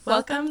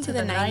Welcome to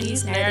the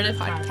 90s Narrative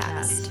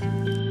Podcast.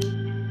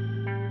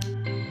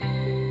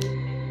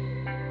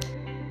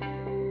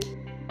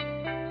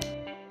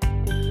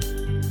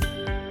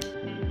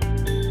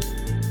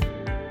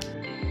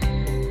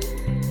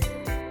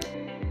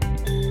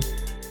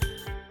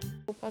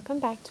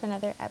 Welcome back to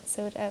another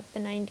episode of the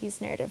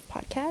 90s Narrative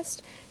Podcast.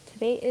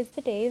 Today is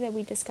the day that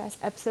we discuss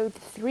episode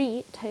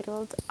 3,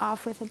 titled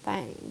Off with a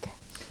Bang.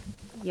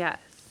 Yes.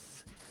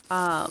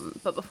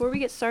 But before we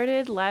get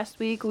started, last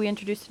week we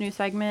introduced a new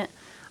segment,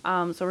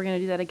 so we're going to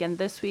do that again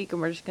this week,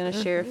 and we're just going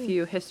to share a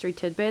few history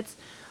tidbits.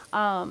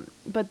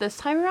 But this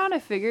time around, I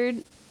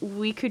figured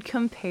we could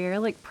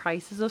compare,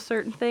 prices of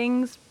certain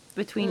things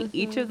between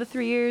each of the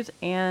 3 years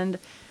and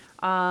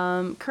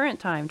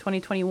current time,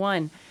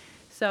 2021.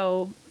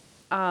 So,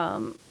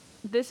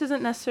 this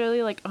isn't necessarily,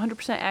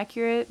 100%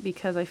 accurate,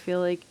 because I feel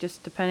like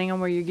just depending on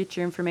where you get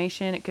your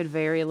information, it could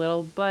vary a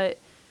little, but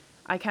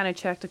I kind of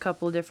checked a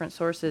couple of different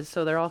sources,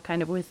 so they're all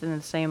kind of within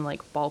the same,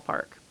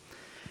 ballpark.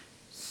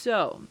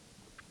 So,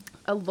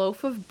 a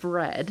loaf of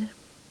bread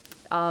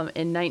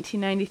in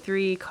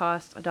 1993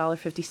 cost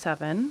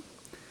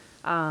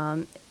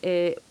 $1.57.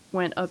 It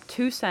went up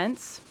 2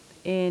 cents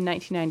in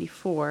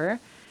 1994,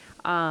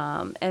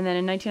 and then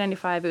in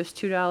 1995 it was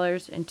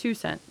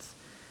 $2.02.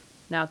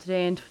 Now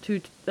today in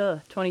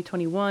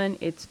 2021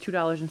 it's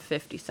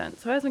 $2.50,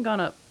 so it hasn't gone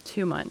up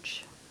too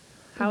much.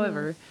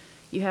 However,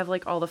 you have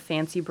all the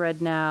fancy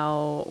bread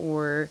now,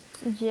 or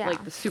the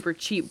super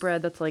cheap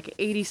bread that's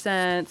 80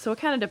 cents. So it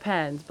kind of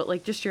depends,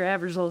 but just your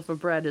average loaf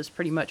of bread is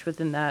pretty much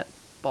within that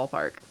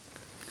ballpark.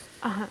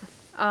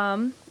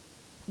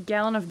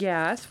 Gallon of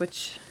gas,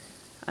 which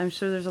I'm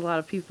sure there's a lot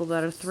of people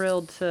that are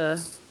thrilled to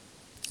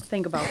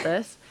think about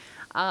this.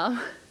 In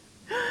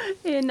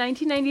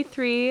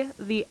 1993,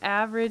 the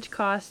average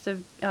cost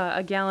of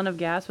a gallon of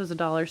gas was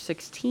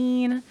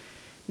 $1.16.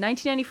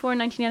 1994 and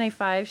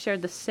 1995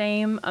 shared the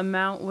same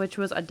amount, which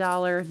was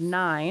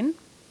 $1.09,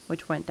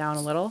 which went down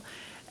a little.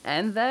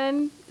 And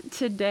then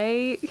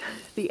today,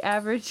 the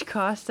average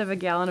cost of a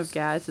gallon of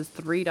gas is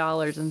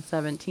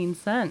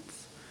 $3.17.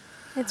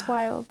 It's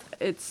wild.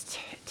 It's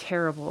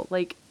terrible.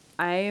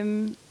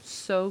 I'm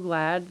so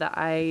glad that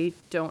I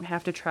don't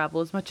have to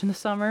travel as much in the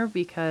summer,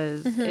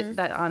 because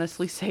that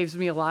honestly saves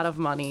me a lot of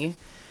money.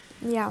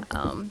 Yeah.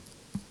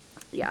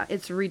 Yeah,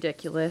 it's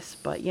ridiculous,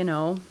 but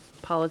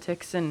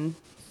politics and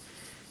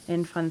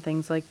fun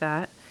things like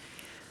that.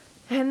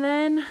 And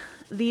then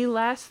the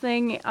last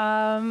thing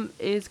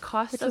is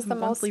cost of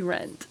monthly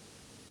rent.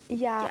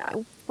 Yeah,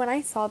 when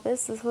I saw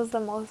this was the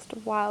most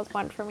wild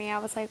one for me. I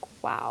was like,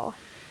 wow.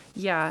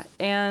 Yeah,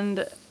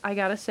 and I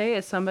gotta say,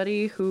 as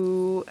somebody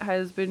who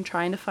has been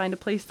trying to find a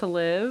place to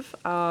live,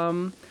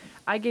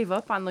 I gave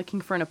up on looking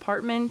for an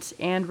apartment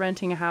and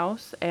renting a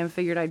house and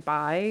figured I'd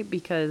buy,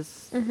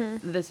 because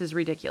this is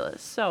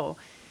ridiculous. So,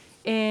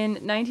 in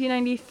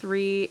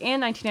 1993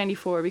 and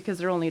 1994, because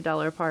they're only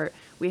 $1 apart,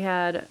 we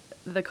had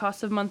the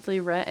cost of monthly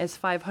rent is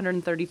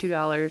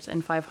 $532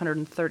 and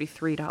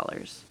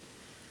 $533,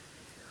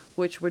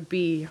 which would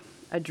be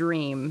a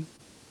dream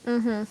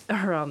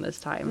around this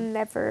time.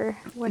 Never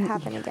would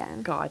happen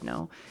again. God,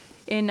 no.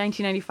 In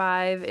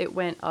 1995, it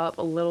went up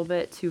a little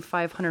bit to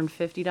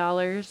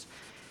 $550.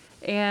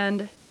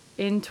 And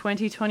in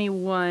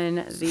 2021,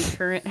 the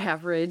current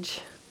average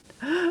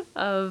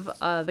of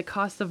the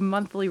cost of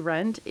monthly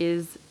rent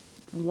is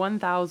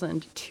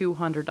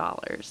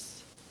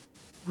 $1,200,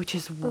 which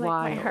is wild.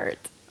 My heart.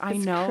 I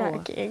It's know.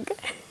 cracking.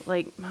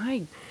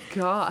 My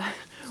God,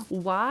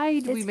 why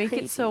do we It's make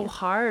crazy. it so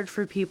hard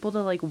for people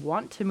to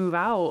want to move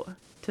out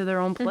to their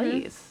own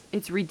place?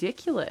 It's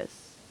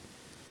ridiculous.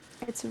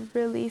 It's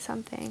really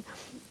something.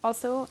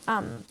 Also,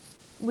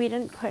 we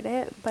didn't put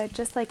it, but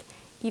just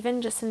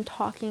even just in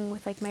talking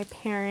with my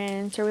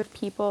parents or with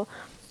people,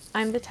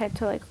 I'm the type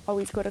to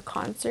always go to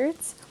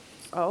concerts.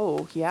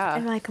 Oh, yeah.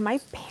 And my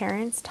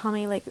parents tell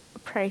me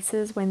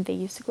prices when they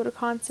used to go to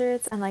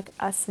concerts and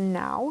us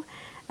now.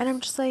 And I'm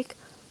just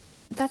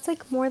that's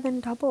more than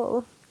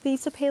double. They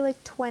used to pay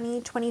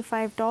 $20,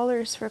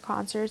 $25 for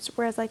concerts,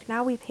 whereas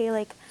now we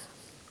pay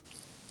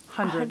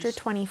Hundreds.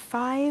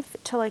 $125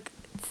 to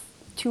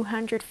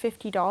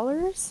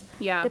 $250.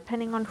 Yeah.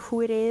 Depending on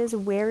who it is,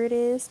 where it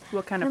is.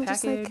 What kind of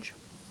package?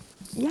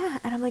 Yeah,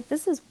 and I'm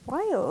this is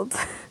wild.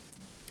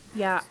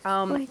 Yeah.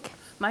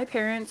 My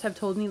parents have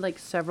told me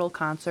several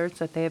concerts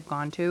that they have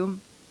gone to,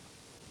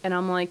 and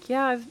I'm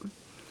yeah, I've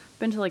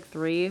been to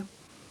 3,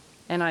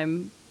 and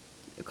I'm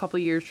a couple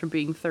years from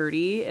being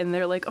 30, and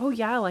they're oh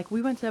yeah,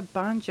 we went to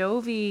Bon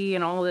Jovi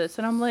and all this,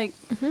 and I'm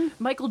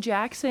Michael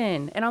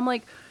Jackson, and I'm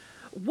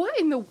what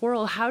in the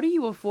world? How do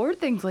you afford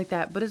things like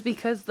that? But it's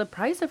because the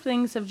price of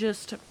things have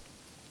just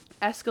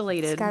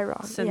escalated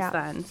since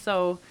then.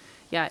 So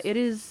yeah, it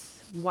is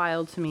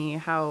wild to me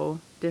how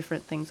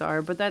different things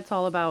are, but that's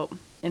all about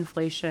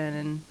inflation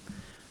and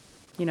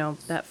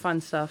that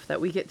fun stuff that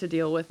we get to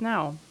deal with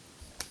now.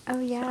 Oh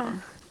yeah.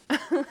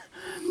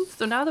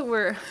 So now that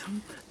we're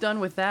done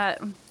with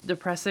that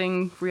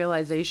depressing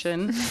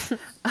realization,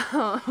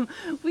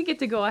 we get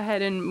to go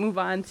ahead and move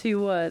on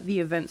to the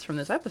events from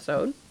this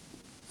episode.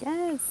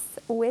 Yes,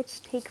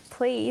 which take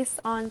place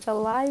on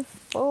July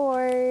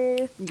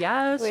 4th,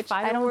 Yes, which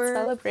I don't fireworks.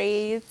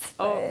 celebrate,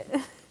 Oh,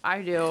 but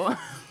I do.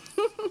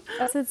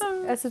 us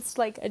it's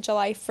like a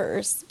July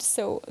 1st,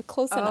 so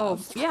close Oh,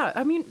 enough. yeah.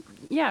 I mean,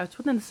 yeah, it's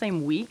within the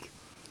same week.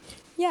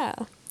 Yeah,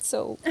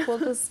 so we'll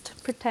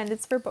just pretend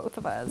it's for both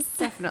of us.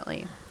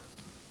 Definitely.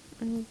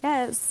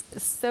 Yes,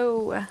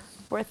 so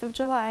 4th of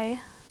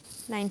July,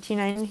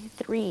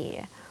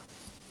 1993.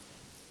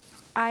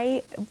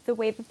 The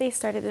way that they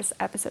started this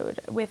episode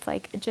with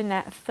like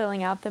Jeanette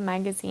filling out the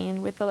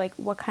magazine with the like,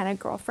 what kind of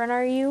girlfriend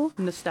are you?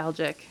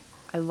 Nostalgic.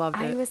 I loved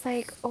I it. was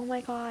like, oh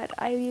my God,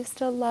 I used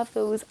to love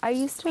those. I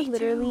used to Me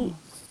literally, too.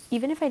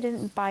 even if I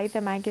didn't buy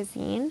the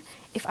magazine,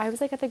 if I was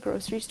like at the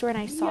grocery store and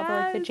I saw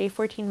the Yes.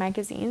 J14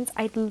 magazines,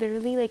 I'd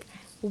literally like,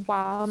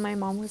 while my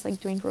mom was like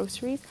doing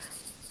groceries,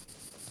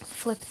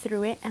 flip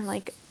through it and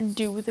like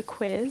do the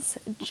quiz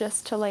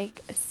just to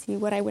like see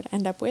what I would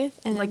end up with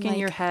and Like then in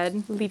your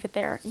head. leave it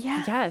there.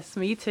 Yeah. Yes,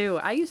 me too.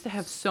 I used to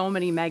have so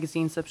many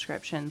magazine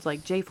subscriptions,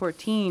 like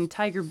J14,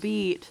 Tiger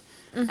Beat,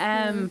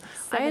 I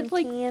had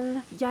like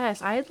 17.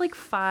 yes, I had like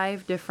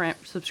 5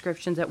 different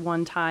subscriptions at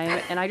one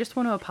time, and I just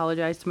want to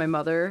apologize to my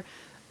mother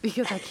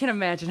because I can't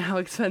imagine how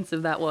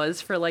expensive that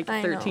was for like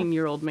I know.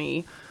 13-year-old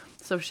me.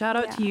 So shout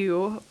out to Yeah.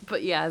 you.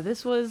 But yeah,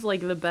 this was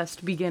like the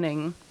best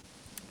beginning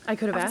I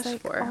could have I was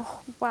asked like, for.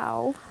 oh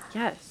wow.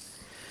 Yes.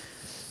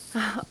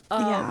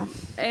 Yeah.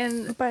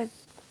 And But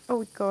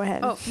oh, go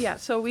ahead. oh yeah,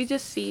 so we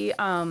just see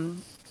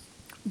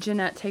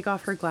Jeanette take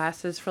off her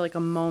glasses for like a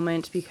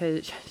moment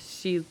because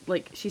she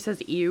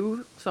says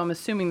ew, so I'm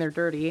assuming they're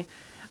dirty.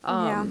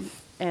 Yeah.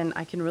 And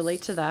I can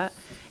relate to that.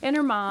 And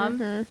her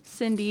mom,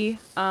 Cindy,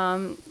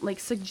 like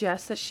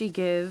suggests that she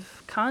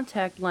give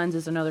contact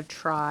lenses another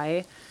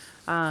try,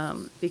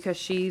 because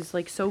she's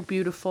like so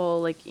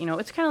beautiful. Like, you know,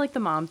 it's kind of like the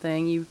mom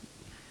thing. You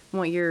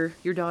want your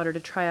daughter to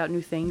try out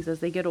new things as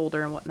they get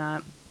older and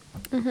whatnot.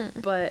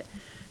 But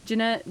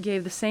Jeanette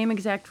gave the same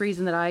exact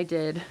reason that I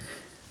did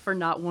for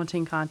not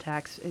wanting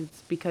contacts.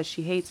 It's because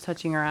she hates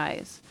touching her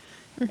eyes.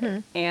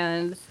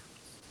 And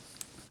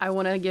I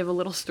want to give a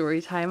little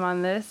story time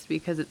on this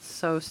because it's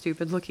so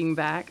stupid looking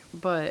back.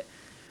 But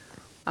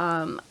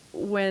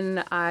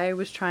when I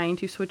was trying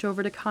to switch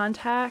over to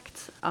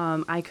contacts,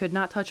 I could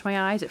not touch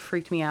my eyes. It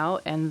freaked me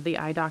out. And the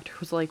eye doctor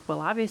was like, well,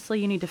 obviously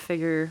you need to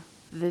figure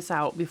this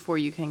out before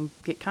you can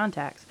get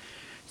contacts.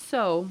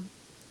 So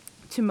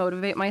to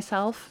motivate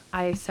myself,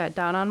 I sat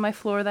down on my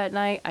floor that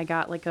night. I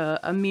got like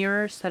a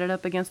mirror, set it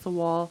up against the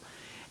wall,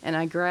 and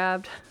I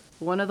grabbed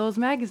one of those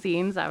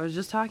magazines I was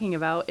just talking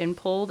about and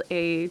pulled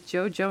a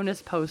Joe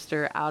Jonas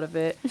poster out of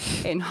it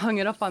and hung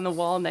it up on the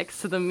wall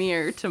next to the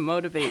mirror to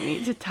motivate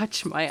me to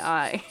touch my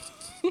eye.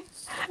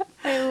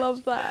 I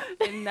love that.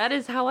 And that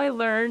is how I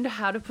learned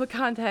how to put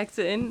contacts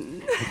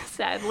in,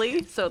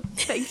 sadly. So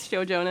thanks,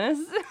 Joe Jonas.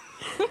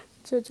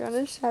 Joe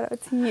Jonas, shout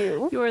out to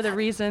you. You are the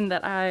reason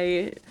that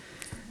I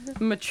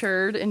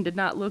matured and did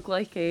not look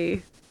like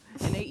an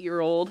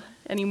 8-year-old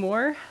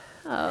anymore.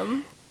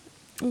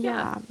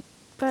 Yeah.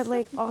 But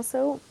like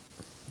also,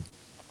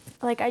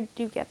 like I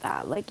do get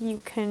that. Like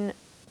you can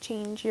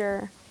change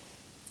your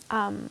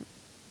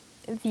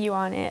view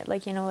on it.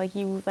 Like, you know, like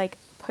you like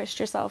pushed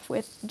yourself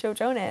with Joe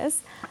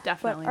Jonas.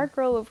 Definitely. But our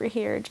girl over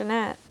here,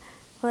 Jeanette,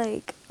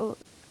 like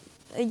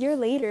a year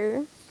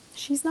later,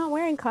 she's not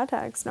wearing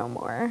contacts no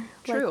more.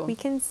 True. Like we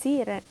can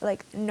see it.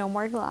 Like no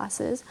more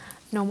glasses,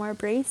 no more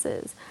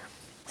braces.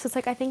 So it's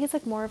like I think it's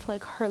like more of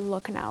like her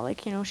look now.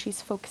 Like, you know,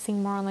 she's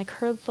focusing more on like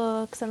her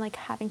looks and like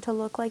having to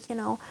look like, you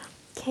know,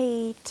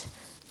 Kate.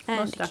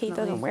 And Most Kate definitely.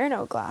 doesn't wear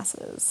no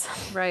glasses.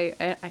 Right.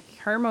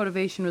 Her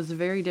motivation was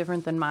very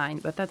different than mine,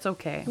 but that's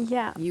okay.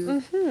 Yeah.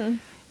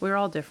 We're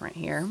all different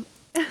here.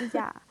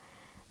 Yeah.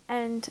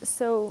 And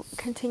so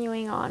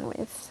continuing on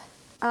with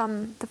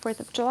the 4th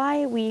of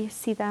July, we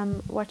see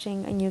them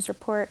watching a news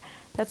report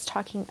that's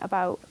talking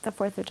about the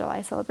 4th of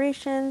July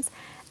celebrations,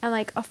 and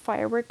like a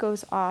firework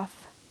goes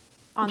off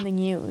on the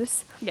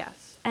news.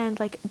 Yes. And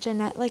like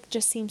Jeanette like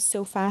just seems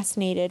so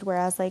fascinated,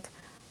 whereas like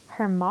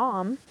her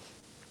mom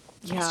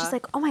is just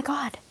like, oh my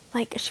God.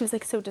 Like she was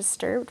like so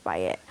disturbed by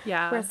it.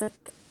 Yeah. Whereas like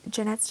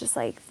Jeanette's just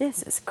like,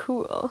 this is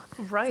cool.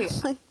 Right.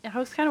 I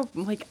was kind of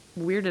like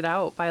weirded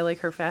out by like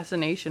her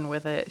fascination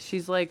with it.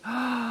 She's like,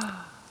 and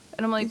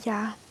I'm like,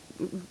 Yeah.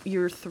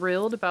 you're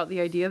thrilled about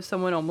the idea of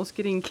someone almost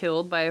getting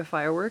killed by a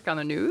firework on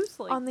the news?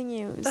 Like, On the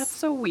news. that's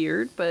so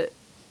weird, but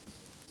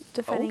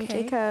Defending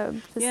okay.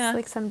 Jacob. This Yeah. is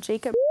like some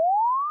Jacob.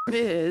 it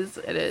is.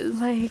 It is.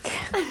 Like,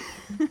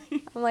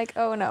 I'm like,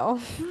 oh no.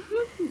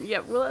 Yeah.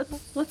 Well,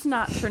 let's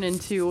not turn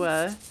into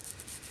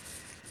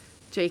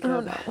Jacob. Oh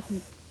no.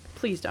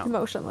 Please don't.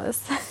 Emotionless.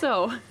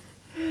 So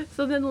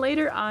then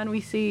later on, we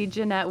see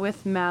Jeanette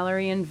with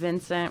Mallory and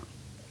Vincent,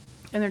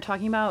 and they're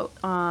talking about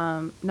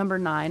number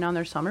 9 on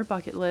their summer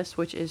bucket list,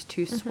 which is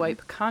to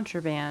swipe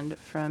contraband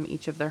from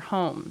each of their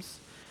homes.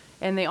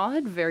 And they all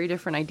had very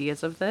different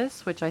ideas of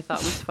this, which I thought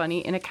was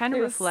funny, and it kind of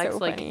It was reflects so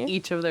like funny.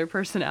 each of their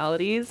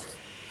personalities.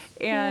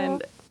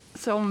 And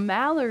so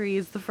Mallory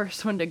is the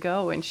first one to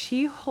go, and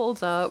she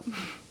holds up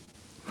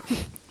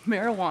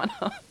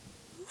marijuana.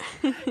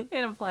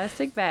 in a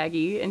plastic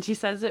baggie, and she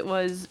says it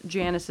was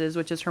Janice's,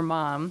 which is her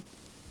mom.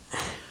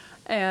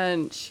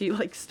 And she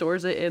like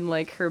stores it in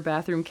like her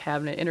bathroom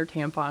cabinet in her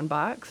tampon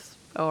box.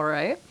 All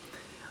right.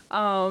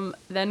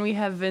 Then we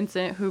have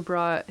Vincent, who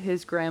brought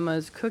his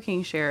grandma's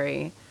cooking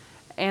sherry.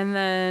 And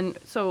then,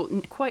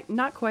 so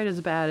not quite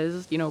as bad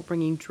as,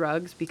 bringing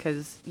drugs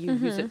because you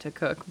use it to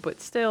cook,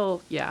 but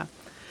still, yeah.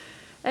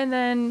 And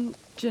then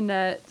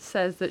Jeanette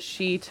says that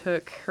she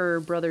took her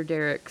brother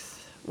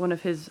Derek's, one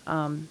of his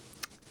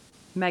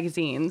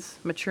magazines,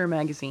 mature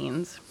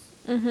magazines.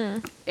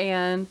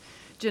 And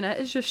Jeanette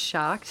is just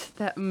shocked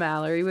that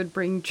Mallory would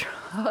bring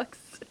drugs.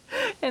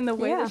 And the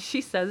way that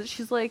she says it,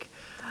 she's like,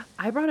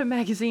 I brought a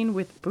magazine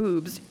with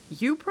boobs.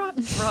 You brought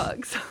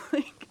drugs.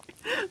 Like,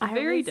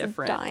 very I was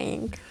different.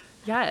 Dying.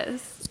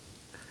 Yes.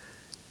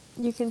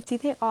 You can see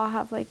they all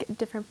have like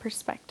different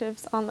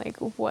perspectives on like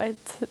what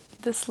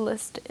this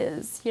list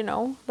is,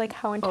 like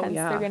how intense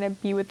yeah. they're gonna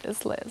be with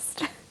this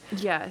list.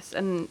 Yes,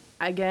 and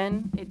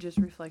again, it just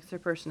reflects their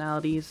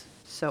personalities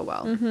so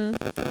well.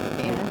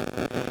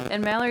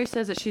 And Mallory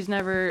says that she's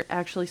never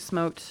actually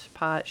smoked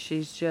pot.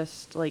 She's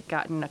just like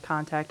gotten a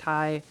contact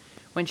high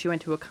when she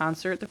went to a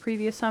concert the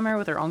previous summer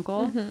with her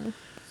uncle.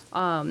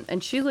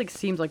 And she like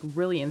seems like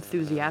really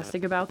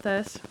enthusiastic about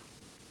this.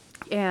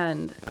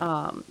 And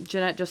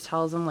Jeanette just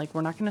tells them like,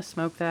 we're not going to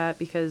smoke that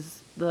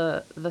because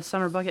the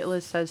summer bucket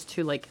list says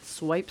to like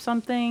swipe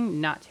something,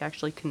 not to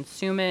actually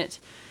consume it.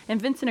 And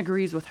Vincent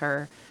agrees with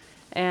her.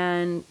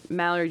 And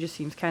Mallory just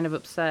seems kind of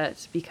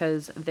upset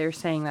because they're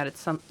saying that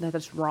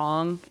that's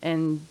wrong,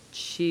 and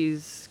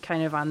she's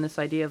kind of on this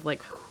idea of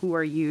like, who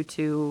are you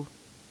to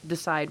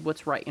decide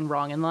what's right and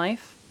wrong in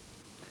life?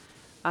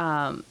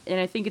 And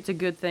I think it's a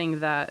good thing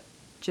that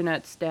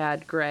Jeanette's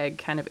dad, Greg,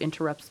 kind of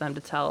interrupts them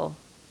to tell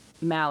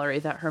Mallory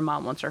that her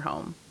mom wants her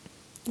home.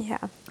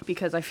 Yeah.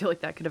 Because I feel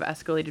like that could have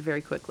escalated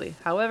very quickly.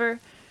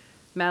 However,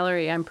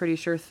 Mallory, I'm pretty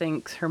sure,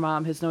 thinks her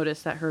mom has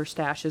noticed that her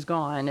stash is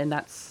gone, and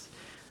that's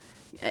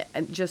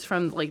just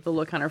from like the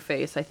look on her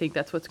face, I think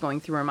that's what's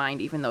going through her mind,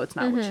 even though it's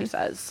not what she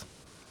says.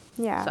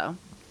 Yeah. So.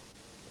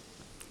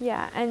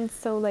 Yeah, and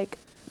so like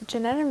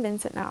Jeanette and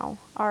Vincent now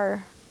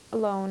are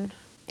alone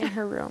in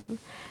her room,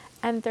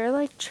 and they're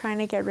like trying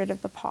to get rid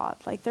of the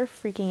pot. Like they're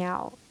freaking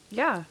out.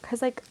 Yeah.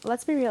 Because like,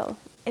 let's be real.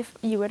 If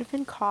you would have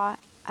been caught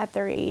at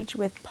their age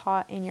with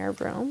pot in your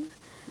room,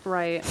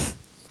 Right.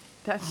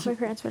 That's. my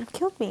parents would have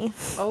killed me.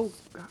 Oh,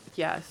 God,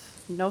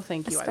 yes. No,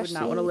 thank you. I would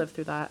not want to live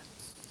through that.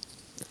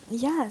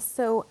 Yeah,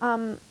 so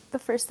the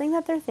first thing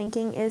that they're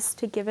thinking is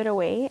to give it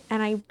away,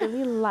 and I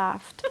really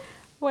laughed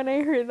when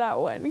I heard that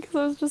one because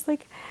I was just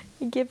like,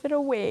 give it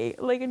away.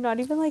 Like, not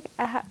even like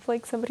I have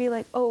like somebody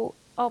like, oh,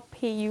 I'll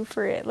pay you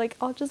for it. Like,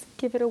 I'll just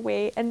give it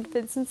away. And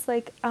Vincent's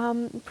like,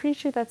 pretty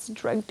sure that's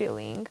drug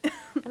dealing.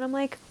 And I'm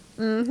like,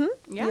 Yeah.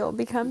 you'll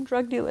become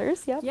drug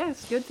dealers. Yep.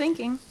 Yes, good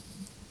thinking.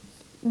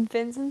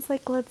 Vincent's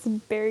like, let's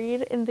bury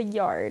it in the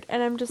yard.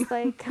 And I'm just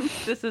like,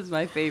 This is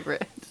my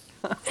favorite.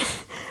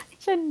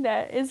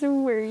 Jeanette is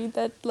worried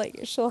that like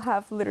she'll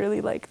have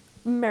literally like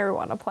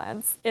marijuana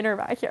plants in her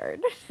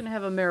backyard. She's gonna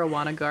have a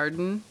marijuana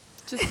garden.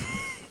 Just,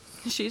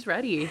 she's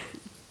ready.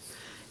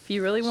 If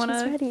you really want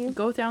to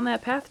go down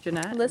that path,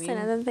 Jeanette. Listen,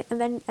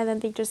 and then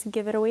they just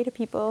give it away to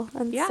people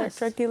and start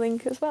drug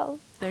dealing as well.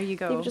 There you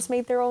go. They've just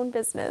made their own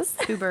business.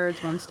 2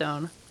 birds, 1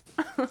 stone.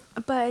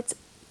 But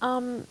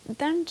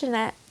then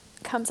Jeanette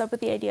comes up with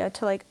the idea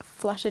to like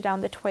flush it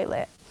down the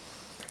toilet.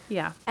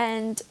 Yeah.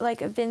 And like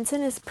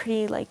Vincent is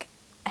pretty like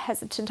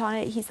hesitant on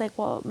it. He's like,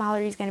 well,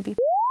 Mallory's gonna be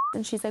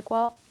and she's like,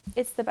 well,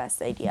 it's the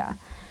best idea.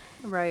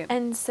 Right.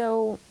 And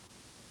so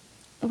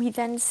we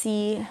then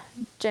see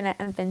Jeanette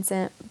and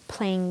Vincent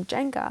playing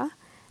Jenga,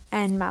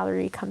 and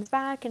Mallory comes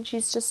back and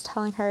she's just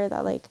telling them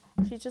that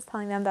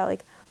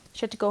like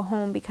she had to go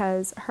home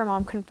because her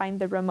mom couldn't find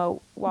the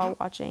remote while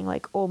watching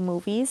like old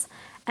movies.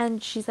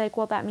 And she's like,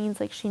 well, that means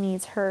like she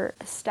needs her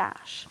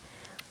stash.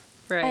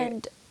 Right.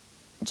 And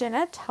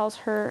Jeanette tells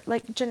her,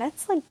 like,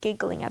 Jeanette's like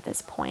giggling at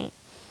this point.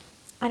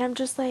 And I'm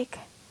just like,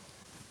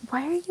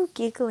 why are you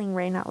giggling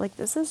right now? Like,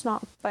 this is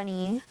not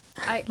funny.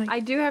 I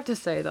do have to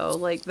say, though,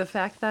 like, the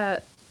fact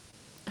that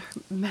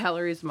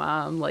Mallory's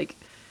mom, like,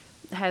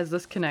 has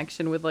this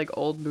connection with, like,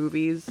 old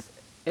movies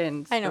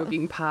and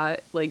smoking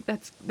pot, like,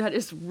 that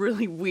is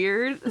really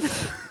weird.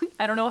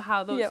 I don't know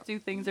how those two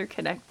things are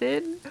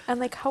connected. And,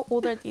 like, how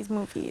old are these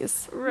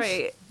movies?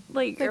 Right.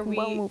 Like are we,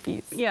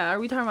 movies. Yeah, are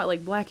we talking about,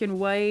 like, black and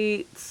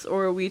whites?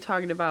 Or are we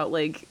talking about,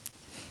 like,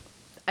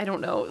 I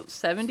don't know,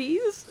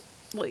 70s?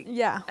 Like,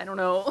 yeah. I don't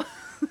know.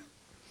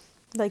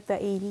 Like the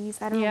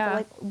 80s. I don't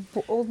know. But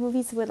like old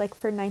movies would, like,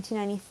 for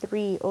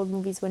 1993, old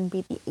movies wouldn't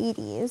be the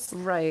 80s.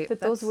 Right. But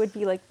those would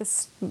be like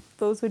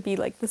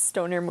the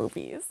stoner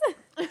movies.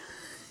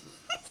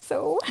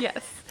 So.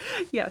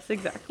 Yes,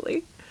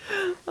 exactly.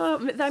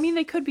 I mean,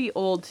 they could be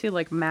old too,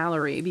 like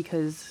Mallory,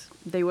 because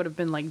they would have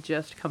been like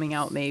just coming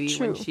out maybe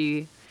when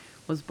she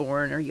was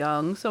born or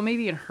young. So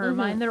maybe in her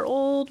mind they're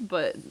old,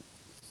 but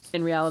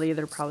in reality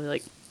they're probably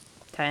like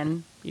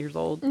 10 years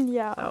old.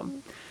 Yeah. So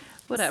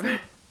whatever.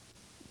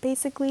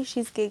 basically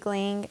she's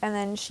giggling, and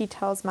then she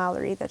tells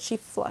Mallory that she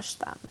flushed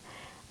them.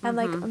 And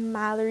like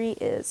Mallory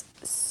is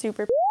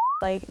super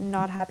like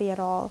not happy at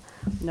all.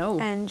 No.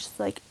 And just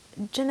like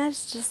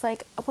Jeanette's just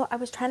like, well, I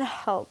was trying to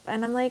help.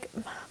 And I'm like,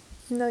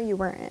 no, you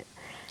weren't.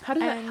 How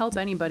does that And help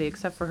anybody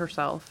except for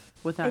herself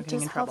without it getting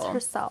just in helps trouble?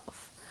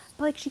 herself.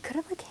 But like she could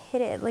have like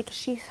hid it. Like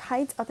she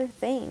hides other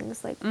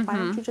things. Like why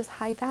don't you just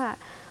hide that?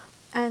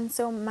 And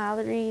so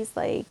Mallory's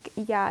like,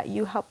 yeah,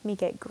 you helped me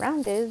get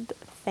grounded.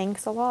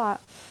 Thanks a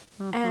lot.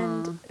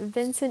 And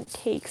Vincent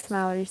takes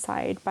Mallory's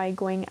side by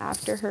going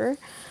after her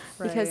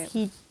because Right.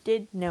 he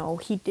did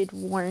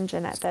warn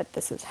Jeanette that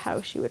this is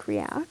how she would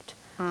react.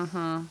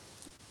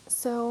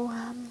 So,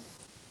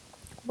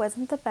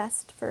 wasn't the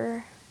best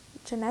for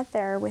Jeanette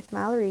there with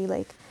Mallory.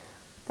 Like,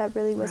 that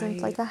really wasn't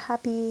Right. like a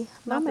happy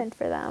Not the- moment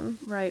for them.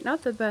 Right.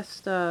 Not the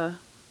best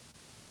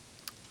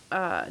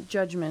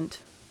judgment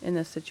in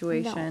this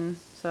situation.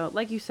 So,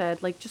 like you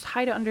said, like just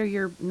hide it under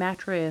your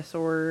mattress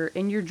or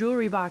in your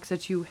jewelry box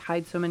that you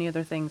hide so many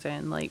other things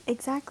in. Like,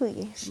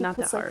 Exactly. She Not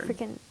puts that like hard.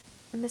 freaking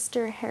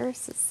Mr.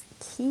 Harris's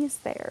keys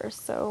there.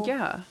 So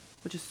yeah,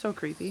 which is so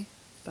creepy.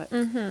 But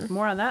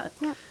more on that.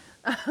 yeah.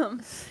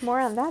 More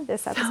on that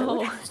this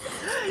episode.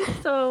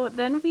 So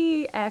then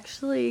we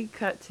actually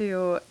cut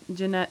to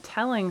Jeanette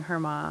telling her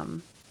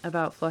mom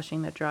about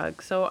flushing the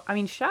drug. So, I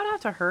mean, shout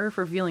out to her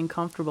for feeling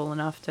comfortable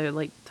enough to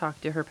like talk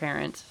to her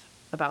parents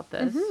about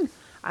this.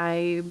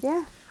 I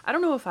Yeah. I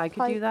don't know if I could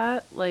Probably- do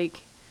that.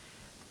 Like,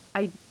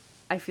 I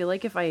feel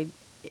like if I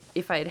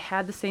had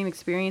had the same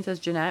experience as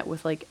Jeanette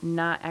with like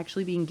not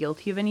actually being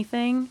guilty of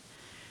anything,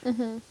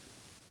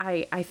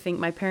 I think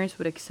my parents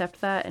would accept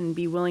that and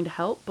be willing to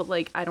help. But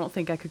like, I don't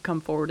think I could come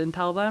forward and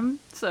tell them.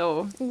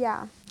 So,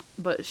 Yeah.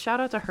 but shout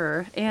out to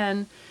her.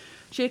 And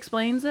she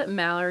explains that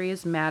Mallory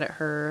is mad at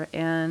her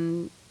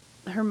and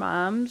her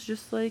mom's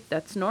just like,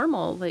 that's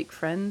normal. Like,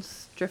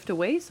 friends drift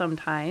away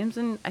sometimes.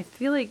 And I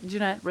feel like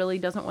Jeanette really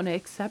doesn't want to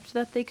accept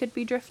that they could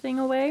be drifting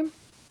away.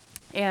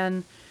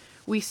 And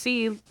we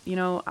see, you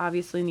know,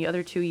 obviously in the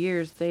other 2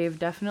 years, they've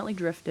definitely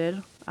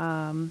drifted.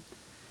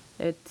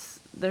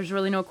 There's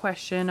really no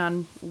question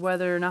on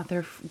whether or not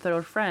they're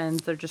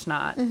friends. They're just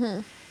not.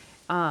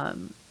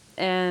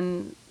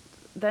 And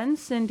then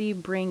Cindy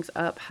brings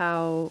up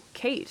how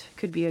Kate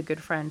could be a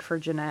good friend for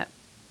Jeanette.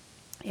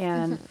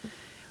 And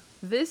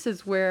this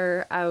is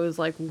where I was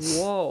like,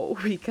 whoa,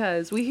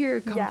 because we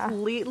hear a Yeah.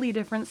 completely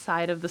different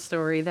side of the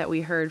story that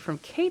we heard from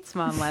Kate's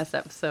mom last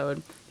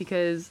episode.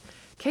 Because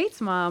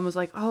Kate's mom was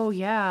like, oh,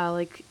 yeah,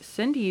 like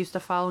Cindy used to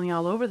follow me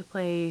all over the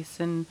place.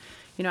 And,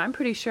 you know, I'm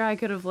pretty sure I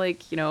could have,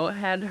 like, you know,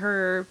 had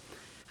her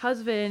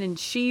husband and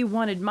she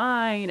wanted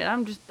mine. And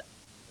I'm just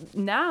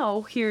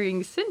now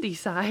hearing Cindy's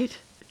side.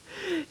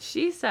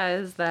 She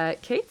says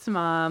that Kate's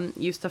mom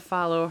used to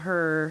follow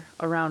her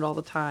around all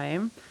the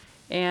time,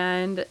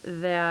 and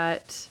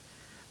that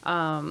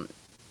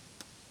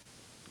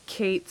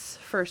Kate's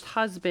first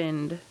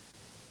husband,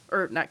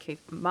 or not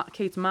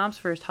Kate's mom's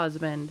first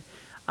husband,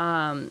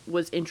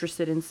 was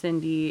interested in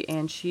Cindy,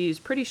 and she's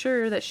pretty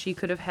sure that she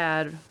could have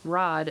had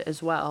Rod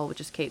as well,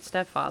 which is Kate's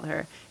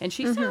stepfather. And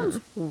she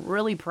sounds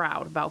really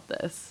proud about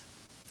this.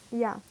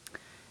 Yeah.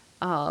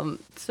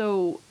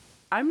 So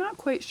I'm not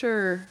quite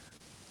sure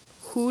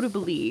who to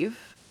believe.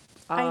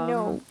 I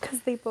know,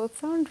 because they both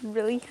sound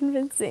really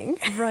convincing.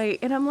 Right.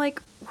 And I'm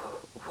like,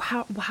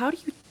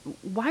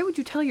 why would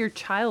you tell your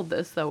child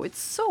this though? It's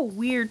so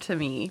weird to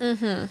me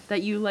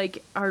that you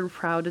like are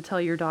proud to tell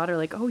your daughter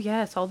like, oh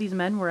yes, all these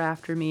men were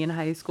after me in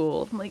high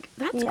school. I'm like,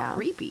 that's Yeah.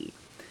 creepy.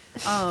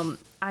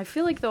 I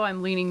feel like though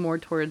I'm leaning more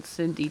towards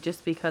Cindy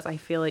just because I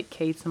feel like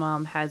Kate's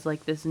mom has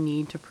like this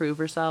need to prove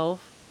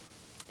herself.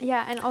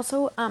 Yeah, and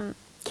also,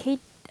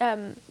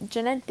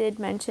 Jeanette did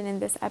mention in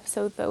this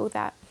episode, though,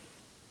 that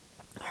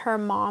her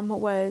mom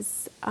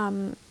was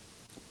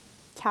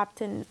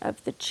captain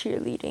of the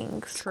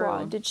cheerleading squad.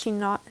 True. Did she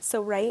not? So,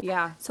 right?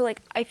 Yeah. So,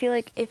 like, I feel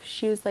like if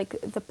she was, like,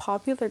 the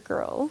popular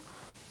girl,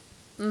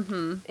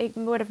 it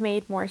would have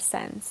made more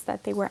sense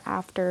that they were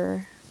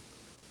after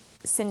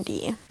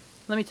Cindy.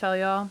 Let me tell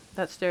y'all,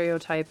 that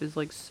stereotype is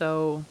like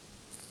so...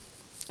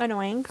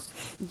 Annoying.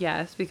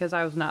 Yes, because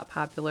I was not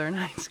popular in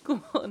high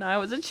school and I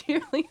was a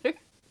cheerleader.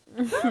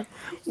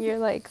 You're,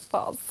 like,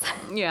 false.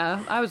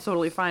 Yeah, I was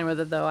totally fine with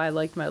it though. I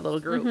liked my little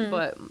group,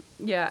 but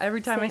yeah,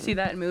 every time I Same. see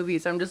that in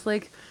movies, I'm just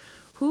like,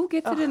 who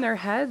gets it in their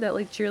head that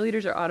like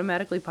cheerleaders are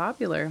automatically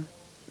popular?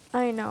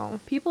 I know.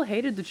 People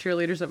hated the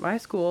cheerleaders at my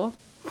school.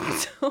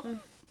 So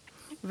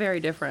very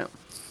different.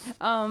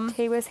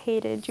 Tay was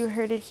hated. You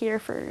heard it here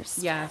first.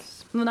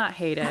 Yes. Well, not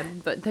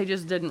hated, but they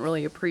just didn't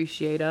really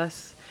appreciate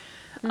us.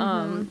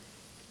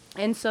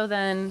 And so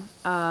then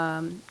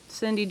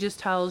Cindy just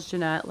tells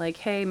Jeanette, like,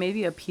 hey,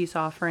 maybe a peace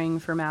offering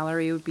for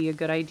Mallory would be a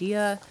good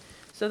idea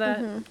so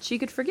that she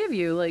could forgive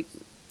you. Like,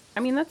 I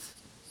mean, that's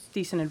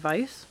decent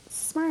advice.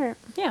 Smart.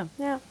 Yeah.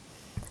 Yeah.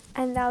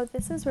 And now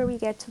this is where we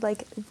get to,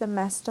 like, the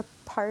messed up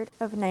part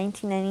of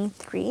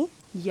 1993.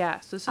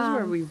 Yes, this is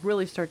where we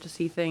really start to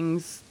see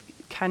things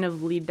kind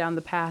of lead down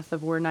the path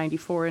of where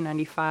 94 and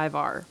 95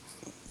 are.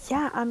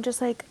 Yeah, I'm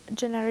just like,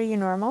 Jeanette, are you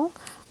normal?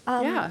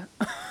 Yeah.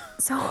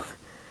 So,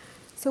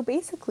 so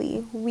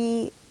basically,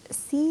 we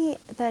see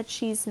that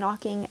she's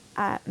knocking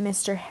at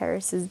Mr.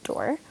 Harris's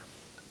door,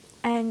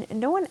 and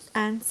no one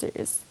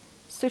answers.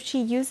 So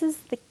she uses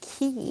the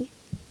key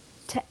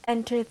to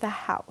enter the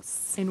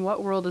house. In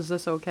what world is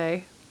this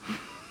okay?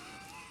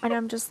 And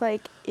I'm just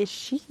like, is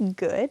she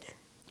good?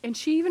 And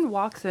she even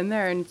walks in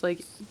there and it's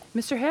like,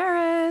 Mr.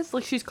 Harris,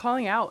 like she's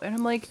calling out. And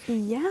I'm like,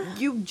 Yeah.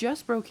 you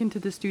just broke into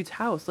this dude's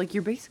house. Like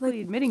you're basically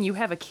Like, admitting you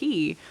have a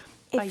key.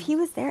 If he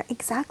was there,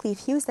 exactly, if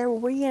he was there,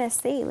 what were you going to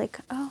say? Like,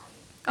 oh,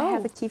 I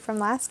have Oh, a key from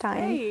last time.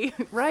 Hey,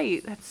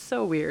 right. That's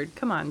so weird.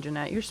 Come on,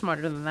 Jeanette. You're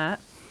smarter than that.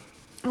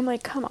 I'm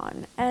like, come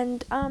on.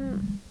 And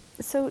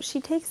so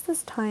she takes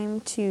this time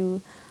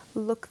to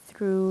look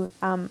through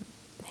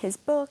his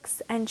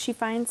books, and she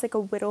finds like a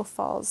Widow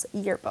Falls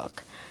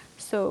yearbook.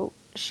 So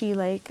she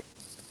like,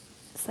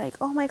 it's like,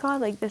 oh my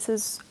god, like this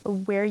is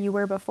where you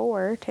were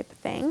before type of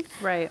thing.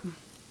 Right.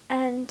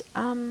 And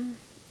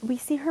we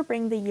see her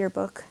bring the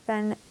yearbook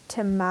then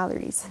to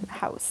Mallory's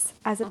house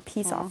as a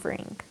peace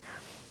offering,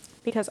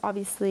 because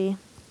obviously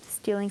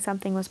stealing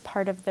something was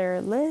part of their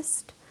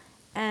list,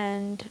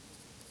 and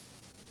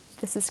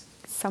this is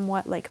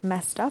somewhat like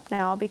messed up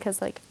now,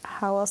 because like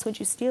how else would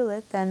you steal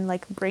it than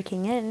like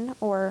breaking in,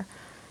 or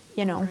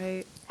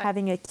Right.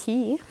 having a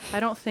key. I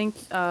don't think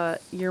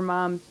your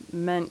mom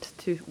meant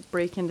to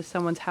break into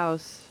someone's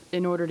house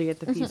in order to get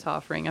the peace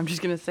offering. I'm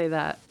just going to say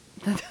that.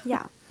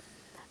 Yeah.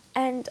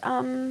 And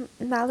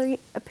Mallory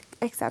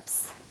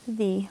accepts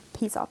the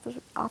peace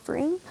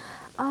offering,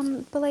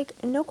 but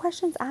like no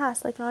questions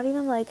asked, like not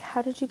even like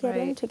how did you get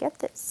in Right. to get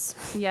this.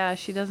 Yeah,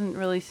 she doesn't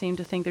really seem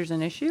to think there's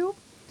an issue.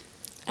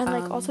 And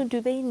like also,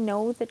 do they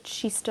know that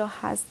she still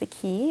has the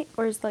key,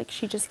 or is like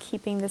she just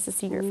keeping this a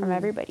secret from Ooh.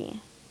 everybody?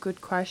 Good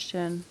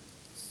question.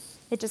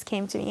 It just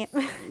came to me.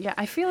 Yeah,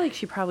 I feel like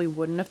she probably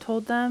wouldn't have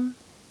told them.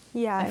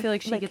 Yeah, I feel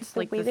like she gets the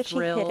like way the that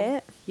thrill. she hid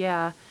it.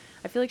 Yeah,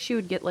 I feel like she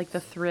would get like the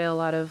thrill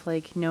out of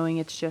like knowing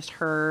it's just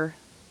her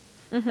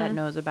that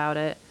knows about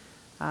it.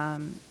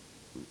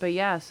 But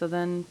yeah, so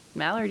then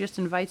Mallory just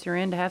invites her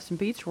in to have some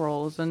pizza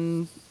rolls,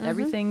 and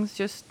everything's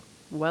just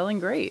well and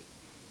great.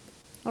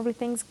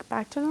 Everything's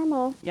back to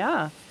normal.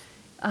 Yeah.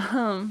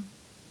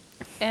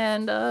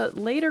 And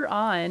later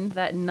on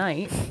that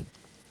night,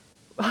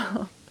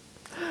 I'm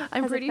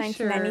As pretty if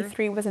sure.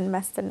 1993 wasn't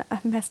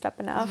messed up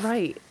enough.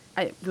 Right.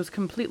 I was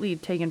completely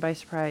taken by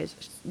surprise.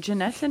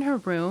 Jeanette's in her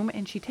room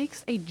and she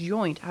takes a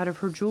joint out of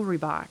her jewelry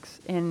box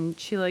and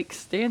she like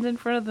stands in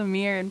front of the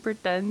mirror and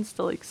pretends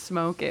to like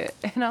smoke it.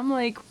 And I'm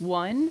like,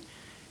 where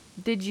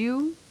did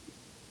you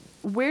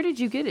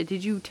get it?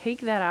 Did you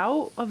take that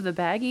out of the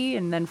baggie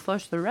and then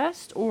flush the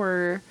rest?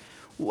 Or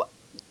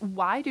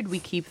why did we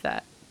keep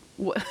that?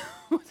 What?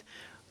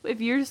 If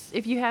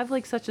you have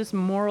like such this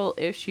moral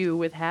issue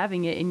with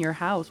having it in your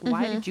house,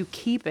 why did you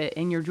keep it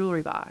in your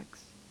jewelry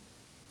box?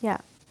 Yeah.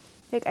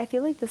 Like, I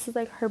feel like this is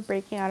like her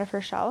breaking out of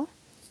her shell.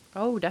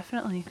 Oh,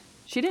 definitely.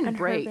 She didn't And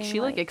her break. being She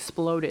like like-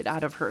 exploded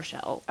out of her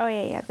shell. Oh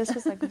yeah, yeah. This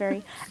was like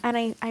very,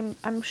 and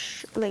I'm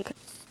like,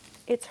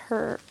 it's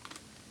her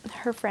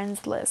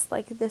friends list.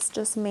 Like this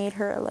just made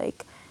her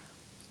like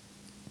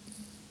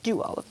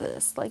do all of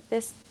this. Like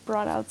this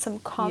brought out some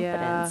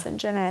confidence Yeah. in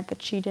Jeanette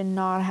that she did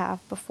not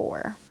have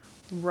before.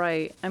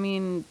 Right. I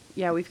mean,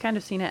 yeah, we've kind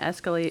of seen it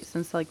escalate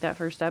since like that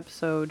first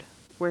episode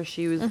where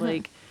she was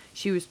like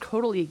she was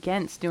totally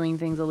against doing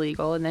things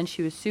illegal, and then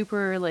she was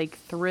super like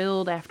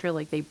thrilled after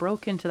like they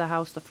broke into the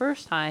house the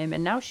first time,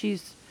 and now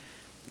she's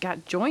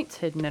got joints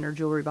hidden in her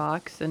jewelry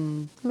box.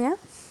 And Yeah.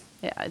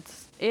 yeah,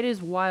 it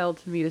is wild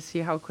to me to see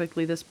how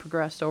quickly this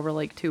progressed over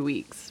like 2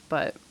 weeks.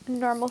 But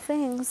Normal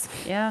things.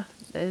 yeah,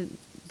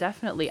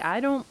 definitely.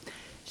 I don't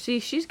see,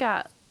 she's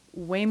got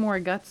way more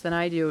guts than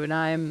I do, and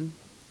I'm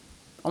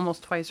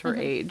almost twice her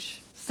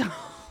age. So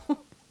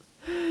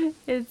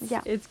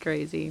Yeah. it's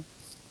crazy.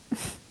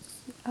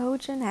 Oh,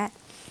 Jeanette.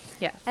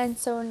 Yes. And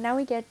so now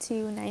we get to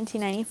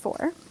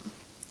 1994.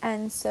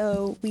 And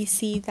so we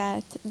see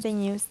that the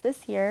news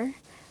this year,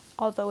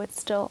 although it's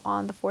still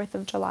on the 4th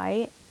of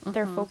July,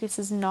 their focus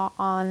is not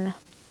on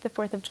the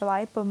 4th of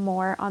July, but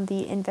more on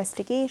the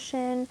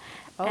investigation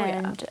Oh, yeah.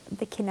 and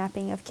the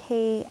kidnapping of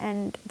Kay,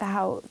 and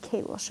how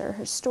Kay will share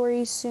her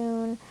story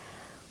soon.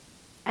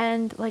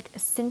 And like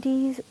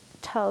Cindy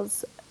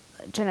tells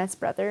Jeanette's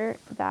brother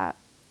that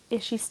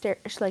if she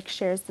like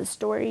shares the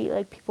story,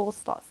 like people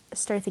start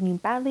thinking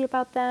badly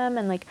about them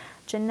and like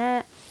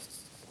Jeanette.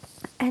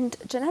 And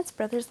Jeanette's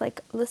brother's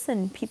like,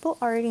 listen, people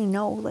already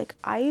know. Like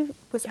I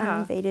was Yeah.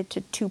 uninvited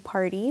to 2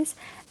 parties,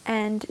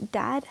 and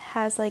Dad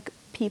has like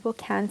people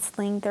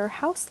canceling their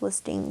house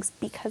listings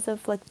because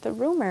of like the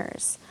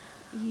rumors.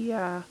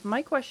 Yeah.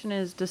 My question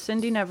is, does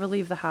Cindy never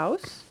leave the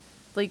house?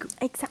 Like,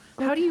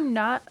 Exactly. how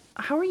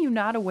are you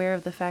not aware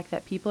of the fact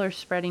that people are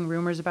spreading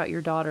rumors about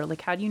your daughter?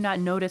 Like, how do you not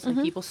notice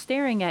like people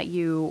staring at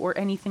you or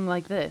anything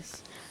like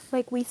this?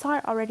 Like we saw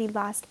it already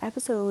last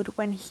episode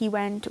when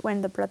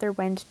the brother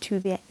went to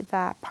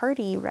that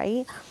party,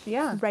 right?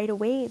 Yeah. Right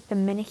away, the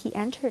minute he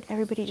entered,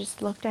 everybody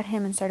just looked at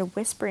him and started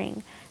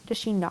whispering. Does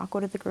she not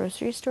go to the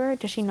grocery store?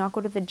 Does she not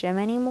go to the gym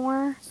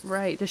anymore?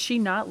 Right. Does she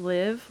not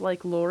live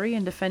like Lori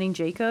in defending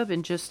Jacob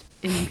and just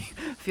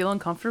feel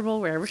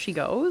uncomfortable wherever she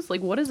goes?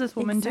 Like, what does this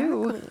woman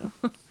do?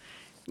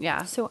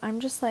 Yeah. So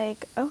I'm just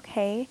like,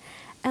 okay.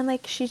 And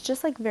like she's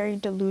just like very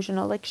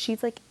delusional. Like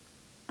she's like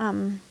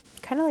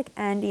kind of like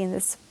Andy in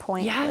this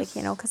point, Yes. like,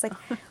 you know, cuz like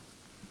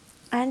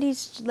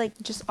Andy's like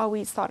just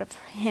always thought of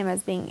him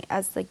as being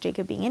as like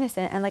Jacob being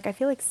innocent, and like I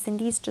feel like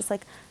Cindy's just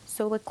like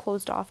so like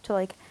closed off to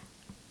like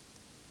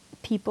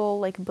people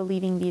like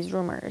believing these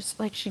rumors.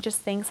 Like she just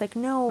thinks like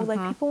no,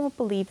 like people won't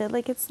believe it.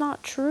 Like it's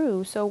not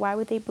true. So why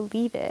would they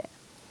believe it?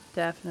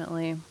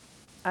 Definitely.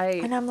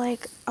 And I'm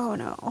like, "Oh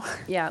no."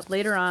 Yeah,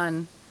 later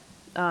on,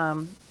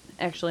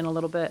 actually in a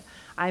little bit,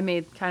 I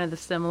made kind of the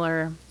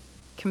similar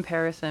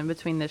comparison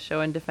between this show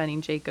and Defending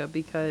Jacob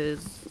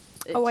because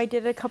Oh, I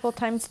did it a couple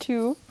times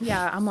too.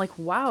 yeah, I'm like,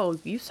 wow,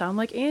 you sound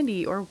like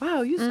Andy, or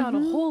wow, you sound a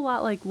whole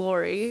lot like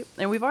Lori.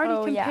 And we've already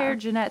Oh, yeah. compared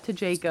Jeanette to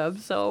Jacob,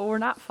 so we're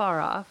not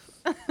far off.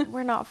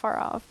 We're not far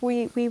off.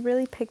 We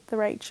really picked the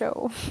right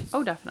show.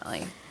 Oh,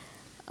 definitely.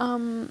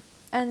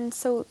 And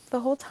so the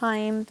whole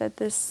time that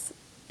this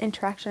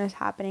interaction is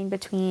happening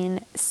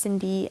between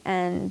Cindy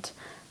and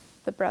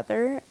the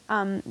brother,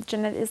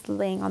 Jeanette is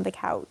laying on the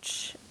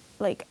couch,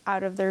 like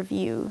out of their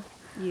view.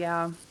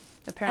 Yeah.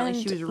 Apparently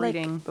And, she was like-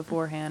 reading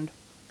beforehand.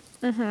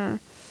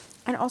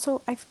 And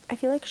also, I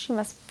feel like she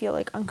must feel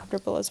like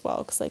uncomfortable as well,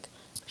 because like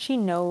she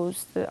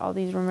knows that all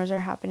these rumors are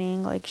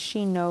happening. Like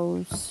she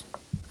knows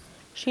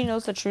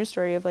the true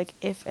story of like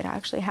if it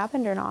actually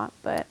happened or not.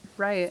 But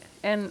Right.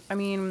 And I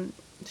mean,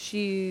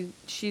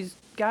 she's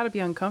got to be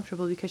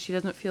uncomfortable because she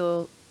doesn't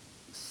feel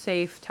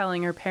safe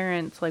telling her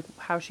parents like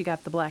how she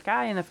got the black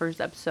eye in the first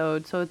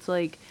episode. So it's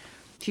like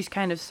she's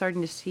kind of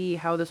starting to see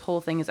how this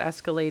whole thing is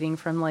escalating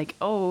from like,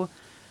 oh,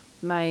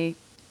 my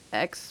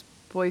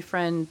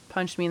ex-boyfriend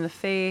punched me in the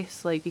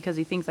face like because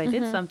he thinks I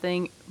did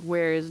something,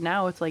 whereas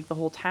now it's like the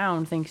whole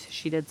town thinks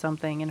she did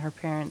something and her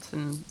parents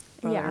and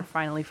brother Yeah. are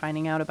finally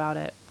finding out about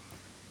it.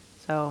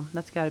 So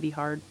that's got to be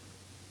hard.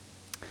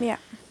 yeah,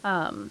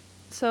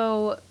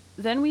 So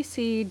then we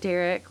see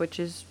Derek, which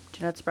is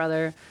Jeanette's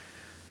brother,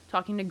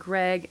 talking to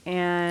Greg,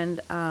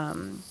 and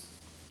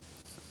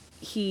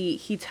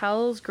he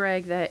tells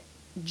Greg that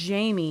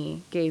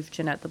Jamie gave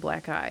Jeanette the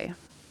black eye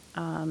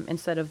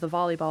instead of the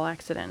volleyball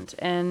accident.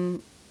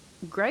 And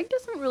Greg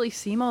doesn't really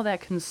seem all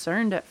that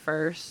concerned at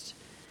first.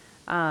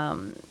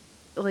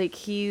 Like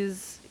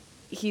he's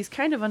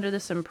kind of under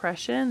this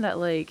impression that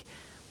like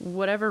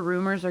whatever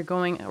rumors are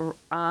going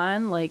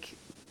on, like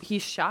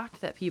he's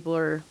shocked that people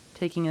are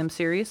taking them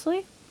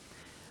seriously.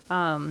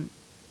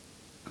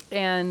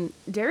 And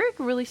Derek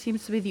really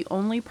seems to be the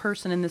only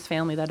person in this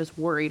family that is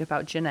worried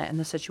about Jeanette and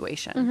the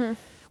situation,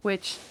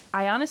 which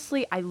I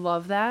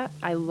love that.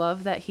 I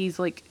love that he's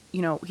like,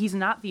 you know, he's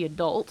not the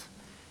adult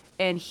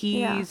and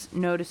he's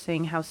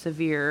noticing how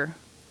severe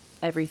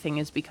everything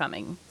is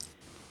becoming.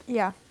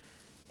 yeah,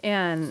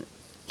 And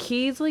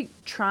he's like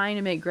trying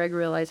to make Greg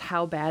realize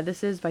how bad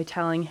this is by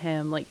telling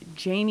him like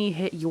Jamie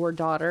hit your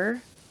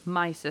daughter,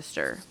 my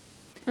sister.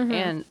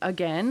 And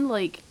again,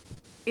 like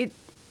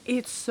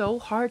it's so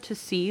hard to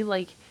see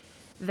like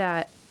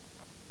that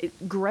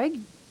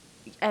Greg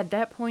at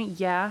that point,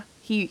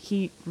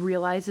 he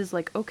realizes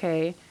like,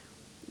 okay,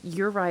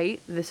 you're right.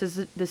 This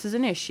is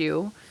an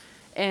issue.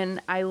 And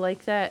I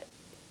like that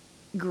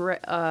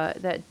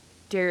that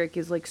Derek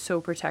is like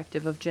so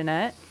protective of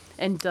Jeanette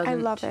and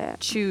doesn't love it.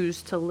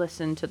 choose to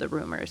listen to the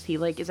rumors. He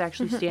like is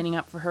actually standing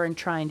up for her and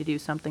trying to do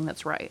something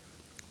that's right.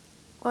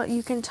 Well,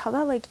 you can tell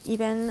that like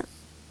even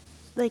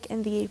like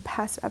in the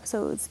past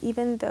episodes,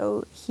 even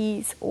though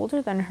he's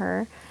older than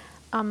her,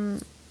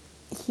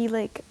 he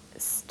like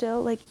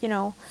still like, you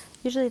know,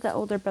 usually the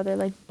older brother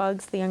like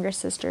bugs the younger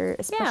sister,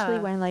 especially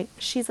Yeah. when like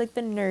she's like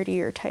the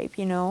nerdier type,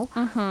 you know.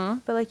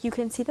 But like you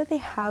can see that they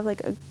have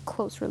like a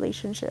close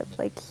relationship.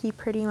 Like he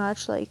pretty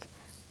much like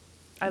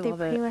they love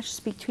pretty it. much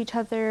speak to each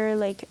other,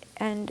 like,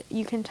 and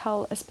you can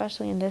tell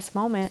especially in this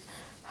moment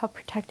how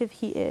protective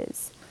he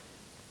is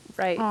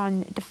Right.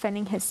 on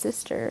defending his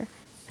sister,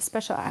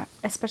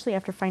 especially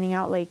after finding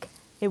out like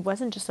it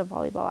wasn't just a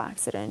volleyball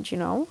accident, you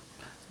know.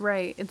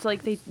 Right. It's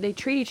like they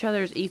treat each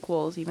other as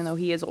equals, even though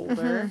he is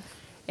older.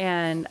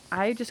 And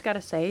I just got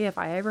to say, if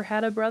I ever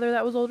had a brother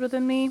that was older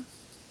than me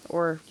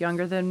or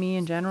younger than me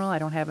in general, I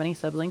don't have any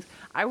siblings,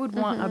 I would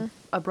want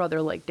a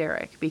brother like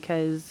Derek,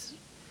 because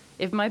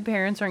if my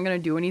parents aren't going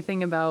to do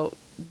anything about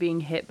being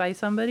hit by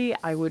somebody,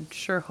 I would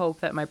sure hope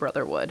that my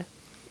brother would.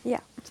 Yeah.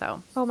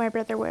 So, Oh, my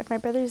brother would. My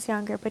brother's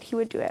younger, but he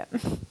would do it.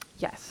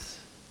 yes.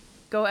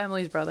 Go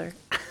Emily's brother.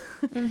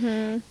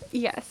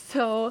 Yes.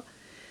 So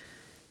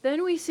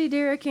then we see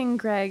Derek and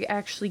Greg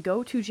actually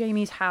go to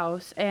Jamie's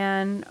house,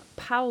 and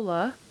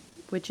Paula,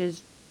 which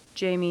is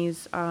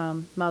Jamie's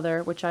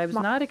mother, which I was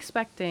not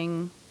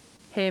expecting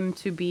him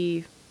to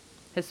be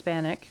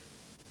Hispanic.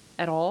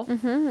 at all.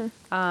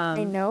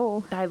 I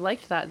know. I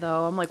liked that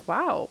though. I'm like,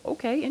 wow,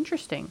 okay,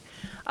 interesting.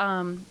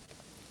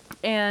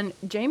 And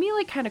Jamie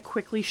like kind of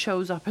quickly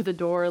shows up at the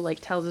door, like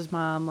tells his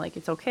mom like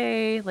it's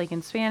okay, like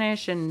in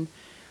Spanish, and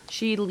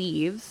she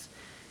leaves.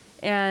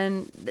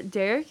 And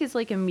Derek is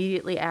like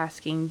immediately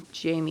asking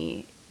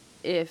Jamie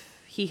if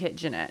he hit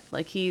Jeanette.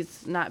 Like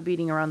he's not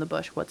beating around the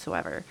bush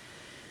whatsoever.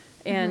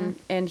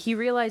 And he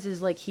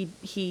realizes like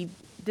he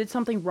did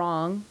something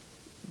wrong,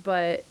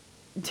 but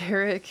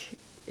Derek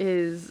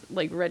is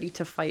like ready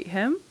to fight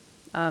him.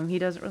 He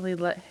doesn't really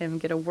let him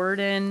get a word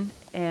in,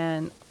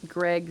 and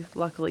Greg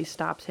luckily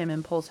stops him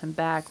and pulls him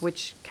back,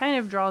 which kind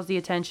of draws the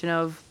attention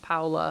of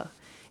Paula,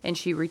 and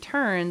she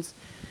returns.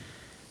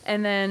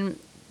 And then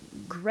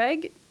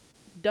Greg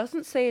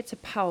doesn't say it to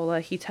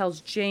Paula. He tells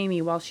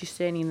Jamie while she's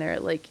standing there,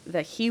 like,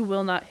 that he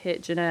will not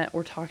hit Jeanette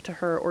or talk to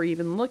her or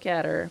even look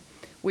at her,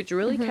 which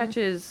really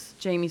catches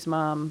Jamie's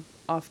mom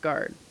off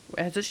guard,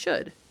 as it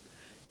should.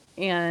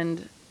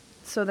 And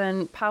so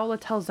then Paula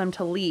tells them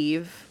to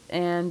leave,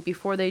 and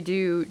before they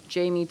do,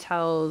 Jamie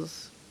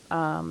tells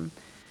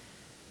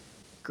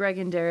Greg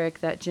and Derek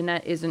that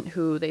Jeanette isn't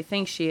who they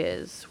think she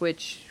is,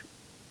 which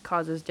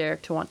causes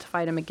Derek to want to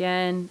fight him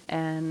again,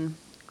 and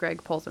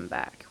Greg pulls him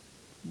back.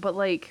 But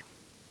like,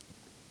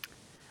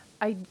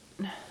 I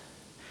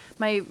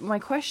my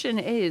question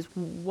is,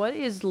 what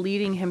is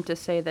leading him to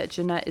say that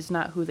Jeanette is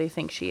not who they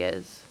think she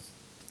is?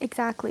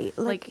 Exactly.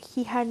 Like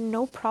he had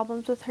no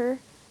problems with her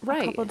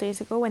Right. a couple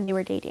days ago when they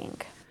were dating.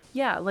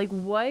 Yeah, like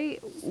why?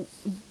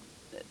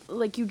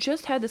 Like you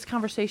just had this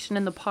conversation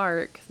in the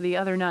park the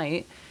other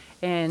night,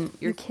 and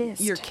You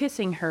kissed. you're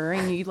kissing her,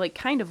 and you like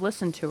kind of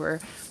listen to her,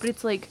 but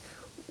it's like,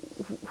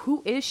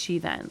 who is she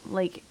then?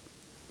 Like,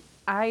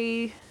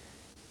 I'm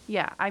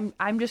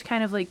just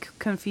kind of like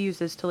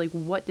confused as to like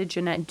what did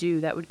Jeanette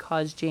do that would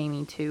cause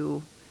Jamie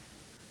to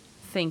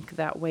think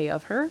that way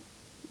of her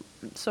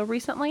so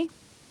recently?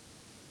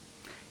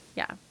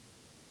 Yeah.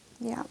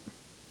 Yeah.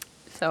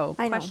 So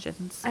I know.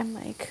 questions. I'm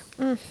like,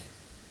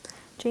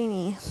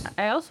 Jamie.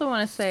 I also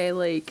want to say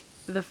like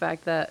the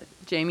fact that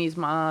Jamie's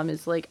mom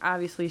is like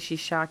obviously she's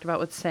shocked about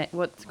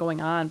what's going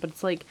on, but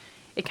it's like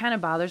it kind of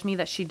bothers me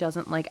that she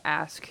doesn't like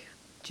ask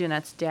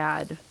Jeanette's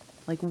dad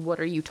like what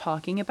are you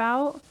talking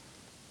about?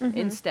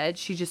 Instead,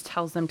 she just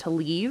tells them to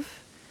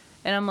leave.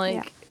 And I'm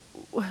like,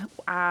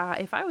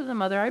 if I was a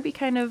mother, I'd be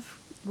kind of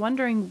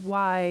wondering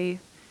why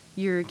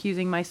you're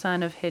accusing my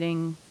son of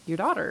hitting your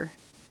daughter.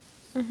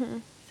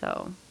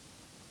 So,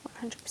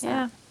 100%.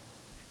 yeah.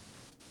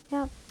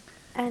 Yeah.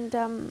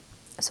 And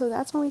so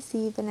that's when we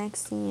see the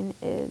next scene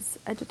is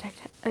a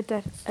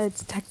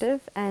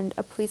detective and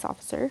a police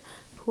officer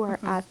who are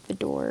at the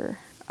door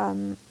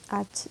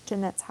at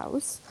Jeanette's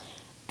house.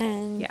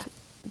 And Yeah.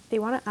 they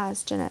want to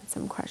ask Jeanette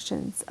some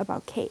questions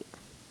about Kate.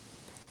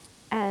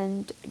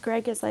 And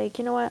Greg is like,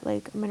 you know what,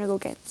 like, I'm gonna go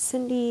get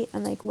Cindy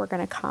and like we're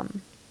gonna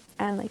come.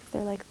 And like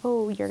they're like,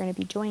 oh, you're gonna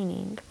be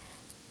joining.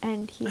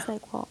 And he's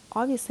like, well,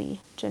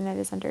 obviously Jeanette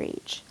is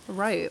underage.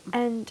 Right.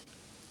 And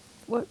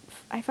what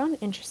I found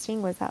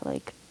interesting was that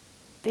like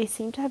they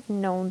seem to have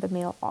known the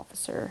male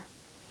officer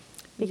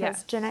because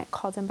Yes. Jeanette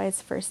called him by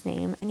his first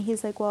name and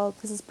he's like, well,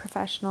 this is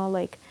professional,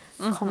 like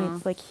call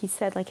me, like he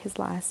said like his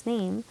last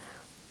name.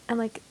 And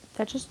like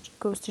that just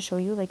goes to show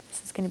you like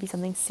this is going to be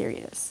something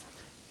serious.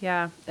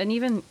 Yeah. And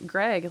even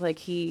Greg, like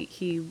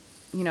he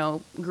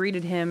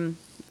greeted him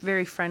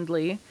very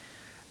friendly,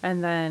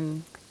 and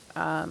then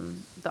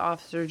the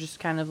officer just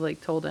kind of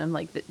like told him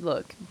like,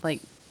 look,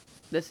 like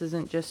this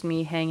isn't just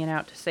me hanging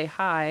out to say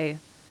hi.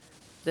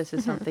 This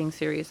is something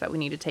serious that we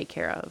need to take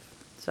care of.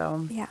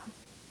 So Yeah.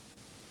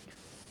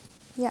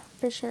 Yeah,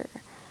 for sure.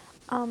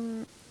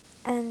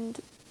 And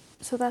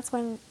so that's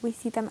when we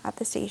see them at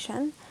the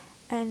station.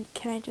 And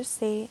can I just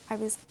say, I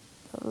was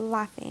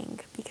laughing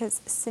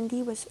because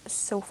Cindy was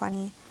so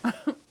funny.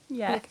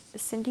 yeah, Like,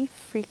 Cindy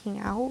freaking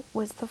out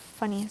was the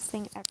funniest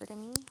thing ever to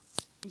me.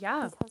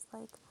 yeah. Because,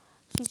 like,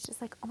 she's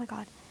just like, oh my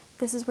god,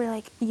 this is where,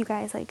 like, you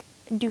guys, like,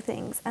 do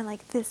things. And,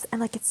 like, this,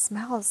 and, like, it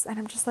smells. And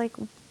I'm just like,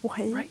 what?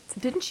 Right.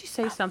 Didn't she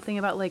say something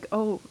about like,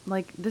 oh,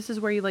 like this is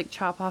where you like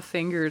chop off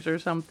fingers or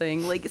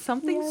something? Like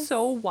something Yes.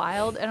 so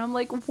wild, and I'm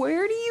like,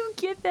 where do you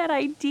get that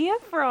idea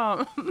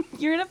from?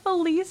 You're in a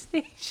police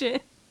station.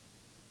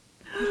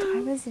 Like, I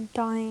was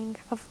dying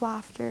of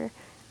laughter.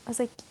 I was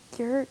like,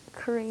 you're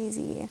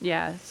crazy.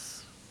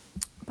 Yes.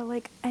 But,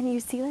 like, and you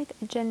see, like,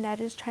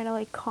 Jeanette is trying to,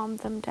 like, calm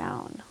them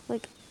down.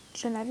 Like,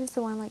 Jeanette is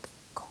the one, like,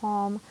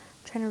 calm,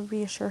 trying to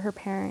reassure her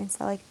parents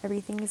that, like,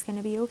 everything is going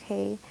to be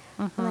okay.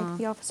 And, like,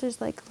 the officer's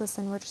like,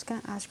 listen, we're just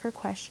going to ask her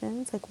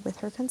questions, like, with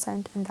her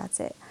consent, and that's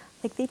it.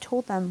 Like, they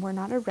told them, we're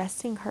not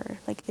arresting her.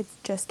 Like, it's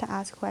just to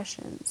ask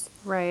questions.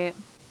 Right.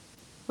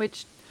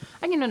 Which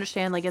I can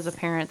understand, like, as a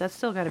parent, that's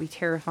still got to be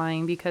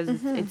terrifying because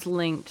it's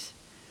linked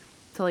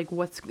to, like,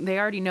 they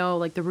already know,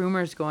 like, the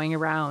rumors going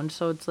around.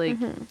 So it's like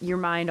your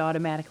mind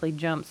automatically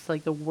jumps to,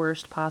 like, the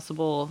worst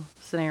possible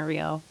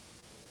scenario.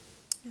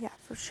 Yeah,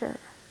 for sure.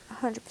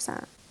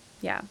 100%.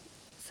 Yeah.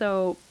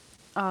 So,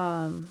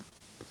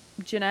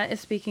 Jeanette is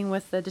speaking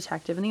with the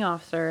detective and the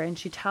officer, and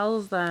she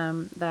tells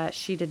them that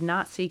she did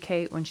not see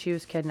Kate when she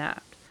was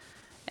kidnapped.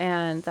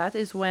 And that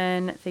is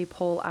when they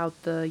pull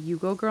out the You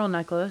Go Girl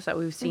necklace that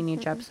we've seen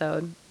each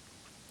episode.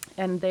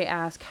 And they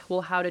ask,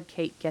 well, how did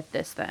Kate get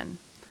this then?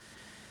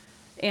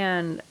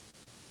 And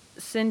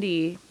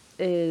Cindy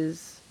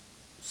is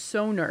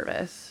so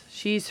nervous.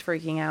 She's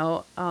freaking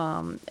out.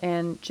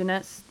 And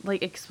Jeanette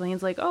like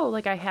explains like, oh,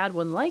 like I had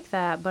one like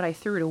that, but I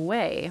threw it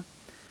away.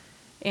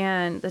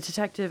 And the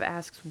detective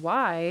asks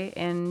why,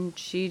 and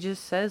she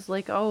just says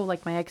like, oh,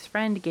 like my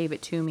ex-friend gave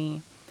it to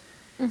me.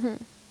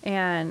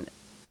 And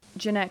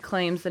Jeanette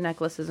claims the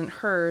necklace isn't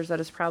hers,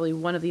 that is probably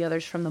one of the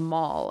others from the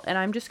mall. And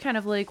I'm just kind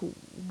of like,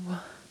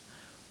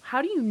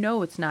 how do you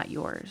know it's not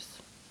yours?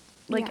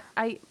 Like,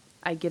 Yeah.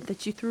 I get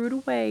that you threw it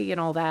away and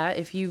all that,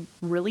 if you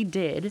really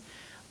did.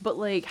 But,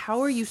 like, how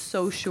are you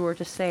so sure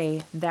to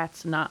say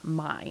that's not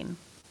mine?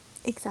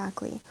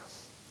 Exactly.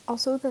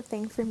 Also, the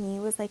thing for me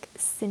was like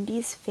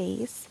Cindy's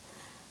face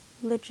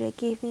legit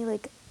gave me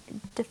like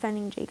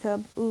defending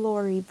Jacob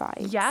Lori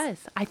vibes.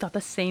 Yes, I thought the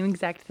same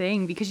exact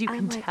thing because you I'm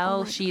can like, oh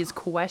tell my she is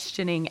God.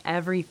 questioning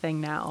everything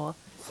now.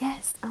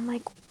 Yes, I'm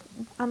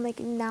like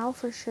now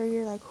for sure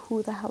you're like,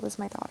 who the hell is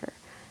my daughter?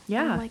 And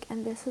I'm Yeah. like,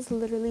 and this is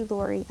literally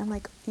Lori. And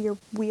like your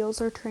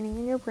wheels are turning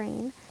in your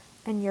brain,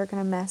 and you're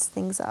gonna mess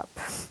things up.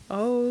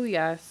 Oh,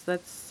 yes,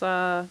 that's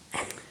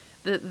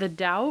the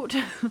doubt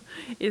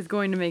is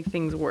going to make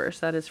things worse,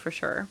 that is for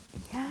sure.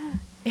 Yeah.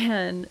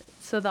 And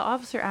so the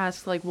officer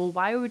asks, like, well,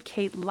 why would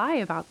Kate lie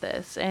about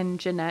this? And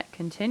Jeanette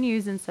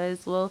continues and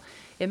says, well,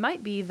 it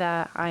might be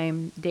that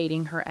I'm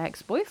dating her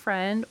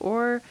ex-boyfriend,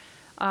 or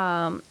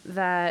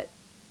that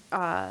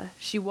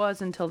she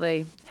was until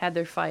they had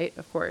their fight,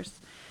 of course.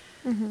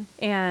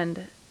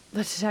 And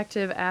the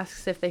detective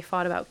asks if they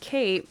fought about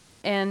Kate,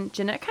 and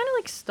Jeanette kind of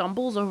like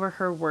stumbles over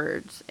her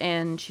words,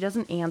 and she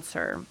doesn't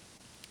answer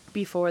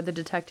before the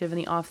detective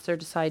and the officer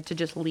decide to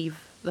just leave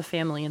the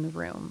family in the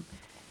room.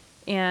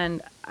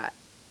 And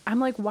I'm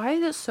like, why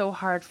is it so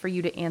hard for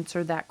you to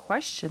answer that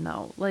question,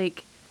 though?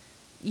 Like,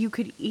 you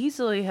could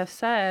easily have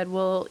said,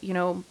 well, you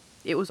know,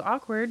 it was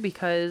awkward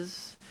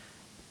because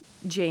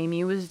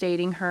Jamie was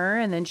dating her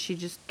and then she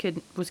just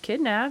was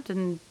kidnapped.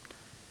 And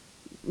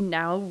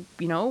now,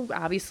 you know,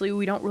 obviously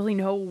we don't really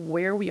know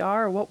where we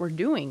are or what we're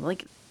doing.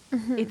 Like,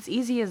 it's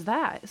easy as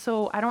that.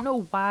 So I don't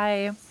know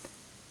why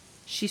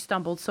she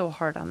stumbled so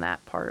hard on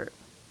that part.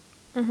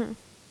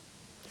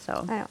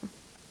 So, I know.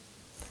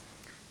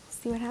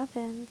 See what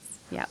happens.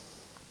 yeah.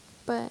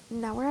 But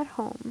now we're at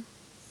home.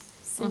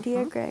 Cindy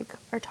and Greg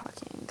are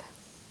talking.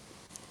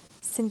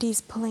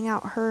 Cindy's pulling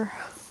out her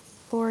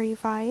Lori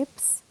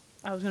vibes.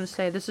 I was going to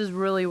say, this is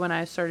really when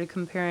I started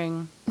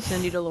comparing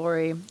Cindy to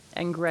Lori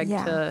and Greg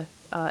Yeah. to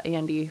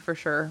Andy, for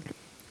sure.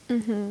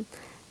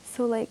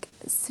 So, like,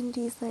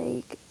 Cindy's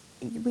like,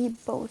 we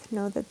both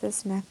know that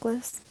this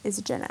necklace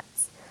is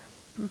Jeanette's.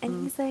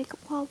 And he's like,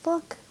 well,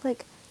 look,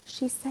 like,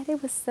 she said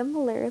it was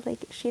similar.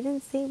 Like, she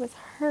didn't say it was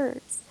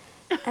hers.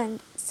 And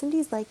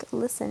Cindy's like,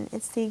 listen,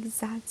 it's the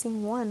exact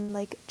same one.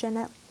 Like,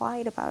 Jeanette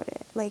lied about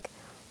it. Like,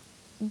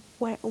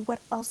 what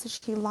else is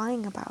she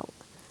lying about?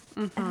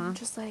 And I'm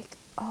just like,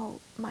 oh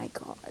my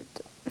God.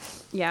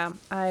 Yeah,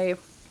 I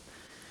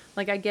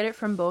get it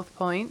from both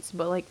points,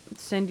 but like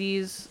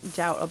Cindy's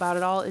doubt about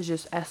it all is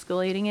just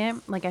escalating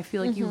it. Like, I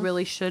feel like you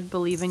really should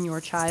believe in your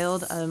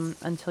child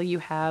until you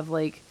have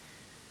like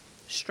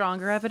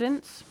stronger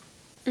evidence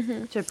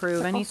to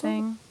prove But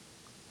anything.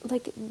 also,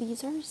 like,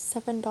 these are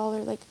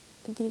 $7, like,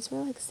 these were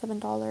like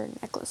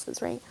 $7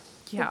 necklaces, right?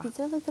 Yeah. Like, these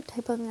are like the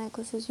type of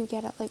necklaces you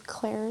get at like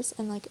Claire's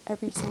and like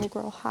every single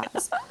girl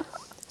has.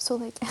 So,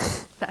 like,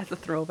 That's a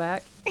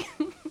throwback.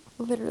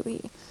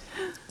 literally.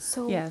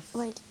 So, Yes.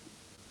 like,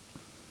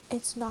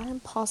 it's not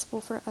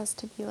impossible for us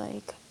to be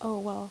like, oh,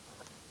 well,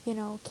 you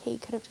know,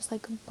 Kate could have just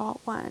like bought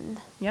one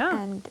Yeah.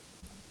 and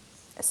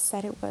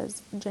said it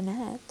was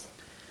Jeanette's.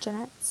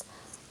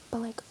 But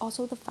like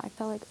also the fact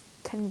that like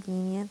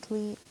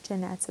conveniently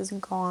Jeanette's is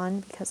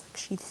gone because like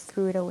she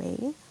threw it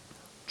away.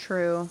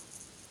 True.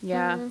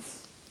 Yeah.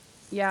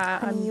 Yeah.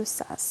 Honey, you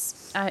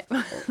sus. I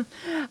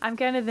I'm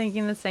kind of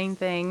thinking the same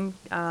thing.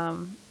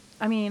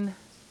 I mean,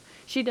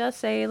 she does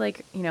say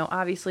like, you know,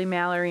 obviously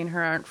Mallory and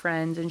her aren't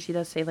friends, and she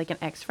does say like an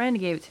ex-friend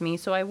gave it to me,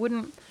 so I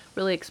wouldn't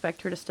really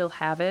expect her to still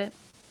have it.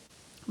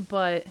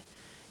 But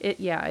it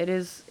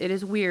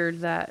is weird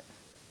that,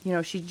 you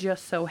know, she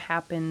just so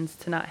happens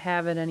to not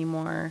have it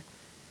anymore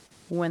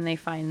when they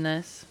find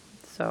this.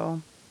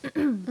 So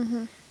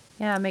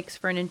yeah, it makes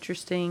for an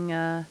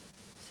interesting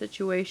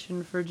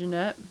situation for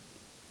Jeanette.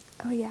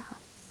 Oh yeah.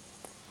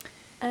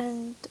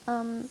 And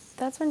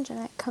that's when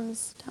Jeanette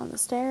comes down the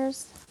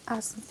stairs,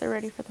 asks if they're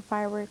ready for the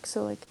fireworks.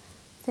 So like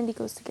Cindy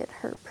goes to get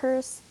her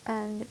purse,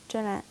 and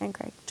Jeanette and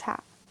Greg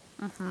chat.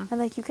 And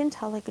like you can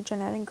tell like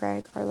Jeanette and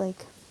Greg are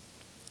like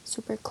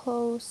super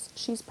close.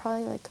 She's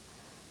probably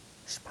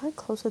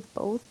close with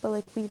both, but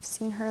like we've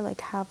seen her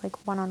like have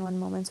like one-on-one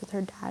moments with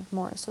her dad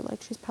more. So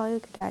like she's probably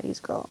like a daddy's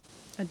girl.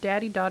 A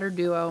daddy-daughter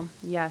duo.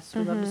 Yes,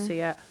 we'd love to see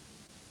it.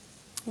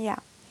 Yeah.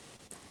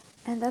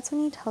 And that's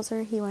when he tells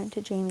her he went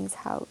to Jamie's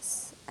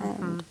house.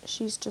 And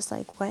she's just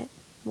like, what?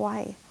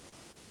 Why?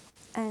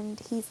 And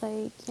he's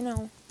like,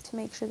 to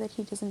make sure that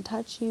he doesn't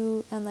touch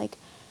you. And like,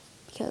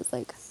 because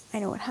like, I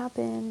know what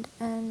happened.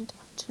 And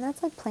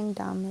Jeanette's like playing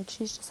dumb. Like,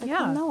 she's just like,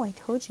 well, Yeah. no, I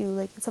told you.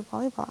 Like, it's a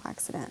volleyball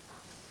accident.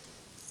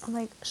 I'm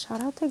like,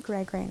 shout out to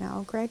Greg right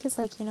now. Greg is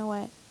like, you know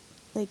what?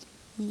 Like,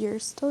 you're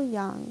still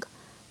young.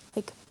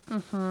 Like,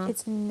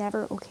 it's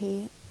never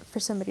okay for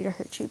somebody to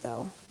hurt you,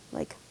 though.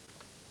 Like,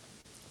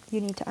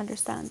 you need to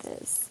understand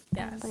this.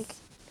 And, like,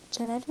 Yes.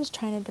 Jeanette is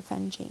trying to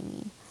defend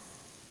Jamie.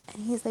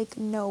 And he's like,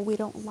 no, we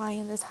don't lie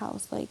in this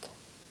house. Like,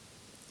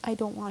 I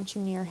don't want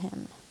you near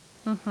him.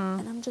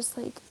 And I'm just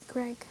like,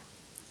 Greg,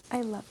 I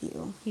love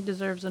you. He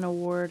deserves an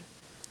award.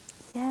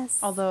 Yes.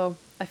 Although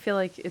I feel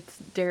like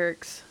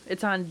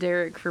it's on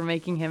Derek for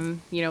making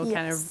him, kind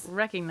Yes. of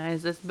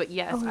recognize this. But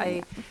yes, Oh,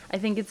 yeah. I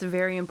think it's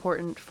very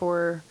important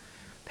for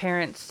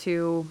parents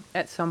to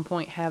at some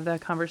point have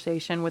that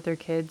conversation with their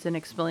kids and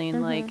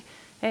explain like,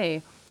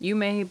 hey, you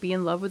may be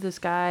in love with this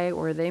guy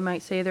or they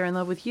might say they're in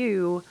love with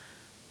you,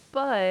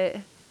 but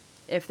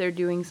if they're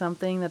doing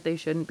something that they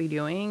shouldn't be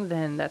doing,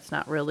 then that's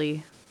not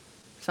really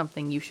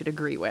something you should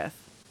agree with.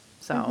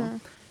 So,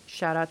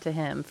 shout out to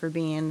him for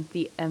being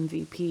the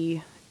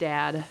MVP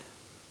dad.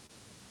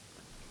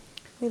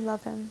 We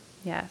love him.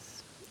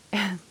 Yes.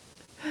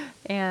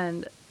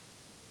 And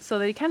so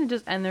they kind of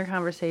just end their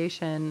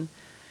conversation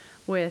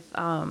with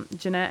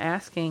Jeanette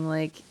asking,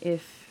 like,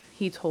 if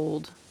he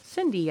told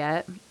Cindy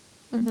yet.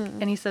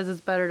 And he says it's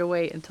better to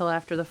wait until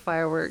after the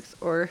fireworks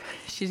or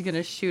she's going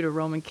to shoot a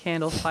Roman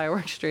candle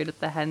firework straight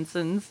at the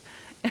Hensons.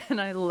 And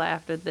I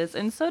laughed at this.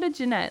 And so did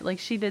Jeanette. Like,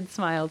 she did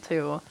smile,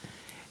 too.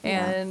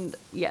 And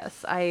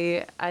yes,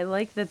 I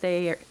like that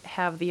they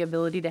have the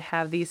ability to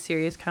have these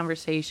serious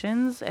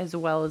conversations as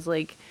well as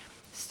like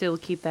still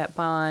keep that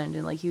bond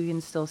and like you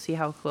can still see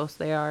how close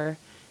they are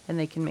and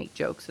they can make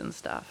jokes and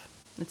stuff.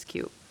 It's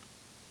cute.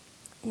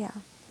 Yeah.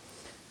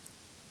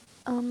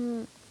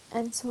 And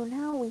so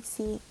now we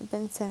see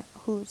Vincent,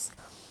 who's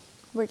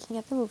working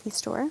at the movie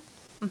store.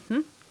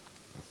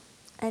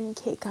 And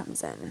Kate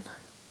comes in.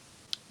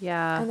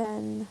 Yeah. And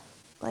then,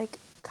 like,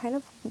 kind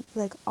of,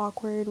 like,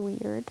 awkward,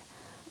 weird.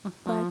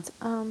 But,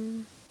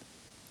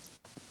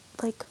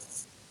 like,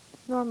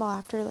 normal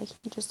after, like,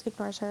 he just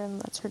ignores her and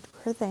lets her do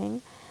her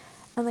thing.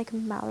 And, like,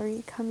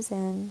 Mallory comes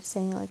in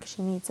saying, like,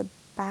 she needs a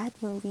bad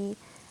movie.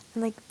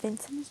 And, like,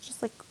 Vincent is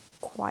just, like,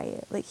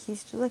 quiet. Like,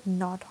 he's just, like,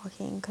 not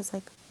talking because,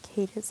 like,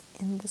 Kate is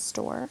in the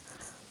store.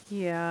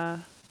 Yeah.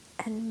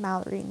 And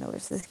Mallory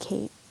notices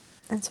Kate.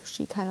 And so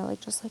she kind of, like,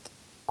 just, like,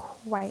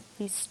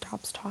 quietly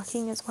stops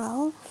talking as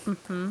well.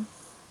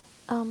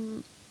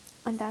 And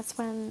that's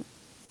when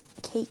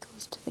Kate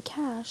goes to the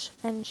cash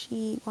and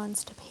she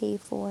wants to pay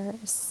for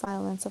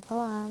Silence of the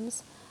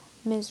Lambs,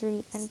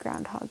 Misery, and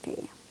Groundhog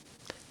Day.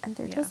 And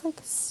they're just like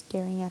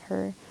staring at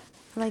her.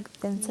 And like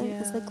Vincent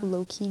is like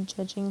low key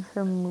judging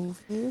her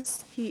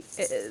movies. He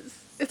is.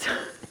 It's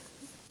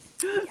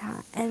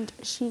Yeah, and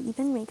she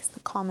even makes the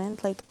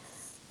comment like,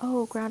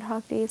 "Oh,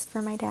 Groundhog Day is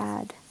for my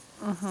dad."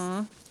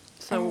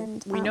 so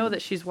And, we know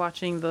that she's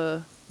watching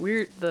the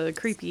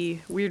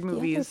creepy, weird the other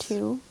movies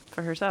two.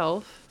 for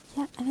herself.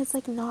 Yeah, and it's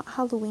like not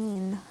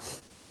Halloween.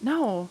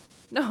 No,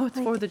 it's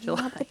Like, 4th of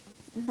July.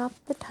 not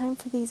the time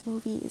for these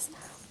movies.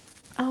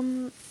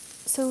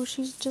 So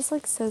she just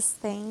like says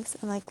thanks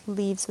and like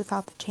leaves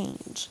without the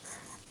change.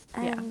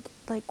 And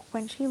like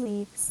when she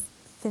leaves,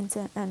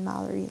 Vincent and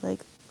Mallory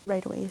like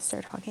right away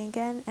start talking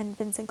again, and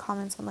Vincent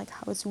comments on like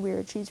how it's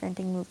weird she's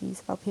renting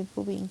movies about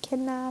people being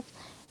kidnapped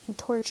and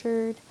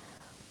tortured.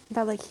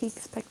 That like he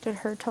expected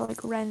her to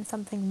like rent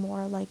something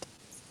more like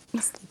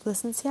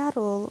Sleepless in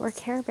Seattle or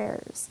Care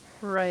Bears.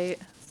 Right.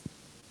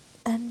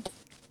 And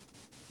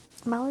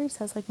Mallory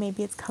says like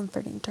maybe it's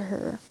comforting to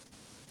her,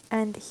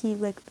 and he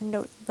like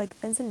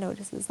Vincent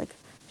notices like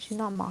she's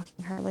not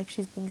mocking her, like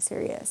she's being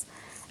serious.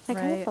 And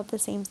I kind of Right. felt the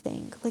same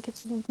thing. Like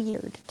it's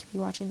weird to be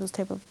watching those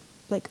type of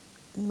like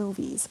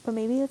movies, but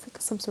maybe it's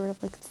like some sort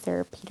of like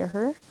therapy to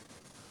her.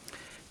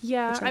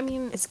 Yeah, Which, I like,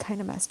 mean, it's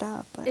kind of messed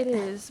up. But it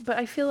is, but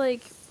I feel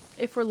like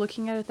if we're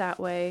looking at it that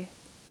way,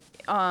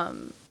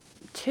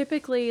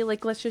 typically,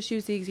 like, let's just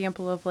use the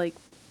example of like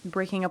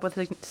breaking up with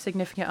a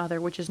significant other,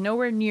 which is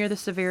nowhere near the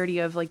severity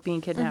of like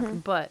being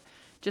kidnapped, but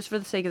just for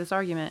the sake of this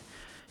argument,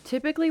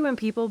 typically when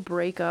people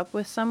break up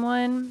with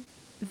someone,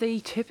 they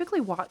typically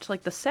watch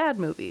like the sad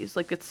movies,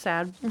 like it's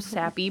sad,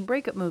 sappy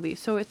breakup movies.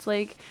 So it's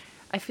like,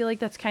 I feel like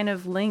that's kind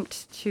of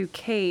linked to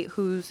Kate,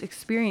 who's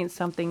experienced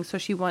something, so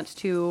she wants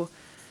to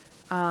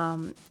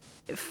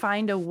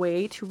find a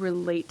way to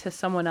relate to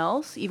someone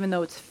else, even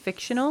though it's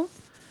fictional.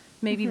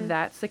 Maybe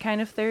that's the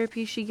kind of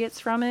therapy she gets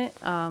from it.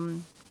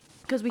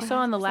 Because we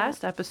saw in the 100%.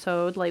 last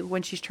episode, like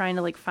when she's trying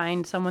to like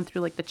find someone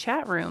through like the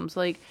chat rooms,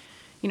 like,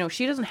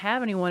 she doesn't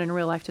have anyone in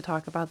real life to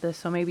talk about this.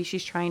 So maybe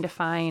she's trying to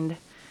find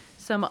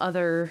some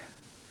other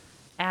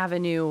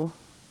avenue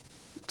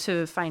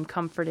to find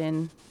comfort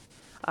in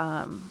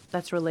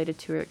that's related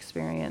to her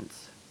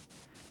experience.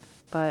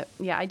 But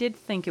yeah, I did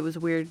think it was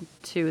weird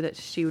too that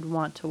she would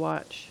want to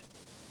watch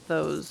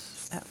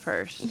those at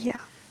first. Yeah.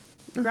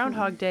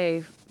 Groundhog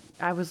Day,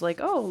 I was like,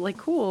 oh, like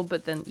cool,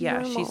 but then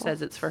yeah, she Normal.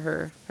 says it's for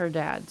her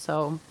dad,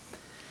 so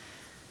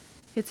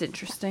it's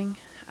interesting.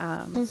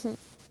 Mm-hmm.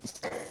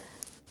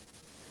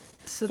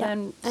 So Yeah.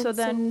 then,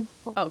 And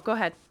so, oh, go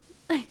ahead.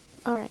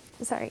 all right,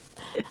 sorry.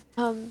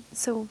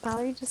 So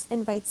Mallory just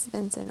invites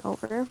Vincent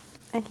over,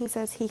 and he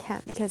says he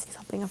can't because he's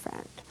helping a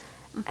friend.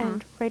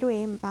 And right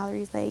away,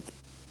 Mallory's like,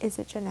 "Is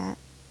it Jeanette?"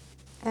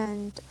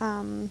 And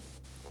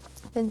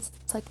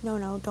Vincent's like, "No,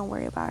 no, don't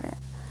worry about it."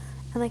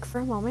 And like for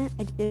a moment,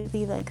 I did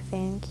really like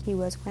think he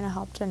was going to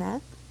help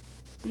Jeanette,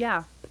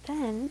 Yeah. but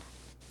then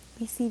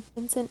we see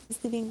Vincent is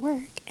leaving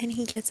work, and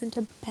he gets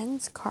into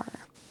Ben's car.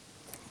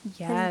 And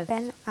Yes.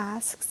 Ben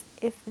asks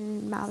if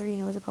Mallory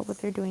knows about what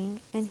they're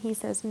doing, and he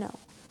says no.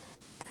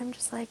 And I'm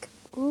just like,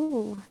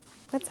 ooh,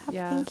 what's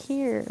happening Yeah.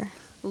 here?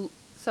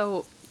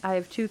 So I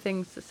have two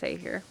things to say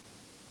here.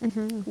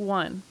 Mm-hmm.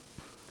 One,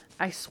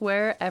 I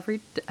swear every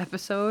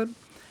episode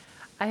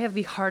I have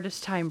the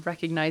hardest time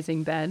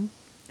recognizing Ben.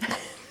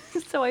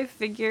 So I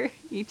figure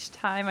each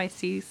time I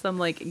see some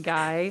like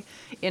guy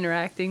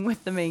interacting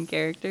with the main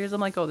characters,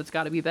 I'm like, oh, that's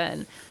got to be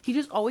Ben. He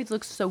just always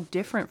looks so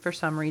different for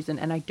some reason,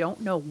 and I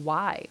don't know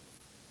why.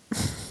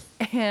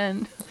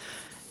 And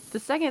the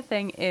second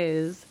thing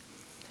is,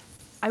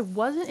 I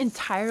wasn't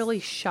entirely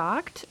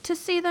shocked to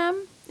see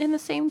them in the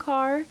same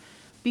car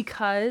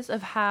because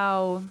of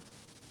how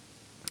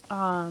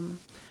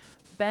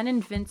Ben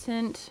and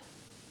Vincent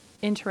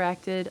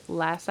interacted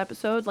last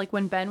episode. Like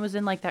when Ben was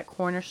in like that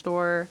corner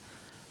store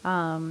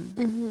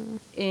in,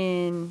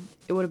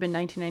 it would have been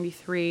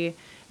 1993, and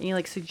he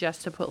like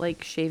suggests to put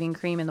like shaving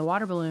cream in the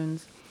water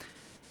balloons.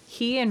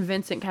 He and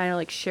Vincent kind of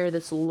like share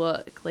this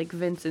look. Like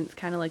Vincent's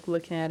kind of like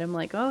looking at him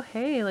like, oh,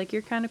 hey, like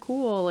you're kind of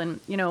cool. And,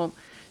 you know,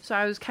 so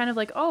I was kind of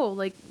like, oh,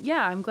 like,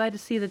 yeah, I'm glad to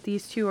see that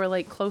these two are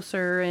like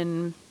closer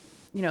and,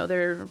 you know,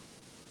 they're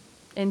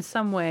in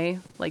some way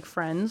like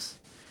friends.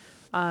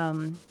 I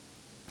mean,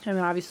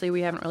 obviously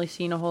we haven't really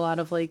seen a whole lot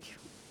of like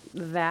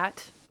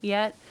that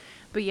yet.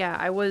 But yeah,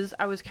 I was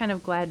kind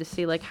of glad to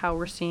see like how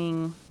we're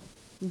seeing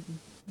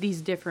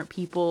these different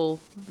people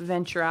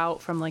venture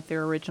out from like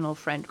their original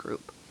friend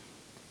group.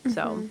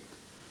 So,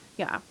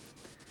 yeah.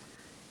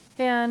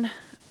 And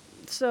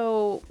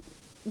so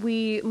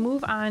we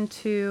move on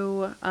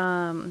to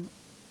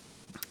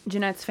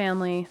Jeanette's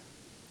family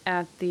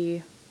at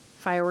the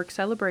fireworks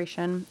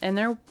celebration, and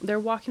they're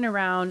walking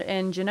around,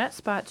 and Jeanette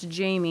spots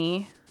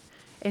Jamie,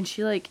 and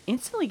she like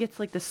instantly gets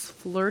like this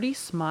flirty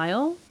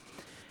smile,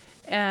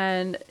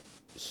 and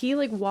he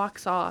like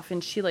walks off,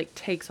 and she like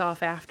takes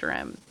off after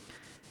him.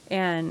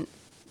 And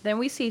then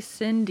we see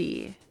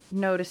Cindy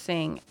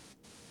noticing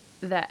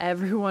that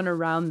everyone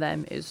around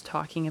them is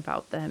talking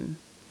about them.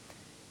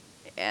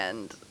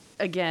 And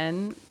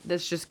again,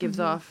 this just gives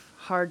off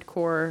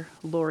hardcore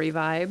Lori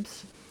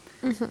vibes.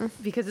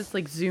 Because it's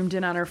like zoomed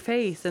in on her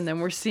face, and then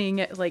we're seeing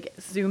it like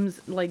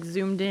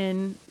zoomed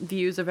in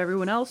views of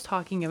everyone else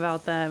talking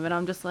about them, and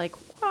I'm just like,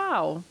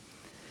 wow,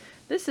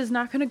 this is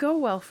not going to go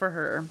well for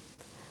her.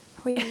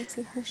 We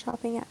see her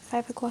shopping at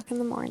 5 o'clock in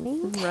the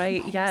morning.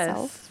 Right, by yes.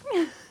 herself.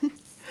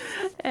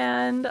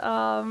 And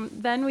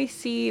then we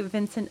see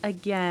Vincent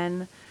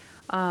again,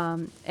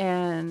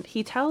 and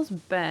he tells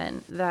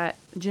Ben that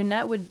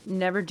Jeanette would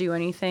never do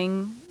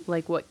anything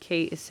like what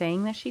Kate is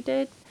saying that she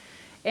did.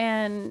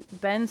 And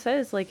Ben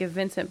says, like, if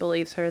Vincent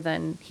believes her,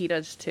 then he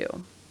does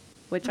too.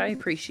 Which I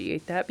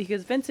appreciate that,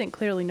 because Vincent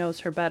clearly knows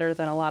her better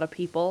than a lot of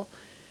people.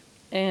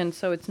 And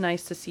so it's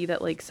nice to see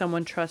that, like,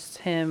 someone trusts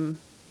him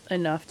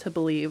enough to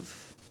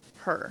believe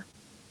her.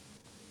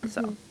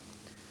 So,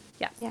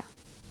 yeah. Yeah.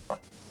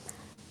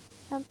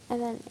 Yep.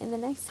 And then in the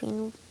next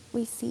scene,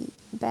 we see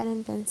Ben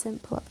and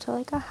Vincent pull up to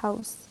like a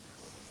house,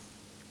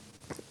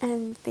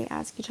 and they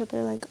ask each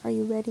other like, "Are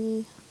you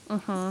ready?"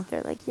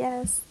 They're like,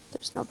 "Yes."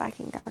 There's no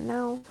backing down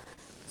now.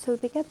 So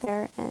they get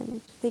there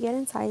and they get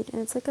inside,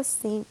 and it's like a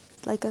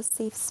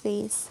safe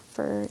space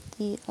for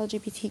the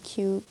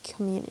LGBTQ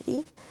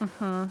community.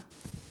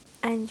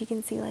 And you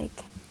can see like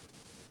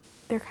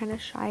they're kind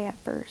of shy at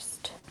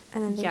first,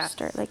 and then they Yes.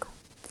 start like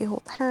they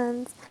hold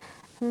hands,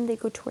 and then they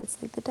go towards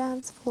like the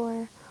dance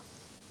floor,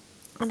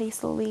 and they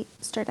slowly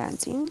start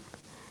dancing.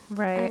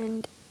 Right.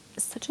 And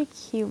it's such a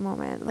cute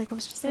moment. Like I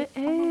was just like,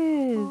 It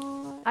oh is. my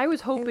God. I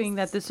was hoping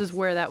that this is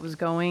where that was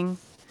going.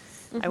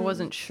 I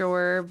wasn't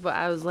sure, but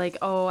I was like,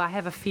 oh, I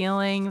have a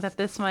feeling that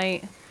this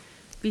might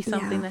be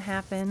something Yeah. that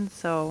happened.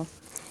 So,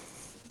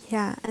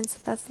 Yeah, and so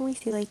that's when we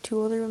see like two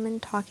older women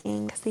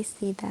talking because they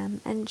see them,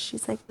 and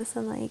she's like,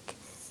 listen, like,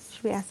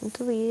 should we ask them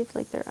to leave?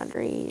 Like, they're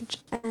underage.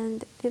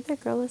 And the other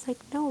girl is like,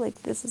 no,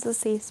 like, this is a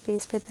safe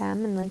space for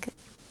them and like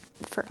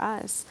for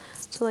us.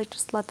 So, like,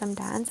 just let them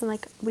dance, and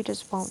like, we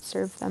just won't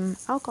serve them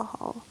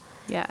alcohol.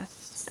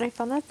 yes. And I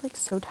found that like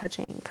so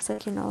touching because,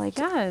 like, you know, like,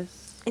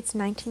 Yes. it's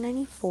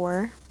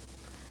 1994.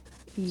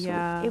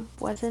 Yeah. So it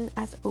wasn't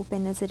as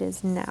open as it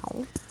is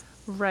now.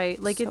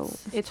 Right. Like So-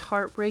 it's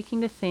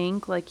heartbreaking to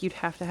think like you'd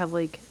have to have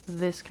like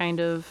this kind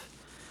of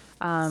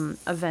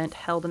event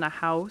held in a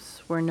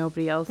house where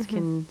nobody else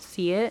can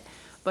see it,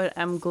 but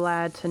I'm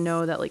glad to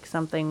know that like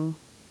something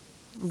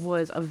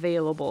was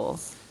available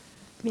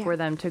Yeah. for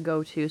them to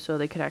go to so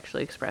they could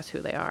actually express who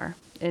they are.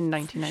 In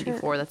 1994,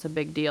 sure. that's a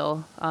big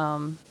deal.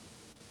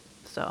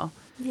 So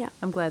Yeah.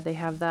 I'm glad they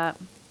have that.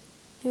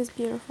 It was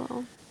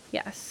beautiful.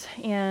 Yes.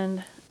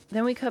 And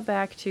then we cut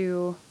back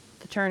to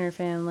the Turner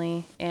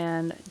family,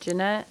 and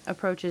Jeanette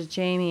approaches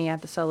Jamie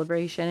at the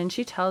celebration, and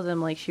she tells him,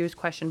 like, she was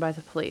questioned by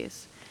the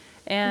police.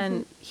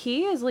 And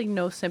he has, like,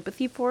 no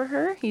sympathy for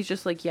her. He's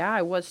just like, yeah,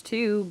 I was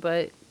too,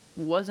 but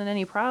wasn't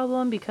any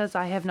problem because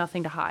I have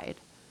nothing to hide.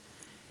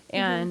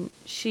 And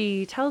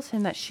she tells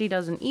him that she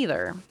doesn't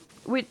either,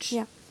 which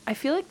Yeah. I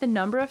feel like the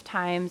number of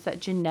times that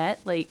Jeanette,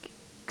 like,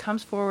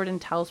 comes forward and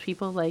tells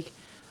people, like,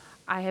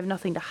 I have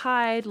nothing to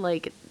hide,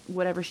 like,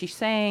 whatever she's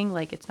saying,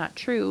 like, it's not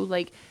true,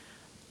 like,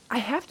 I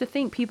have to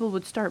think people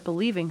would start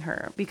believing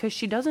her because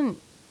she doesn't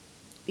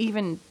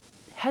even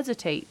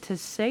hesitate to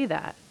say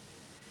that.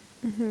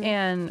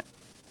 And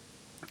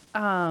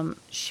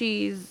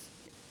she's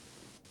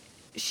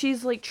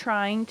like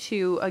trying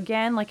to,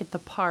 again, like at the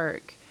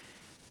park,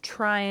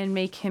 try and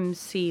make him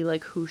see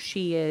like who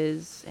she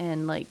is,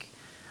 and like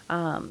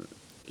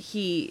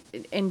he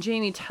and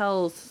Jamie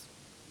tells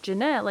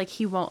Jeanette like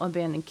he won't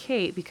abandon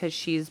Kate because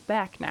she's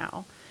back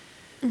now.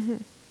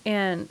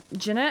 And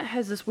Jeanette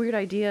has this weird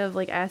idea of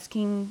like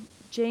asking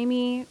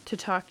Jamie to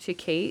talk to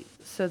Kate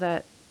so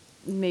that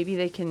maybe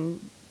they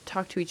can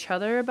talk to each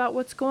other about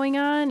what's going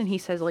on, and he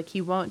says like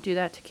he won't do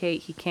that to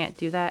Kate, he can't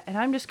do that. And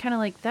I'm just kind of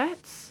like,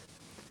 that's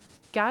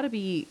got to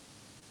be,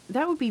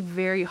 that would be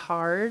very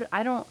hard.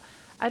 I don't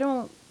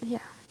Yeah.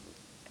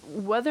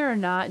 whether or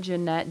not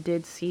Jeanette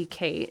did see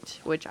Kate,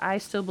 which I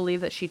still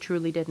believe that she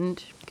truly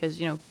didn't, because,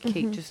 you know,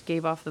 Kate just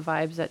gave off the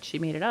vibes that she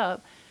made it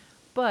up.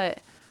 But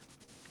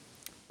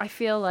I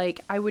feel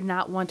like I would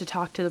not want to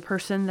talk to the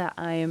person that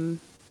I'm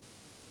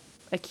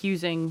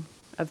accusing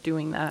of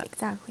doing that.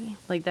 Exactly.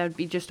 Like, that would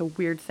be just a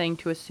weird thing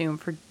to assume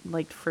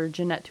for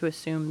Jeanette to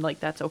assume,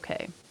 like, that's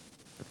okay.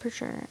 For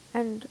sure.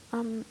 And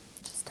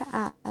just to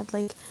add,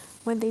 like,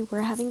 when they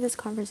were having this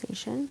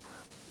conversation,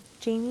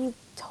 Jamie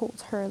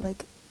told her,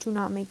 like, do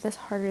not make this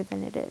harder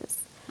than it is.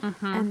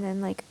 And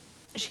then, like,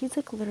 she's,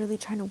 like, literally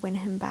trying to win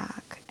him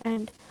back.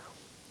 And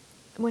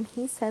when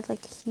he said,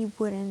 like, he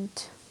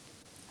wouldn't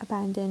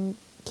abandon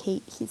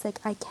Kate, he's like,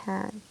 I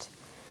can't.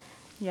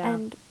 Yeah.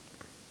 And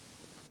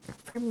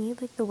for me,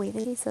 like, the way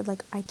that he said,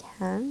 like, I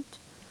can't,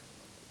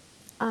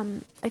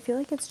 I feel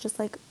like it's just,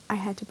 like, I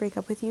had to break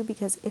up with you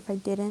because if I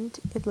didn't,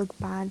 it'd look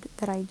bad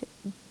that I'd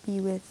be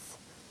with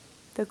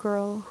the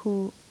girl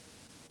who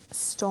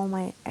stole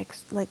my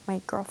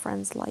my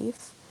girlfriend's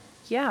life,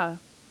 Yeah.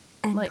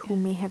 and Like, who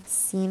may have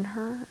seen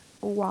her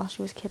while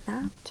she was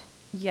kidnapped.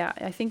 yeah,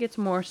 I think it's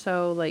more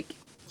so like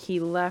he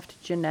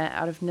left Jeanette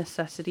out of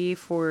necessity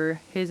for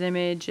his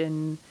image,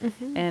 and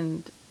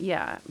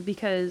yeah,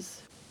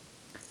 because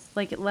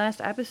like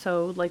last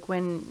episode, like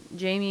when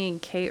Jamie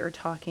and Kate are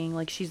talking,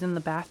 like she's in the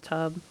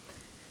bathtub,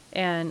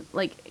 and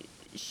like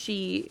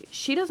she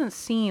doesn't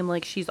seem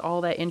like she's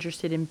all that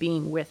interested in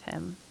being with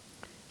him.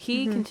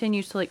 He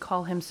continues to like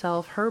call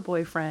himself her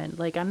boyfriend,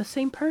 like I'm the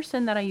same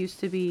person that I used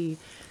to be.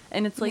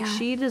 And it's like Yeah.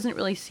 she doesn't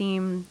really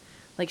seem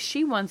like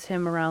she wants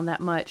him around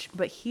that much,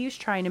 but he's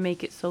trying to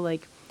make it so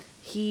like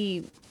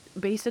he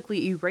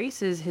basically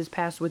erases his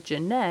past with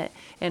Jeanette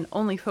and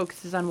only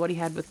focuses on what he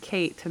had with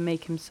Kate to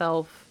make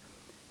himself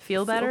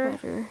feel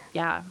better.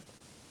 Yeah,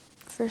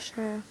 For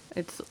sure.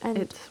 it's And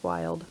it's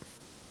wild.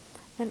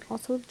 and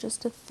also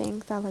just to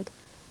think that, like,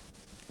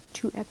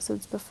 2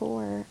 episodes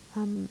before,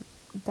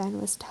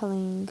 Ben was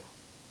telling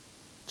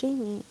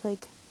Jamie,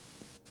 like,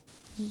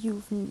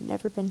 you've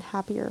never been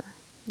happier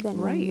than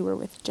when Right. you were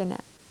with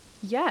Jeanette.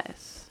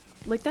 Yes.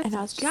 Like And I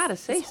that's was just gotta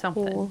say this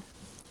something.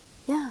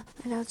 yeah,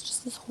 and I was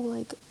just this whole,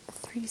 like,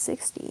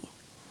 360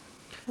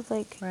 of,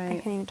 like, I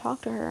Right. can't even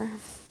talk to her.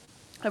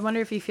 I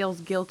wonder if he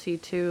feels guilty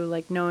too,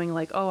 like knowing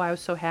like, oh, I was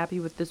so happy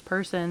with this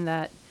person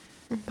that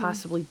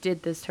possibly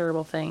did this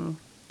terrible thing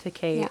to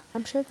Kate. Yeah,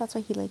 I'm sure that's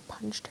why he, like,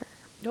 punched her.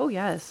 Oh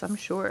yes, I'm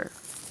sure.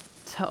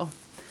 So,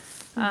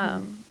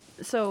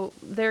 so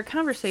their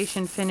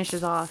conversation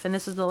finishes off, and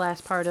this is the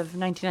last part of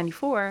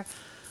 1994,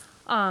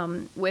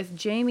 with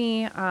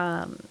Jamie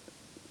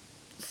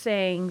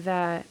saying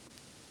that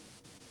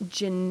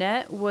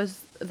Jeanette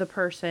was the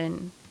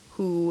person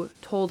who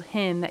told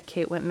him that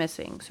Kate went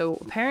missing. So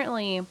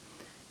apparently,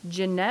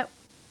 Jeanette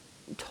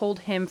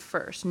told him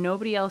first.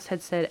 Nobody else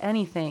had said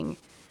anything.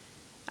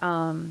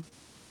 And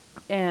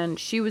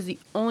she was the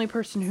only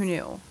person who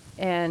knew.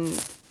 And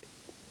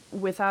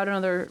without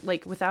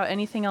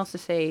anything else to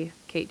say,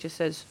 Kate just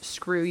says,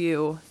 screw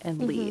you, and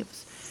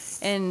leaves.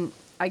 And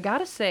I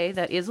gotta say,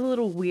 that is a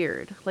little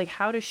weird. Like,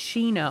 how does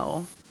she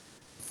know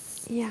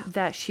Yeah.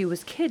 that she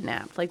was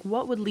kidnapped? Like,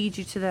 what would lead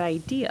you to that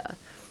idea?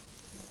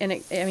 And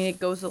it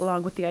goes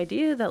along with the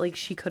idea that, like,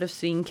 she could have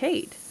seen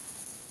Kate.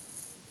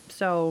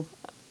 So,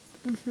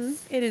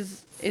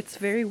 it's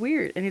very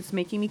weird, and it's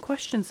making me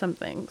question some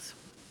things.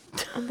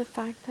 And the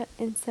fact that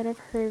instead of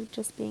her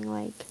just being,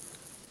 like,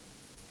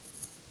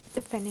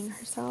 defending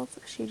herself,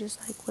 she just,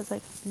 like, was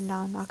like, no,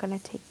 I'm not gonna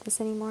take this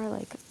anymore,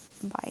 like,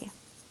 bye.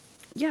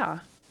 Yeah,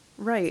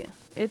 right.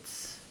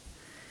 it's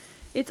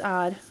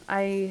odd.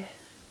 I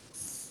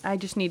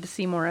just need to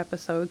see more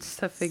episodes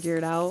to figure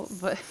it out,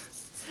 but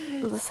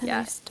Listen, I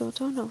yeah, still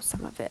don't know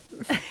some of it.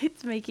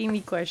 it's making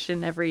me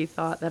question every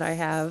thought that I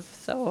have.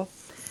 So,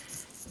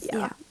 yeah.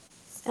 Yeah.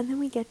 And then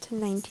we get to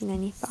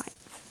 1995.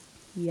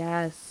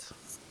 Yes.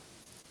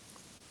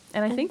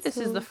 And I And think this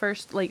is the so,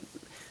 first, like,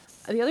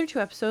 the other two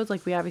episodes,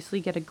 like, we obviously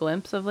get a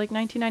glimpse of, like,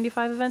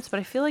 1995 events, but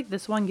I feel like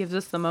this one gives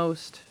us the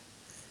most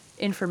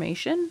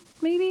information,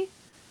 maybe?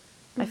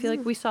 I feel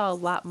like we saw a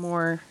lot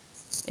more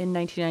in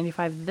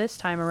 1995 this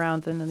time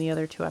around than in the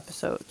other two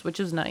episodes, which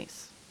is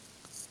nice.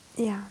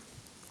 yeah.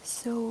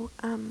 So,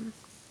 in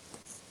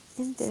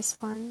this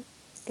one,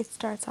 it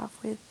starts off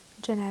with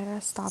Jeanette at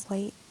a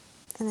stoplight,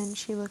 and then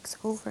she looks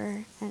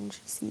over and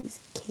she sees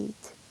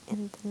Kate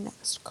in the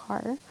next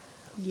car,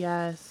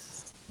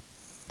 Yes.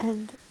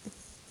 and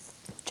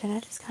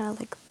Jeanette is kind of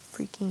like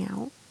freaking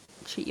out,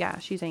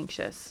 She's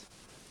anxious.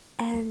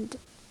 and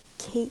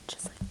Kate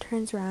just like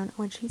turns around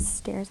when she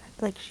stares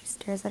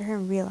at her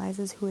and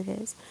realizes who it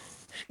is.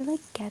 She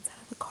like gets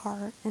out of the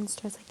car and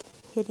starts like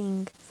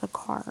hitting the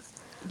car,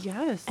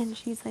 Yes. and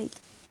she's like,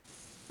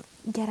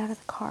 get out of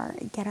the car,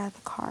 get out of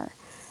the car.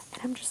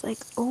 And I'm just like,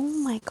 oh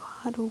my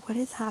god, what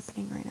is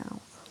happening right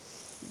now?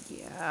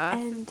 Yeah.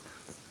 And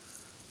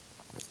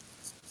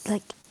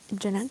like,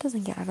 Jeanette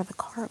doesn't get out of the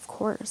car, of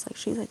course. Like,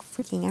 she's like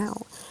freaking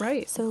out.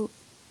 Right. So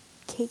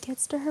Kate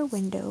gets to her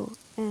window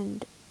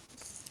and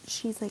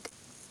she's like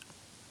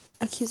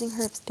accusing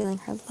her of stealing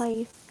her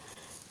life.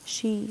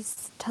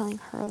 She's telling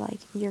her, like,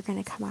 you're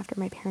gonna come after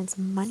my parents'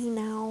 money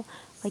now.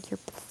 Like, you're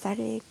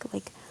pathetic.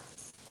 Like,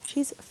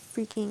 she's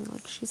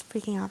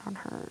freaking out on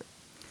her.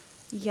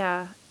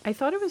 Yeah. I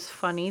thought it was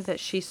funny that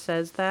she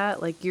says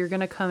that, like, you're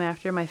going to come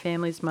after my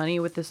family's money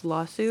with this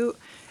lawsuit.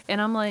 And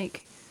I'm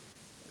like,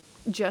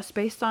 just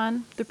based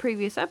on the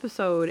previous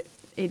episode,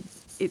 it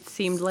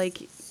seemed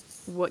like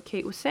what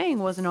Kate was saying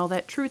wasn't all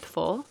that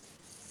truthful.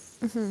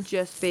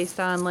 Just based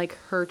on like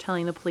her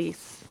telling the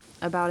police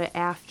about it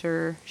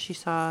after she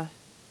saw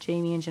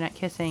Jamie and Jeanette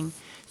kissing.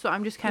 So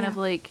I'm just kind of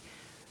Yeah. like,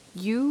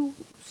 you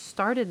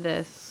started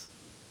this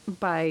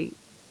by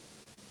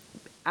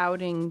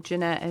outing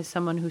Jeanette as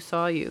someone who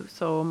saw you.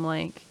 So I'm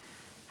like,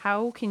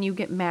 how can you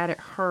get mad at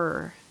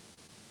her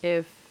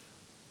if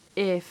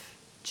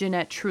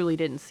Jeanette truly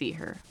didn't see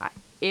her?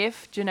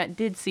 If Jeanette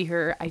did see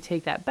her, I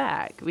take that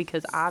back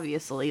because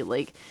obviously,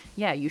 like,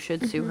 yeah, you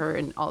should sue her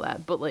and all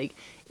that. But like,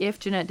 if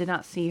Jeanette did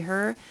not see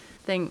her,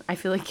 then I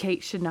feel like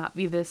Kate should not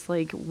be this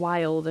like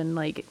wild and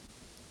like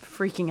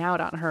freaking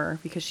out on her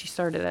because she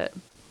started it.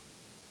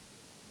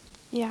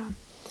 Yeah.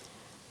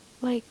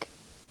 Like,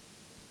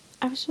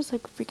 I was just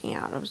like freaking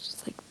out. I was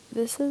just like,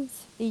 this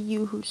is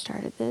you who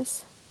started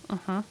this.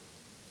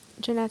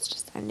 Jeanette's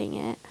just ending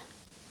it.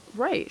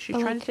 Right. She's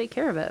But trying like, to take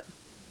care of it.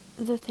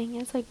 the thing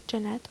is, like,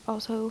 Jeanette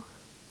also,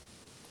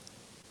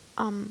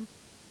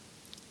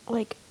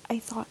 like, I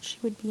thought she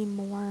would be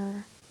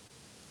more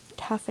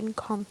tough and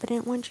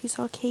confident when she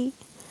saw Kate,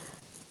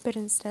 but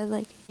instead,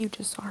 like, you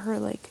just saw her,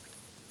 like,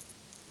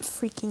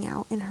 freaking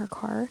out in her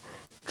car,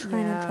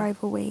 trying to Yeah.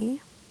 drive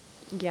away.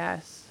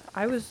 Yes.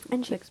 I was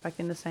And she,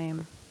 expecting the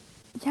same.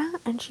 yeah,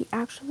 and she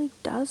actually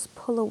does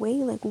pull away,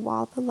 like,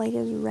 while the light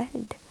is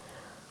red.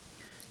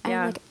 And,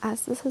 Yeah. like,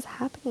 as this is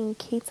happening,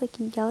 Kate's, like,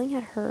 yelling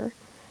at her,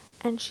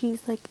 and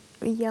she's, like,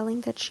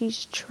 yelling that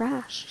she's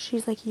trash.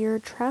 She's like, you're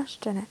trash,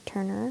 Jeanette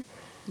Turner.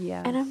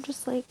 Yes. And I'm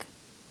just like,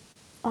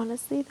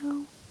 honestly,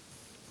 though,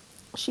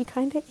 she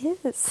kind of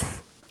is.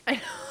 I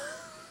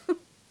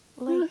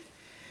Like,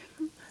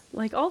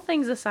 like all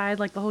things aside,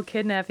 like the whole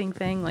kidnapping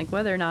thing, like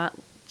whether or not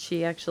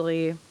she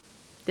actually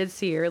did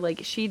see her,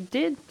 like she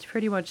did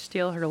pretty much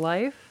steal her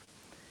life.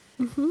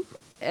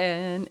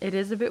 And it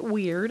is a bit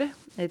weird.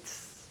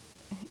 It's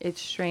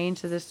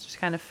strange that this just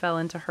kind of fell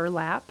into her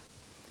lap.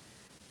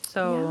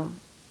 So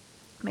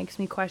makes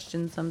me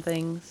question some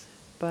things,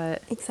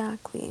 but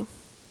exactly.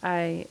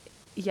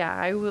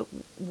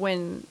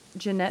 when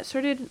Jeanette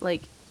started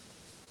like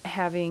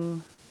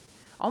having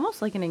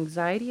almost like an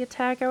anxiety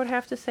attack, I would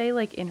have to say,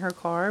 like in her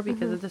car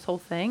because of this whole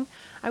thing,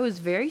 I was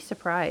very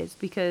surprised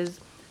because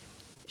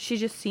she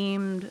just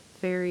seemed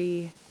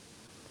very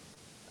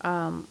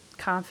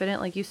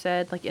confident, like you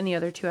said, like in the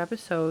other two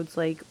episodes,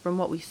 like from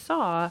what we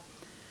saw,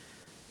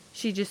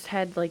 she just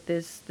had like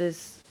this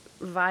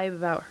vibe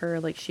about her,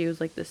 like she was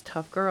like this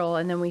tough girl,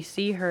 and then we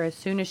see her as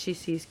soon as she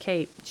sees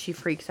Kate, she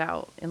freaks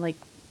out and like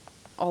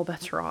all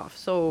bets are off.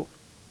 So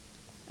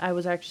I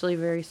was actually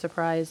very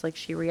surprised like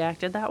she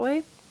reacted that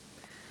way.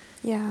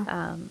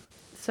 Yeah.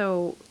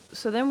 So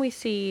then we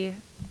see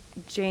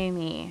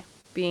Jamie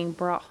being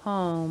brought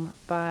home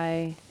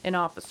by an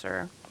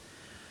officer,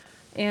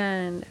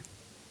 and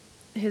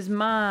his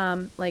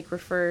mom like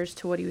refers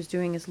to what he was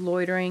doing as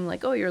loitering,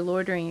 like, oh, you're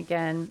loitering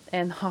again,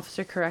 and the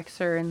officer corrects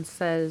her and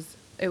says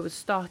it was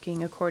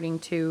stalking according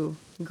to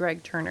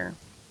Greg Turner,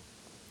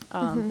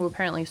 who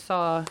apparently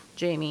saw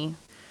Jamie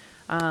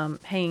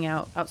hanging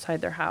out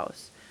outside their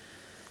house.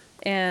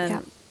 And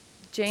Yeah.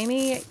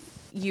 Jamie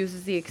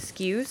uses the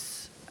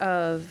excuse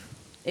of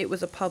it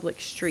was a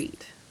public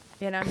street.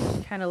 And I'm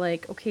just kind of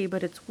like, okay,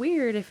 but it's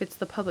weird if it's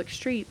the public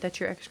street that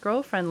your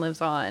ex-girlfriend lives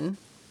on.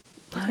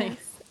 Like,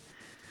 Yes.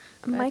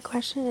 My that's,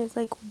 question is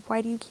like,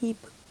 why do you keep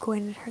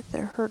going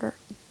to her,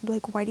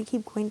 like, why do you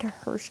keep going to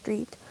her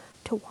street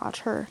to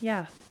watch her?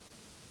 yeah,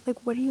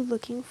 Like, what are you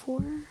looking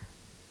for?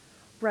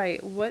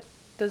 right. What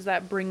does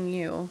that bring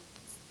you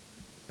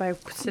by I'm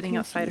sitting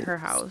outside her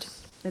confused.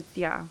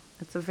 house?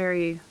 It's a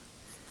very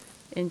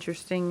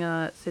interesting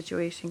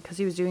situation because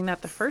he was doing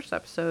that the first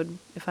episode,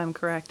 if I'm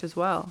correct, as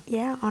well.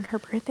 Yeah, on her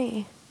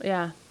birthday.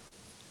 Yeah.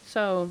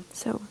 So,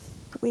 So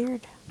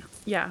weird.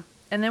 yeah.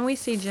 And then we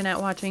see Jeanette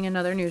watching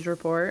another news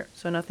report,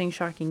 so nothing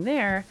shocking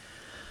there.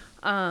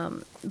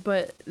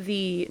 But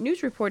the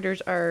news reporters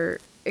are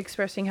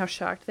expressing how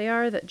shocked they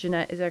are that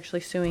Jeanette is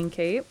actually suing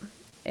Kate.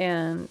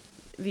 And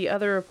the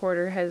other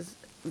reporter has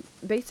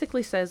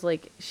basically says,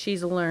 like,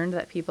 she's learned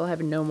that people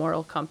have no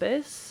moral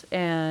compass.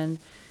 And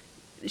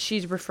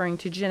she's referring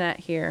to Jeanette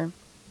here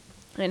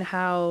and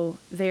how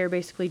they are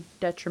basically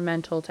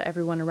detrimental to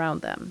everyone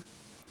around them.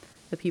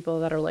 The people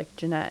that are like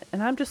Jeanette.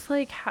 And I'm just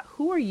like,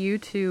 who are you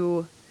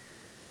to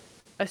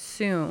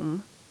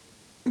assume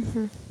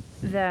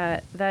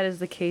that that is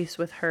the case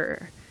with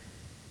her?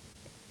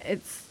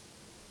 It's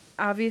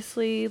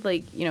obviously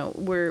like,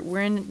 we're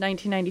in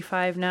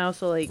 1995 now,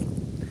 so like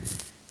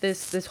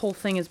this whole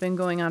thing has been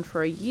going on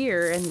for a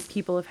year and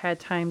people have had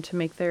time to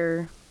make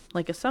their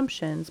like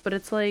assumptions, but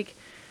it's like,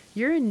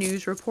 you're a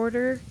news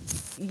reporter,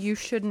 you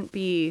shouldn't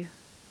be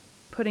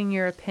putting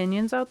your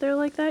opinions out there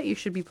like that. You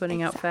should be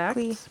putting out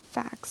Exactly. facts.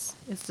 Facts.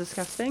 It's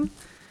disgusting.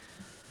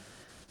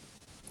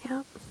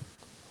 Yep.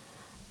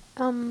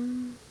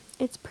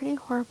 It's pretty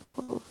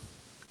horrible.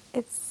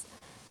 It's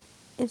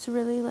it's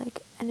really like,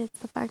 and it's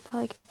the fact that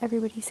like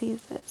everybody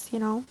sees this, you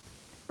know?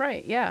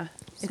 Right, yeah.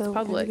 It's So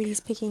public. everybody's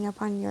picking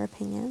up on your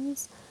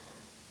opinions,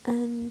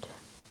 and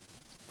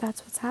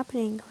that's what's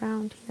happening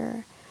around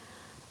here.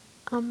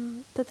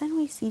 But then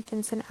we see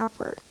Vincent at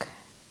work,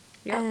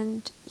 Yep.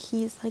 and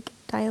he's like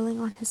dialing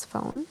on his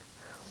phone,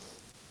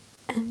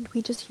 and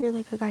we just hear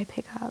like a guy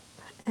pick up,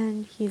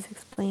 and he's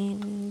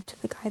explaining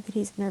to the guy that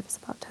he's nervous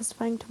about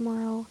testifying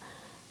tomorrow.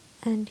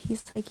 And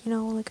he's like,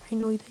 like, I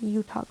know that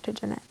you talked to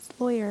Jeanette's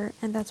lawyer.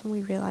 And that's when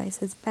we realize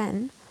it's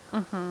Ben.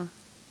 Mm-hmm.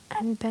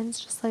 And Ben's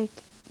just like,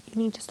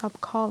 you need to stop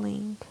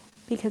calling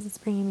because it's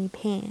bringing me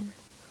pain.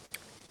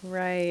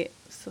 Right.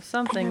 So And I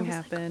something was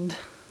happened.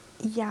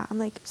 like, yeah, I'm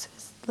like, so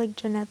is like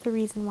Jeanette the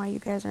reason why you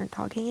guys aren't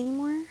talking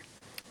anymore?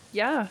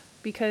 Yeah,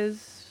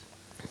 because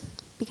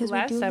Because we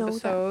last do know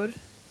episode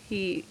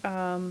he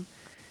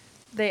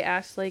they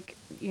asked, like,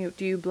 do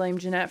you blame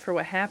Jeanette for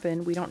what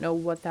happened? We don't know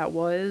what that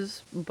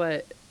was,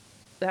 but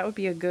that would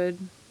be a good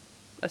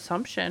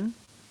assumption,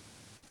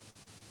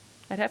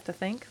 I'd have to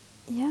think.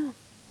 that. Yeah,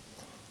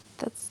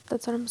 that's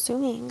what I'm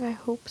assuming. I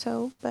hope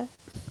so. But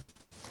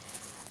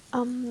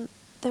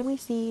then we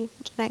see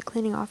Jeanette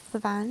cleaning off the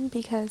van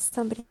because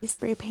somebody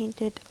spray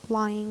painted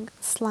lying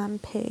slam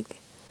pig.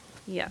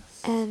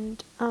 Yes.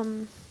 And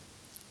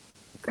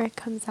Greg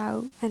comes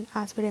out and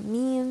asks what it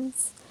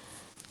means.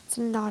 It's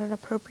not an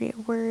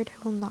appropriate word.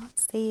 I will not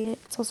say it.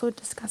 It's also a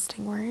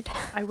disgusting word.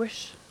 I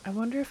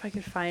wonder if I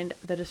could find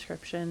the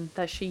description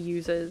that she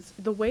uses.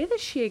 The way that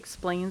she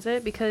explains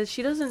it, because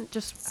she doesn't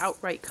just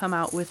outright come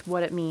out with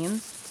what it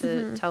means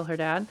to tell her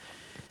dad.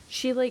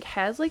 She like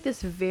has like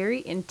this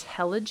very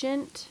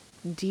intelligent,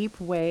 deep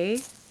way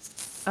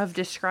of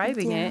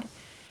describing Yeah. it.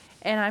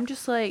 And I'm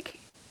just like,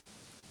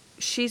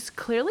 she's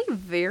clearly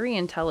very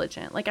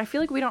intelligent. Like, I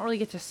feel like we don't really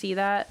get to see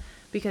that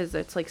because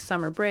it's like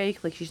summer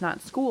break, like she's not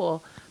in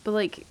school, but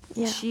like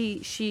Yeah.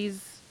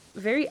 she's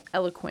very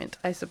eloquent,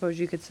 I suppose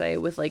you could say,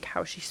 with like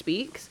how she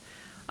speaks.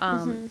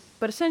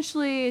 But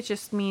essentially it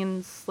just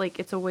means like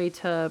it's a way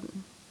to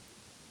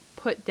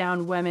put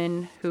down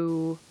women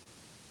who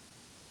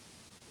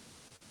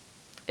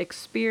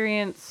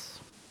experience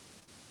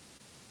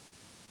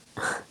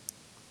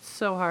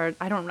so hard.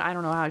 I don't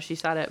know how she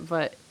said it,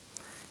 but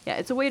yeah,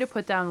 it's a way to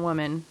put down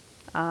women.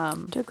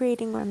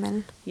 Degrading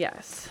women.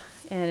 Yes,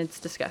 and it's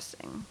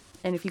disgusting.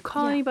 And if you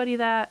call Yeah. anybody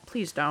that,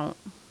 please don't.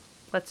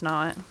 Let's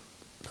not.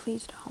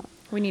 Please don't.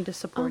 We need to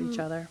support each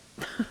other.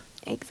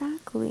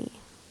 Exactly.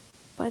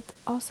 But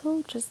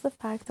also just the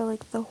fact that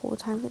like the whole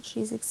time that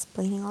she's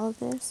explaining all of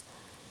this,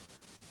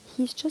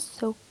 he's just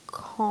so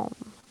calm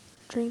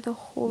during the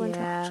whole Yeah.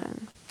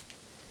 interaction.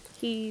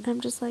 He And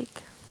I'm just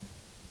like,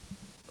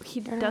 he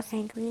you're does not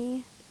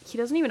angry. he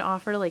doesn't even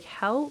offer to like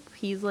help.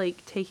 He's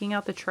like taking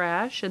out the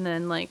trash and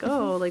then like,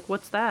 oh, like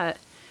what's that?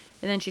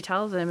 And then she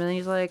tells him and then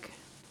he's like,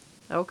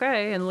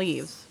 okay, and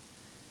leaves.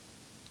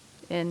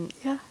 And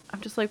Yeah. I'm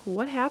just like,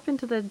 what happened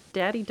to the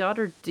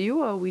daddy-daughter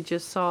duo we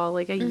just saw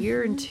like a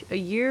year and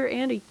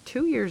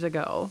 2 years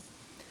ago?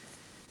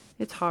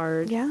 It's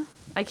hard. Yeah.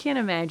 I can't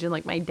imagine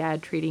like my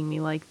dad treating me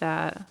like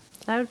that.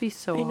 That would be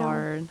so I know.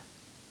 hard.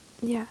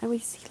 Yeah. And we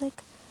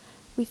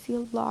see a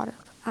lot of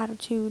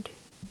attitude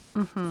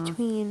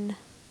between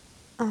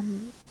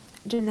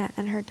Jeanette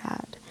and her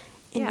dad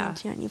in Yeah.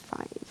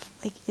 1995.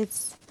 Like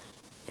it's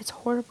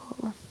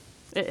horrible.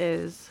 It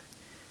is.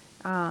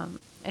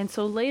 And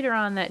so later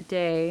on that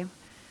day,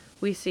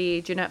 we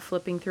see Jeanette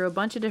flipping through a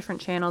bunch of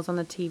different channels on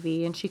the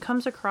TV, and she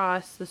comes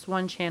across this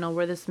one channel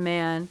where this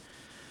man,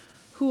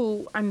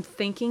 who I'm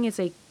thinking is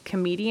a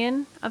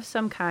comedian of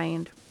some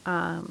kind,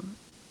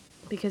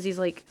 because he's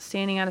like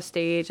standing on a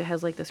stage that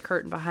has like this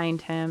curtain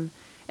behind him,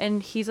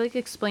 and he's like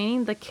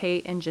explaining the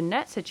Kate and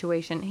Jeanette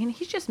situation, and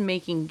he's just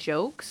making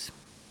jokes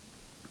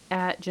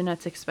at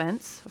Jeanette's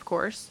expense, of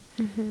course.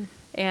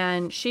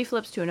 And she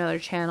flips to another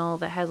channel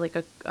that has like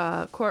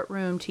a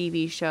courtroom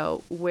TV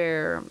show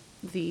where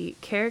the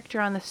character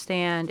on the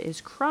stand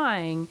is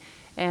crying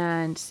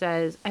and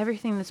says,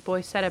 "Everything this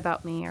boy said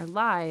about me are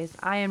lies.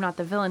 I am not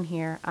the villain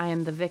here. I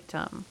am the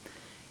victim."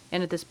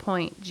 And at this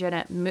point,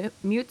 Jeanette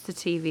mutes the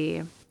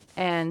TV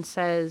and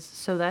says,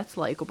 "So that's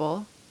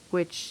likable,"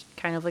 which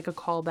kind of like a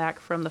callback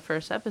from the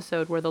first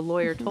episode where the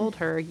lawyer told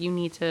her, "You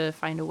need to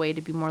find a way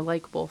to be more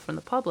likable from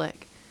the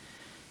public."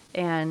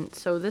 And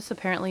so this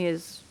apparently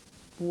is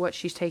what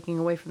she's taking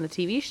away from the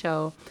TV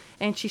show.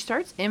 And she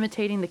starts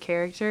imitating the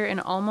character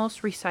and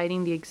almost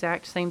reciting the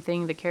exact same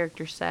thing the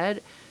character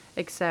said,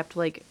 except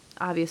like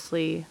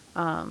obviously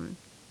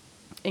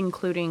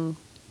including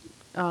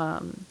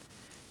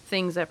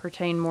things that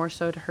pertain more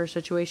so to her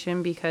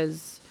situation,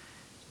 because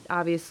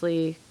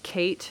obviously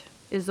Kate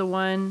is the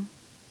one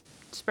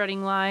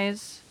spreading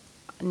lies,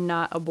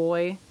 not a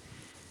boy.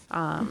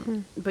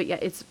 But yeah,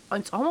 it's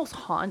almost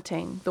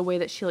haunting the way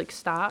that she like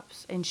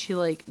stops and she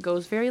like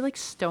goes very like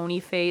stony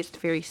faced,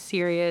 very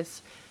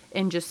serious,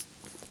 and just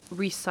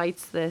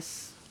recites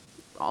this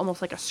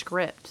almost like a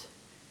script.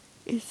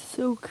 It's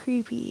so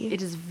creepy.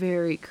 It is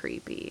very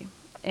creepy.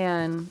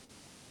 And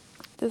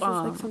This is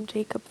like some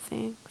Jacob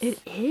thing. it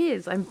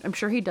is. I'm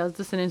sure he does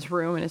this in his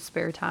room in his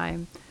spare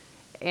time.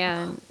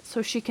 And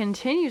so she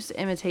continues to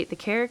imitate the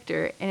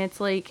character, and it's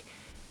like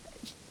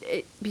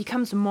it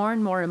becomes more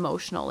and more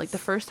emotional. Like the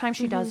first time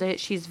she does it,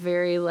 she's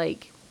very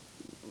like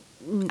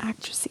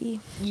Actressy.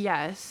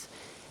 yes,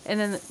 and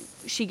then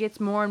she gets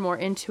more and more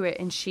into it,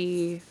 and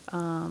she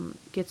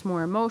gets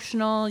more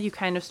emotional. You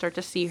kind of start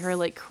to see her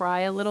like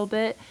cry a little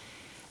bit,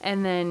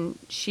 and then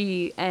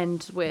she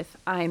ends with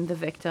 "I'm the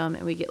victim,"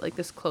 and we get like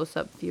this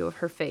close-up view of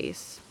her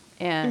face,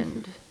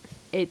 and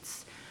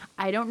it's,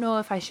 I don't know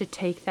if I should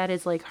take that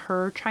as like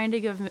her trying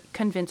to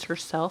convince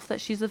herself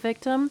that she's a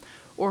victim,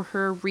 or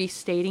her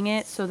restating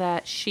it so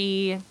that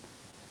she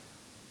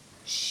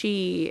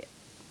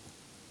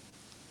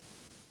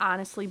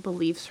honestly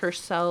believes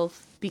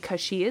herself because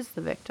she is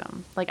the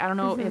victim. Like, I don't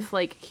know if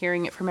like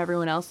hearing it from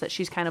everyone else that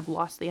she's kind of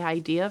lost the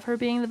idea of her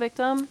being the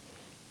victim.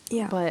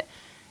 Yeah. But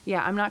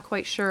yeah, I'm not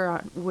quite sure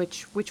on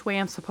which way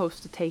I'm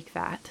supposed to take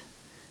that.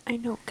 I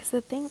know, because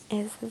the thing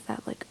is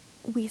that like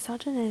we saw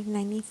Jeanette in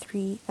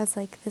 93 as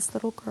like this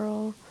little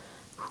girl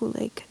who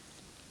like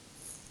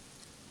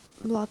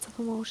lots of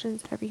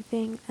emotions,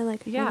 everything, and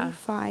like Yeah.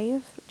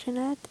 95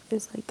 Jeanette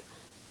is like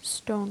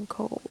stone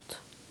cold,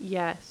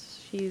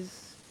 Yes,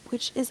 she's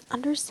which is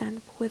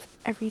understandable with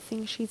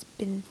everything she's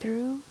been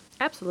through,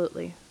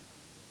 absolutely.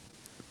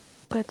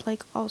 but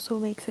like also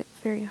makes it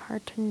very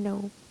hard to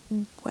know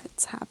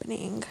what's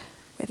happening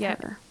with Yeah,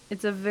 her.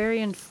 it's a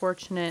very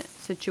unfortunate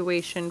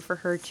situation for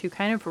her to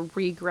kind of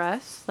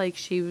regress. Like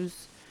she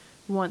was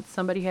once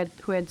somebody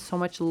who had so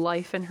much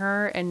life in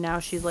her, and now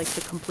she's like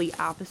the complete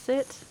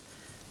opposite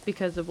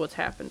because of what's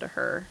happened to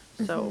her.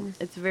 So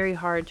it's very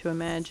hard to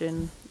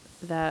imagine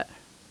that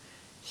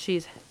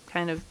she's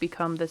kind of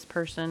become this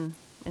person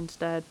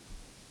instead.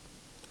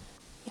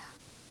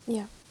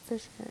 Yeah, for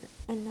sure.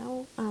 And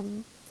now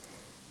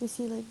we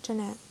see like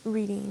Jeanette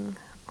reading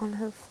on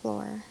her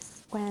floor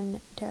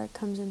when Derek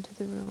comes into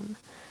the room,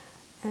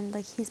 and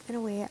like he's been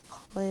away at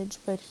college,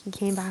 but he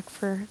came back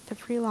for the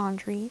free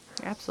laundry.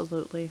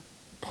 Absolutely.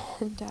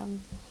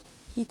 And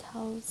he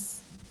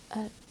tells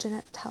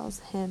Jeanette tells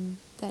him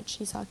that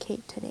she saw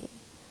Kate today,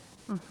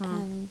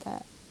 and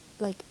that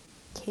like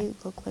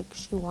Kate looked like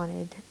she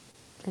wanted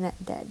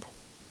Jeanette dead,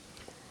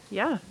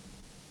 Yeah.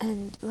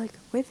 and like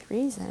with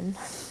reason.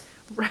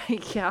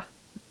 Right, yeah.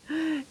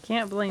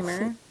 Can't blame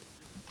her.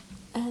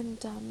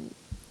 And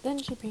then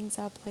she brings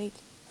up like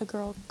a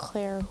girl,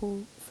 Claire,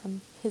 who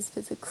from his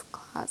physics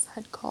class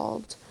had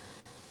called,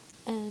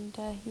 and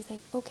he's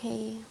like,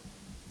 okay.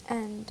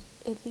 And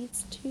it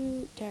leads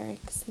to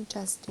Derek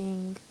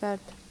suggesting that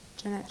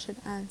Jeanette should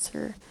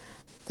answer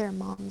their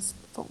mom's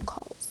phone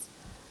calls.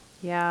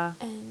 Yeah.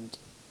 And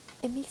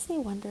it makes me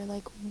wonder,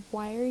 like,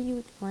 why are you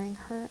ignoring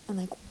her? And,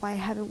 like, why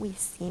haven't we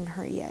seen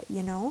her yet,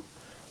 you know?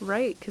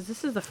 Right, because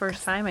this is the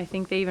first time I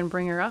think they even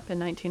bring her up in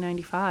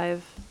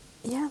 1995.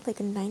 Yeah,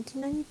 like in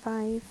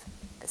 1995,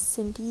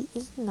 Cindy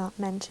is not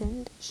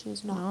mentioned.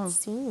 She's not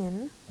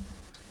seen.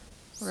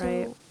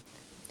 Right. So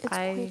it's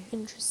quite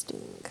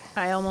interesting.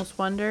 I almost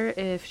wonder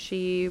if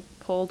she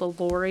pulled a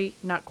Lori,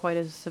 not quite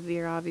as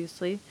severe,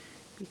 obviously,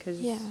 because,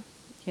 Yeah.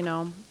 you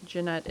know,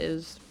 Jeanette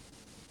is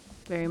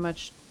very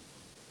much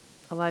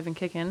alive and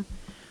kicking.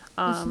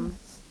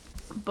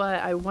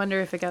 But I wonder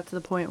if it got to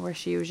the point where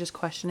she was just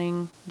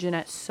questioning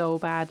Jeanette so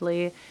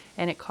badly,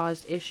 and it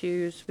caused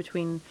issues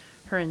between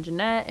her and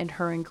Jeanette and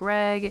her and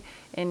Greg,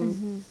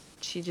 and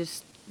she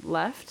just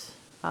left.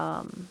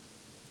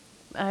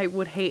 I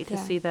would hate to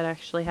Yeah. see that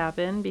actually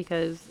happen,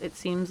 because it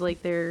seems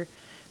like they're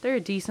a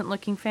decent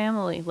looking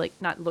family. Like,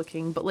 not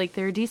looking, but like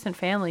they're a decent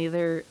family.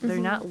 They're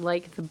not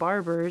like the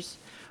Barbers,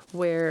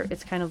 where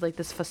it's kind of like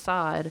this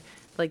facade.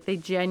 Like, they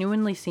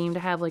genuinely seem to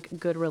have like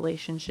good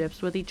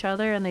relationships with each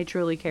other, and they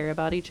truly care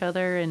about each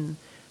other and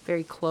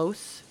very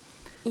close.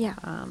 Yeah.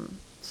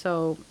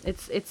 So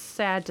it's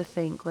sad to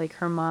think like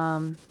her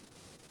mom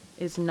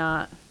is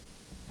not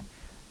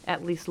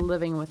at least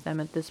living with them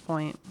at this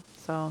point.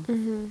 So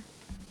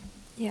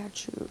Yeah,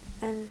 true.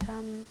 And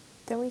then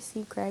we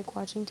see Greg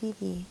watching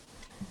TV,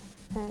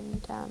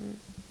 and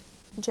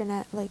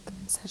Jeanette like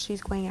says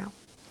she's going out.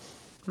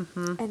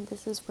 And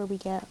this is where we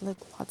get like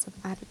lots of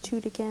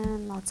attitude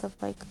again, lots of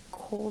like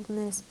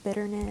coldness,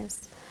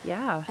 bitterness.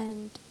 yeah.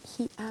 And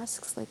he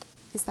asks like,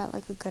 is that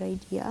like a good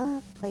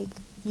idea? Like,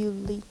 you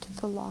leaked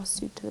the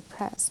lawsuit to the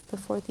press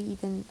before they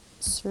even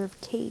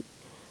served Kate,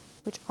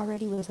 which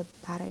already was a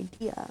bad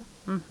idea.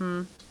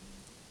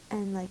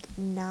 And like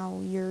now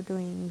you're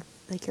doing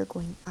like, you're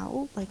going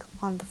out like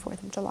on the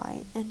 4th of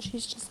July. And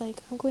she's just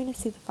like, I'm going to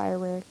see the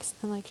fireworks.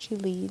 And like she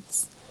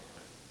leaves.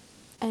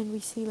 And we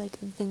see like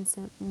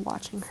Vincent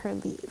watching her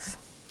leave.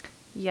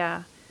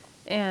 Yeah.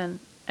 And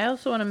I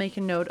also want to make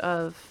a note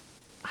of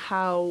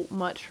how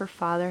much her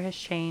father has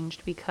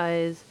changed,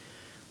 because,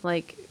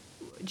 like,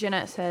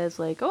 Jeanette says,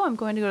 like, oh, I'm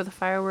going to go to the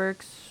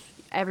fireworks.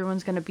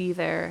 Everyone's going to be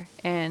there.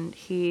 And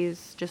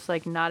he's just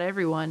like, not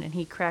everyone. And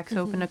he cracks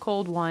open a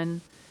cold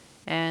one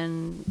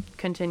and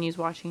continues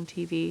watching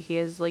TV. He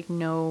has, like,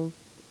 no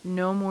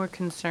more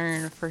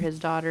concern for his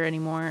daughter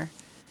anymore.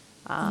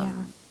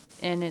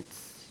 And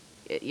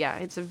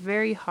it's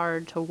very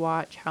hard to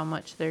watch how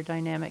much their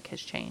dynamic has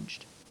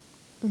changed.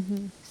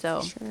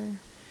 So, Sure.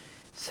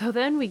 so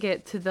then we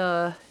get to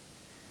the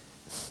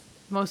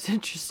most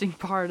interesting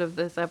part of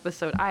this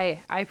episode.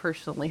 I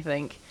personally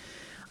think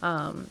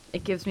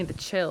it gives me the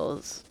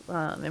chills,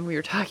 and we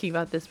were talking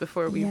about this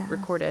before we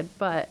recorded.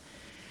 But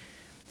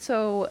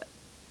so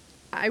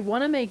I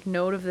want to make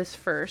note of this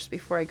first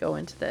before I go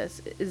into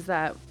this, is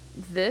that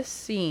this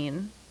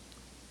scene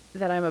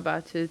that I'm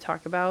about to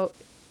talk about,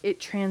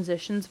 it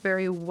transitions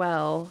very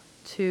well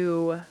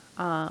to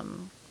the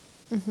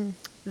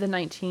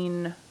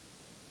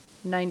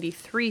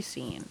 1993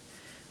 scene,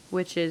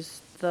 which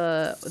is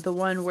the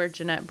one where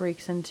Jeanette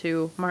breaks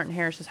into Martin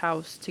Harris's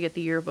house to get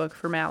the yearbook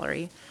for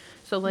Mallory.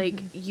 So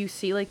like you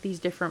see like these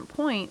different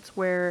points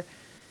where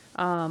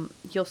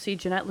you'll see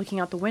Jeanette looking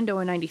out the window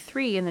in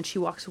 93, and then she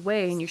walks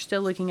away and you're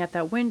still looking at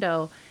that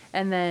window,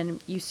 and then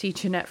you see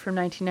Jeanette from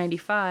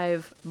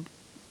 1995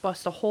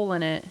 bust a hole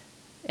in it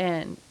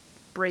and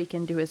break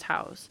into his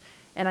house.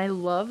 And I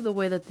love the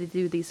way that they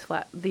do these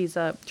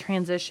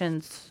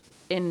transitions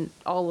in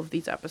all of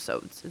these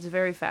episodes. It's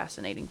very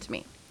fascinating to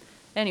me.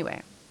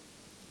 Anyway,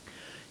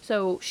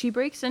 so she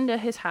breaks into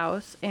his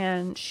house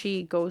and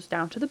she goes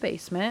down to the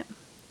basement,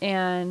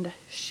 and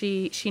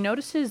she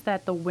notices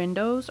that the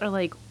windows are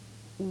like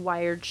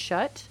wired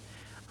shut,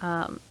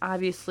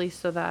 obviously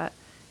so that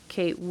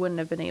Kate wouldn't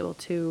have been able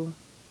to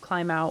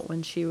climb out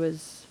when she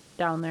was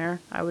down there,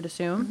 I would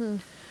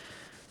assume.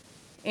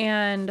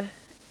 And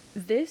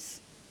this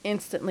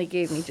instantly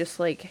gave me just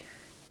like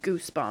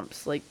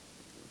goosebumps, like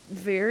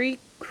very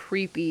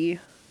creepy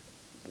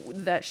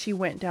that she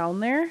went down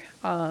there.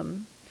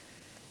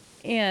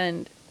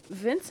 And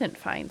Vincent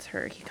finds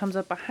her. He comes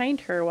up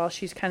behind her while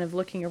she's kind of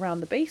looking around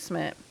the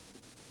basement.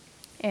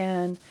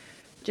 And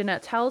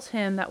Jeanette tells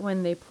him that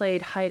when they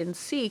played hide and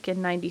seek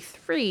in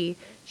 93,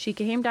 she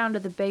came down to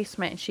the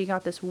basement and she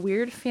got this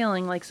weird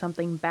feeling like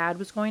something bad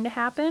was going to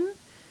happen.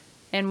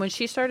 And when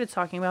she started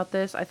talking about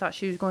this, I thought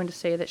she was going to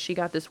say that she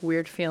got this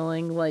weird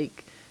feeling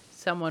like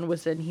someone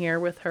was in here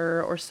with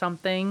her or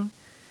something,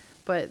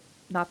 but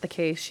not the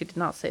case. She did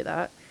not say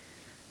that.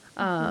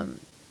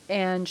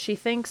 And she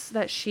thinks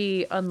that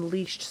she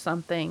unleashed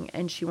something,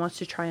 and she wants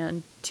to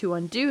try to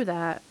undo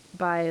that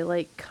by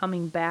like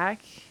coming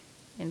back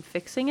and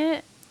fixing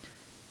it.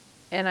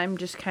 And I'm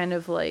just kind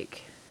of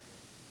like,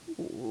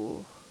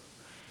 ooh.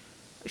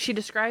 She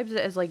describes it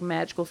as like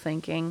magical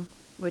thinking,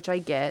 which I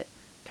get.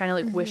 Kind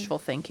of like wishful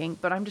thinking,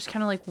 but I'm just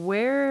kind of like,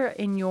 where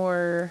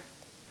do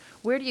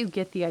you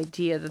get the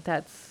idea that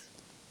that's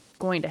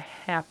going to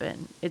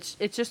happen? It's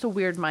just a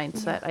weird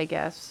mindset, I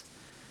guess.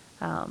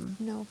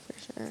 No,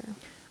 for sure.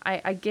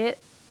 I get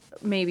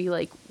maybe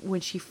like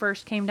when she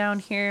first came down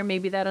here,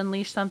 maybe that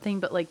unleashed something,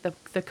 but like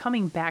the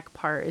coming back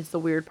part is the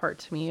weird part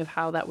to me of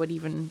how that would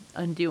even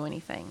undo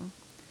anything.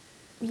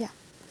 Yeah.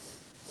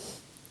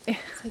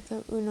 It's like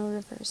the Uno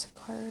reverse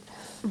card.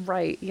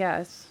 Right,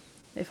 yes.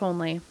 If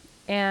only.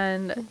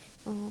 And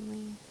If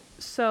only.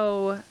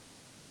 so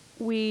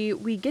we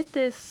get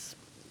this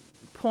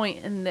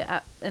point in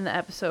the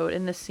episode,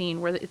 in the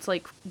scene, where it's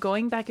like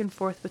going back and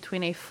forth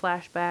between a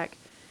flashback,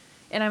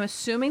 and I'm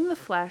assuming the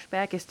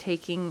flashback is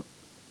taking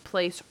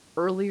place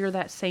earlier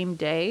that same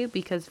day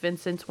because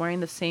Vincent's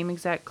wearing the same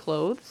exact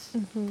clothes.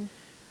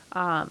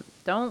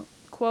 Don't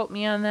quote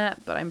me on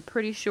that, but I'm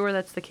pretty sure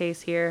that's the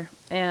case here.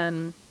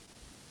 And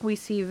we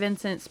see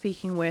Vincent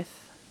speaking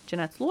with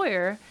Jeanette's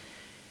lawyer,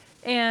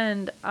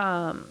 and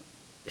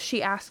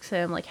she asks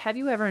him, like, have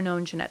you ever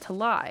known Jeanette to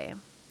lie?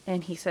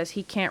 And he says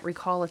he can't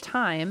recall a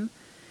time.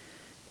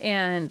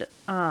 And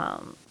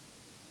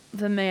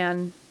the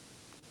man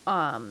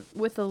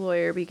with the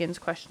lawyer begins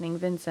questioning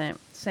Vincent,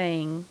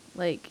 saying,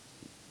 like,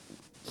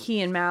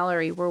 he and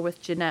Mallory were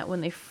with Jeanette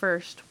when they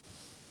first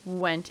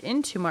went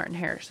into Martin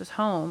Harris's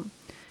home.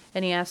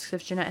 And he asks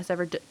if Jeanette has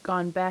ever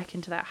gone back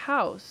into that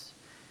house.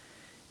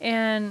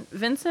 And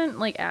Vincent,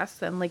 like, asks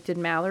them, like, did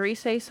Mallory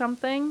say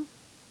something?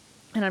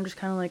 And I'm just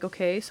kind of like,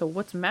 okay, so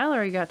what's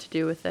Mallory got to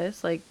do with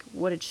this? Like,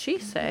 what did she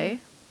say?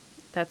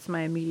 That's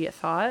my immediate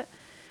thought.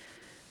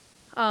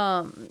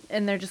 And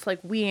they're just like,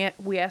 we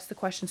asked the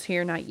questions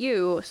here, not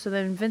you. So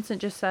then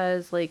Vincent just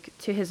says, like,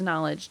 to his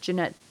knowledge,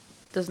 Jeanette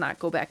does not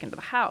go back into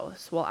the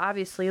house. Well,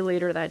 obviously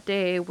later that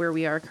day, where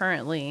we are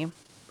currently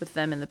with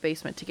them in the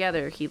basement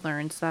together, he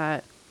learns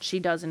that she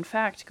does in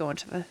fact go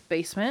into the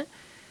basement.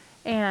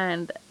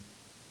 And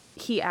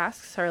he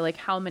asks her, like,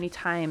 how many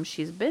times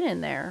she's been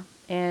in there.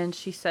 And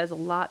she says a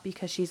lot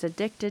because she's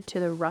addicted to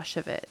the rush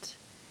of it.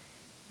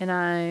 And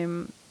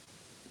I'm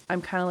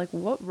kind of like,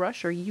 what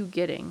rush are you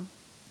getting?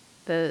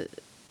 Yeah,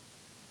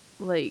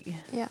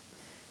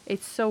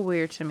 it's so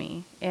weird to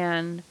me.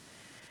 And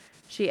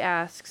she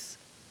asks,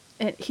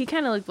 and he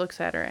kind of like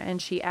looks at her,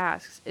 and she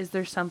asks, is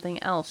there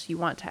something else you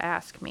want to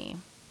ask me?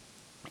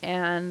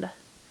 And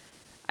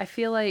I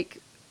feel like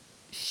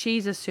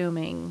she's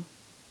assuming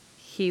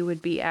he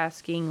would be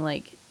asking,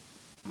 like,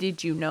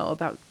 did you know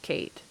about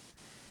Kate?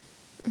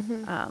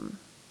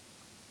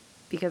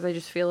 Because I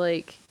just feel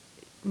like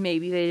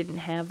maybe they didn't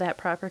have that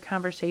proper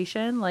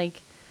conversation.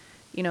 Like,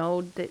 you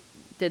know, did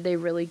they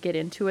really get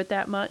into it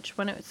that much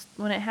when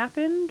it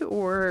happened?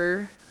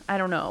 Or I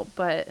don't know,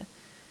 but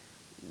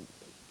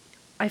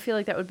I feel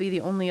like that would be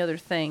the only other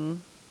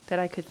thing that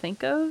I could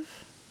think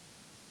of.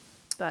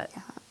 But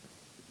Yeah.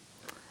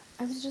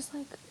 I was just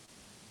like,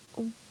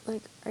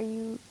 are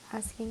you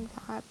asking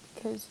that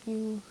because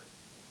you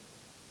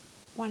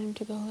want him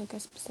to go like a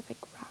specific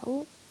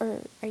route, or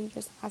are you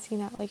just asking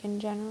that like in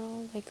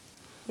general? Like,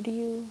 what are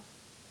you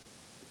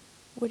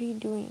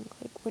doing?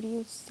 Like, what are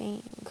you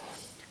saying?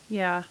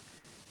 yeah,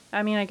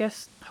 I mean, I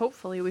guess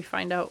hopefully we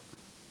find out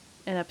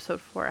in episode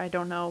 4. I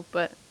don't know,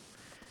 but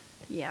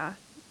yeah.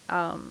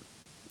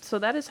 So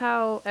that is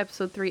how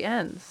episode 3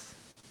 ends.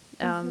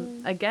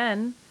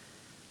 Again,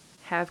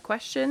 have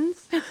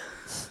questions.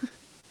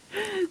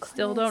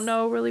 Still don't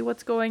know really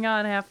what's going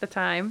on half the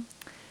time.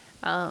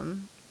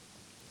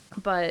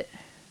 But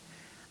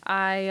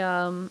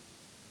I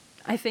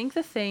think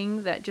the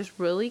thing that just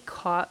really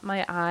caught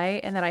my eye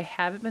and that I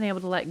haven't been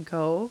able to let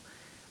go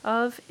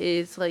of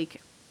is,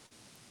 like,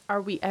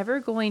 are we ever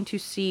going to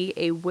see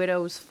a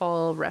Widow's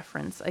Fall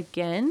reference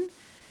again?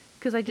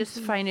 Because I just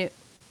find it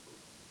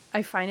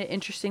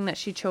interesting that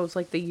she chose,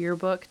 like, the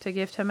yearbook to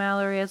give to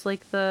Mallory as,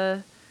 like,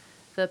 the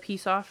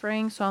peace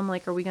offering. So I'm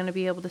like, are we going to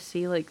be able to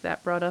see, like,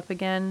 that brought up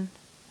again?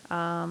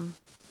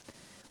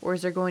 Or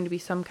is there going to be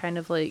some kind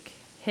of, like,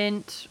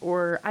 hint,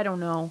 or I don't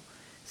know,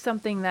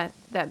 something that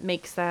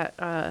makes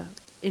that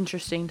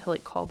interesting to,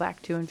 like, call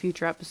back to in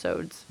future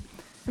episodes.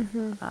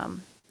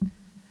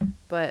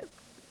 But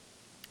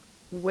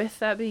with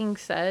that being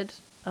said,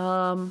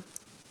 I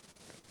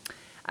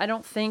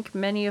don't think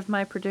many of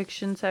my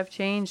predictions have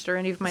changed or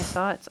any of my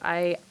thoughts.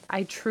 I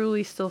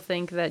truly still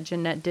think that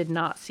Jeanette did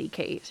not see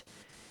Kate.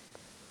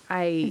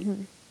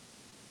 I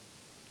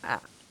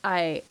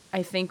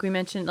think we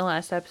mentioned in the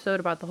last episode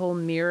about the whole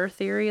mirror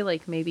theory.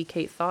 Like, maybe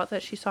Kate thought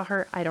that she saw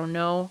her. I don't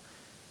know.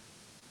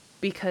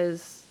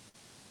 Because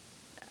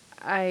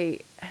I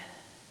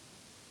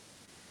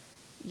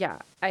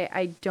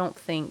don't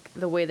think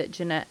the way that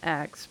Jeanette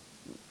acts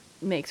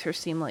makes her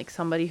seem like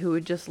somebody who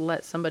would just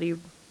let somebody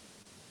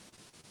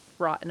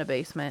rot in a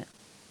basement.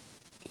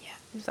 Yeah.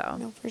 So.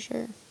 No, for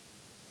sure.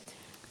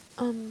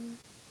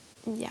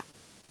 Yeah,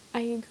 I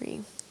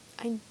agree.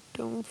 I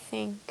don't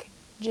think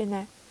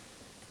Jeanette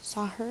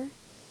saw her.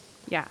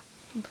 Yeah.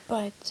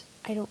 But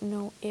I don't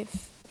know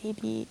if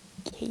maybe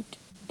Kate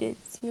did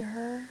see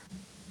her.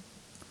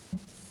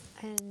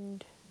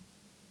 And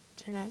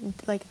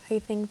Jeanette, like, I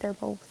think they're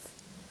both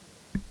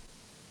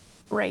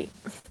right.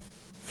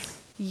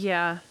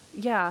 Yeah.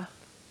 Yeah.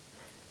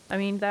 I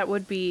mean, that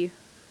would make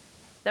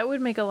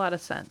a lot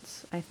of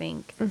sense, I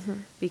think.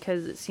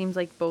 Because it seems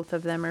like both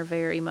of them are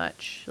very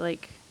much,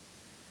 like,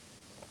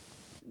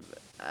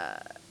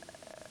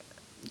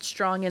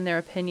 strong in their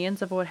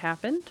opinions of what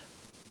happened.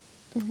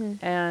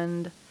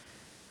 And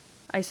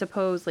I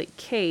suppose, like,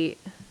 Kate,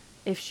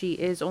 if she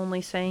is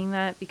only saying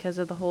that because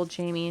of the whole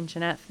Jamie and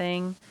Jeanette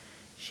thing,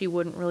 she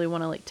wouldn't really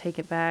want to, like, take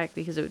it back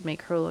because it would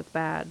make her look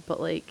bad.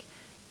 But, like,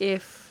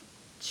 if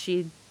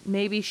she,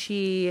 maybe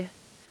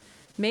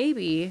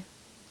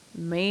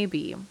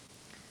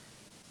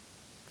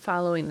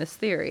following this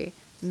theory,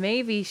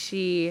 maybe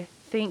she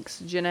thinks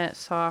Jeanette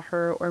saw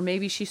her, or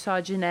maybe she saw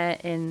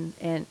Jeanette and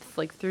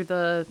like through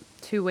the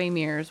two-way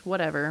mirrors,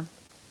 whatever.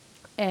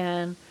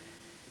 And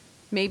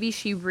maybe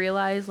she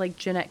realized, like,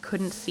 Jeanette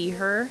couldn't see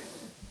her,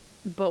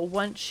 but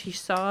once she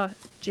saw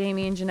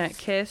Jamie and Jeanette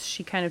kiss,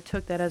 she kind of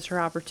took that as her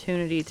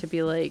opportunity to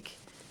be like,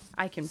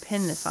 I can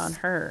pin this on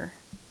her.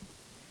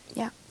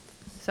 Yeah.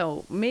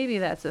 So maybe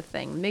that's a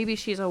thing. Maybe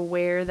she's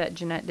aware that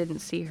Jeanette didn't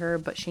see her,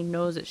 but she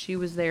knows that she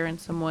was there in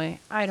some way.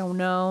 I don't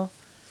know.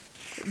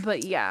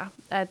 But yeah,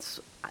 that's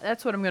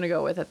what I'm gonna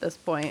go with at this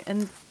point.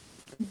 And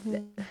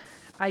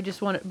I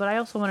just want, but I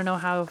also want to know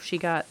how she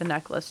got the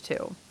necklace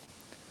too.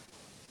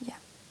 Yeah.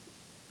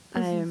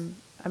 I'm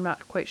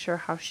not quite sure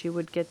how she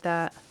would get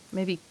that.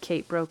 Maybe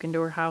Kate broke into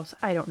her house.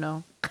 I don't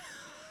know.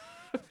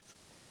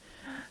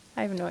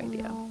 I have no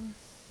idea. No.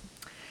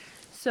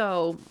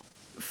 So,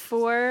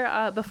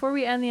 for before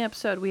we end the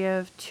episode, we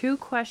have 2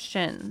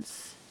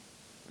 questions.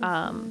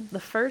 The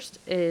first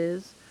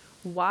is,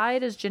 why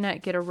does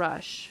Jeanette get a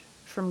rush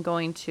from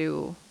going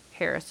to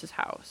Harris's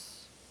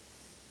house?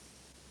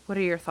 What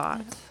are your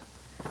thoughts?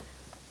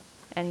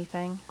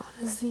 Anything?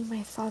 Honestly,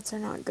 my thoughts are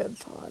not good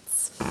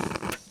thoughts.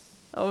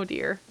 Oh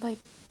dear. Like,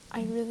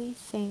 I really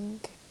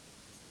think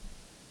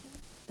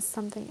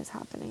something is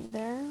happening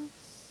there.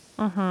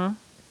 Mm-hmm.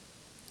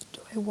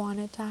 Do I want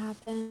it to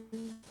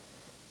happen?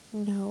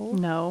 No.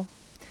 No.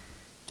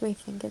 Do I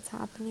think it's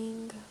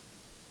happening?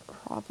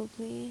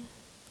 Probably.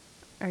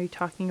 Are you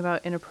talking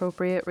about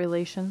inappropriate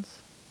relations?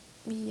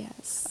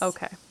 Yes.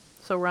 Okay.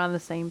 So we're on the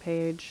same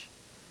page.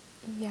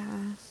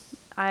 Yeah.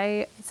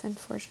 I It's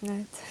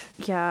unfortunate.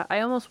 I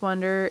almost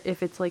wonder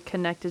if it's like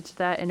connected to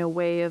that in a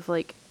way of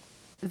like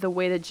the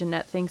way that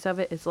Jeanette thinks of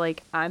it is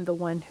like I'm the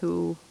one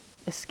who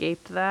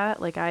escaped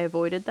that, like I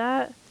avoided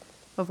that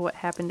of what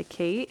happened to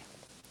Kate,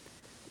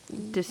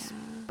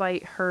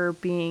 despite her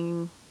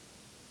being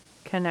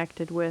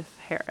connected with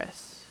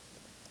Harris.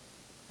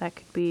 That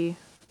could be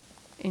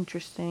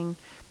interesting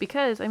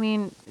because I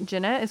mean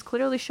Jeanette is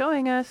clearly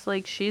showing us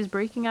like she's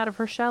breaking out of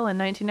her shell in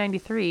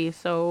 1993,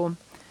 so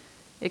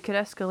it could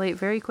escalate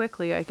very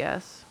quickly, I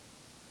guess.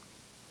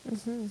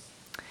 That's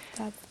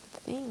the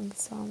thing.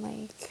 So I'm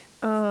like,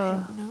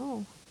 I don't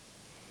know.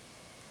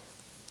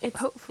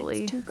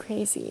 Hopefully. It's too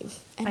crazy.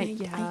 And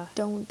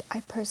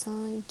I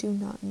personally do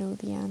not know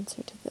the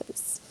answer to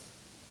this.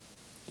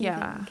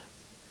 Even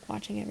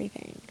watching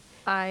everything.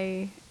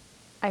 I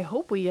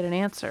hope we get an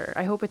answer.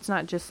 I hope it's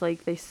not just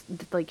like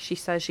she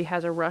says she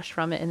has a rush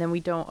from it and then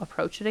we don't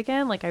approach it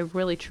again. Like I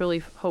really truly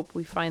hope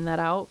we find that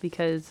out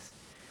because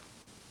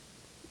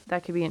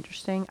that could be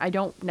interesting. I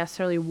don't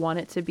necessarily want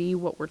it to be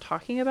what we're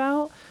talking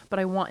about, but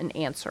I want an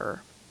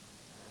answer.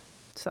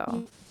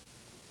 So,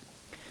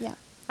 yeah.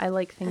 I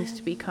like things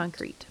to be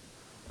concrete.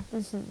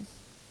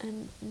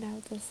 And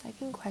now the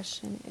second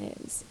question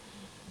is,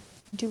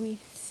 do we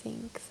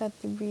think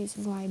that the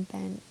reason why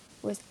Ben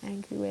was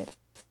angry with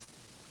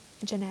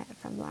Jeanette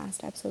from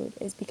last episode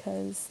is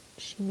because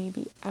she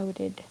maybe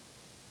outed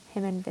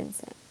him and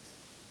Vincent?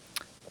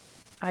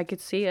 I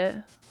could see it.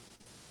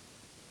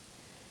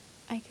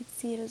 I could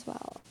see it as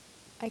well.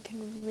 I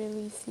can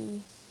really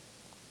see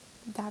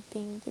that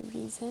being the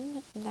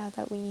reason now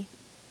that we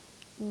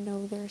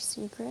know their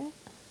secret.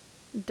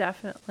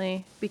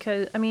 Definitely.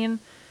 Because, I mean,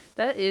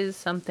 that is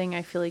something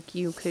I feel like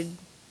you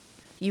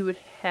would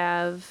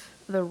have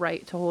the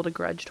right to hold a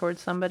grudge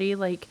towards somebody.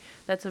 Like,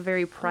 that's a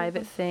very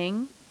private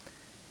thing.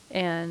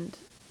 And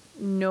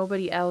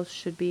nobody else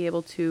should be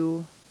able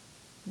to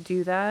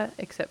do that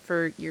except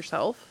for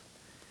yourself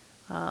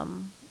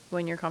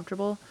when you're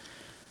comfortable.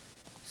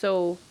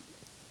 So,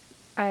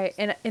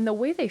 and the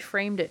way they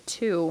framed it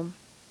too,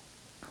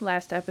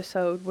 last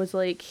episode was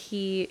like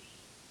he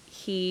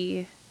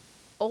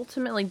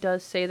ultimately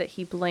does say that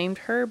he blamed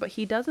her, but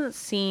he doesn't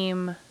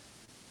seem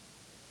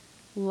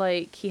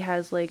like he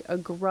has like a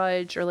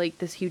grudge or like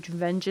this huge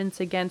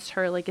vengeance against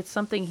her. Like it's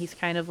something he's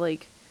kind of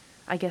like,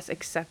 I guess,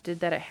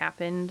 accepted that it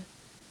happened.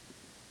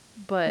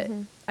 But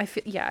I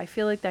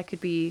feel like that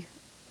could be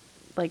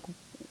like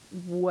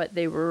what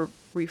they were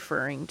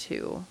referring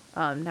to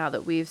now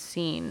that we've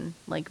seen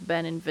like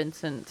Ben and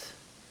Vincent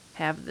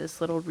have this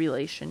little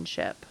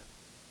relationship.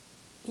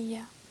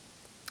 Yeah.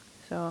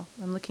 So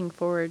I'm looking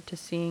forward to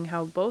seeing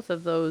how both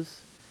of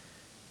those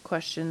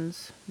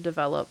questions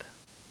develop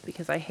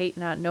because I hate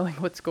not knowing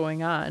what's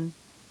going on.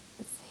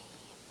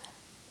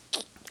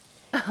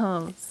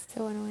 Same. It's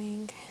so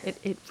annoying.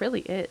 It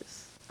really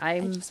is. I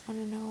just want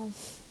to know.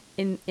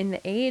 In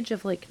the age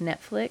of like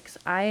Netflix,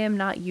 I am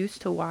not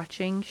used to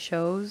watching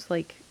shows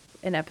like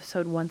an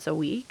episode once a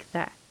week.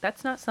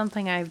 That's not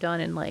something I've done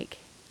in like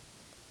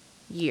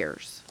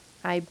years.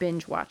 I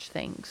binge watch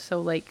things.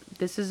 So like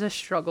this is a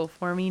struggle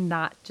for me,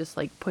 not just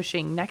like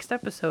pushing next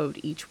episode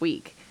each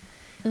week.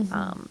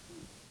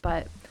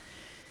 But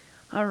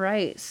all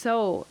right.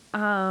 So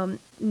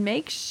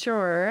make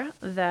sure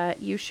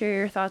that you share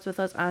your thoughts with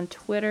us on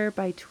Twitter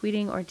by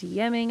tweeting or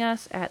DMing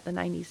us at the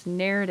 90s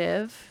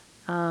Narrative.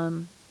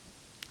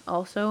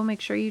 Also,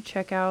 make sure you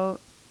check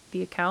out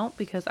the account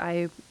because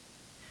I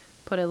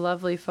put a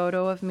lovely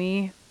photo of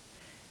me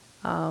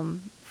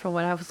from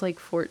when I was like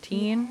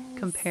 14,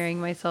 comparing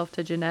myself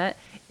to Jeanette.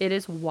 It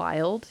is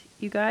wild,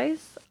 you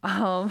guys.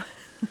 I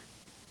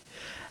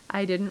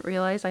didn't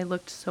realize I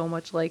looked so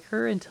much like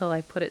her until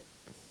I put it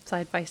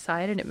side by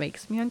side, and it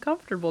makes me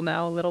uncomfortable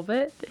now a little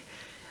bit.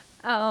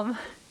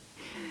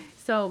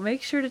 So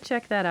make sure to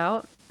check that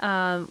out.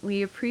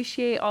 We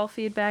appreciate all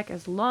feedback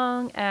as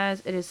long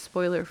as it is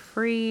spoiler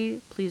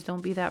free. Please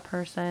don't be that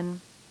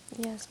person.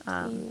 Yes,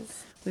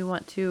 please. We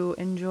want to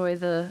enjoy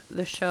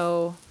the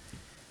show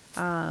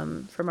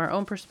from our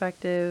own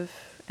perspective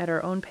at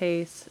our own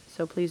pace.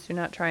 So please do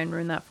not try and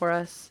ruin that for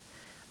us.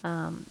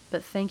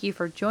 But thank you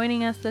for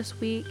joining us this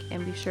week,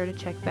 and be sure to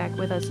check back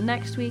with us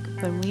next week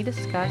when we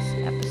discuss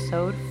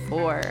episode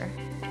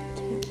 4.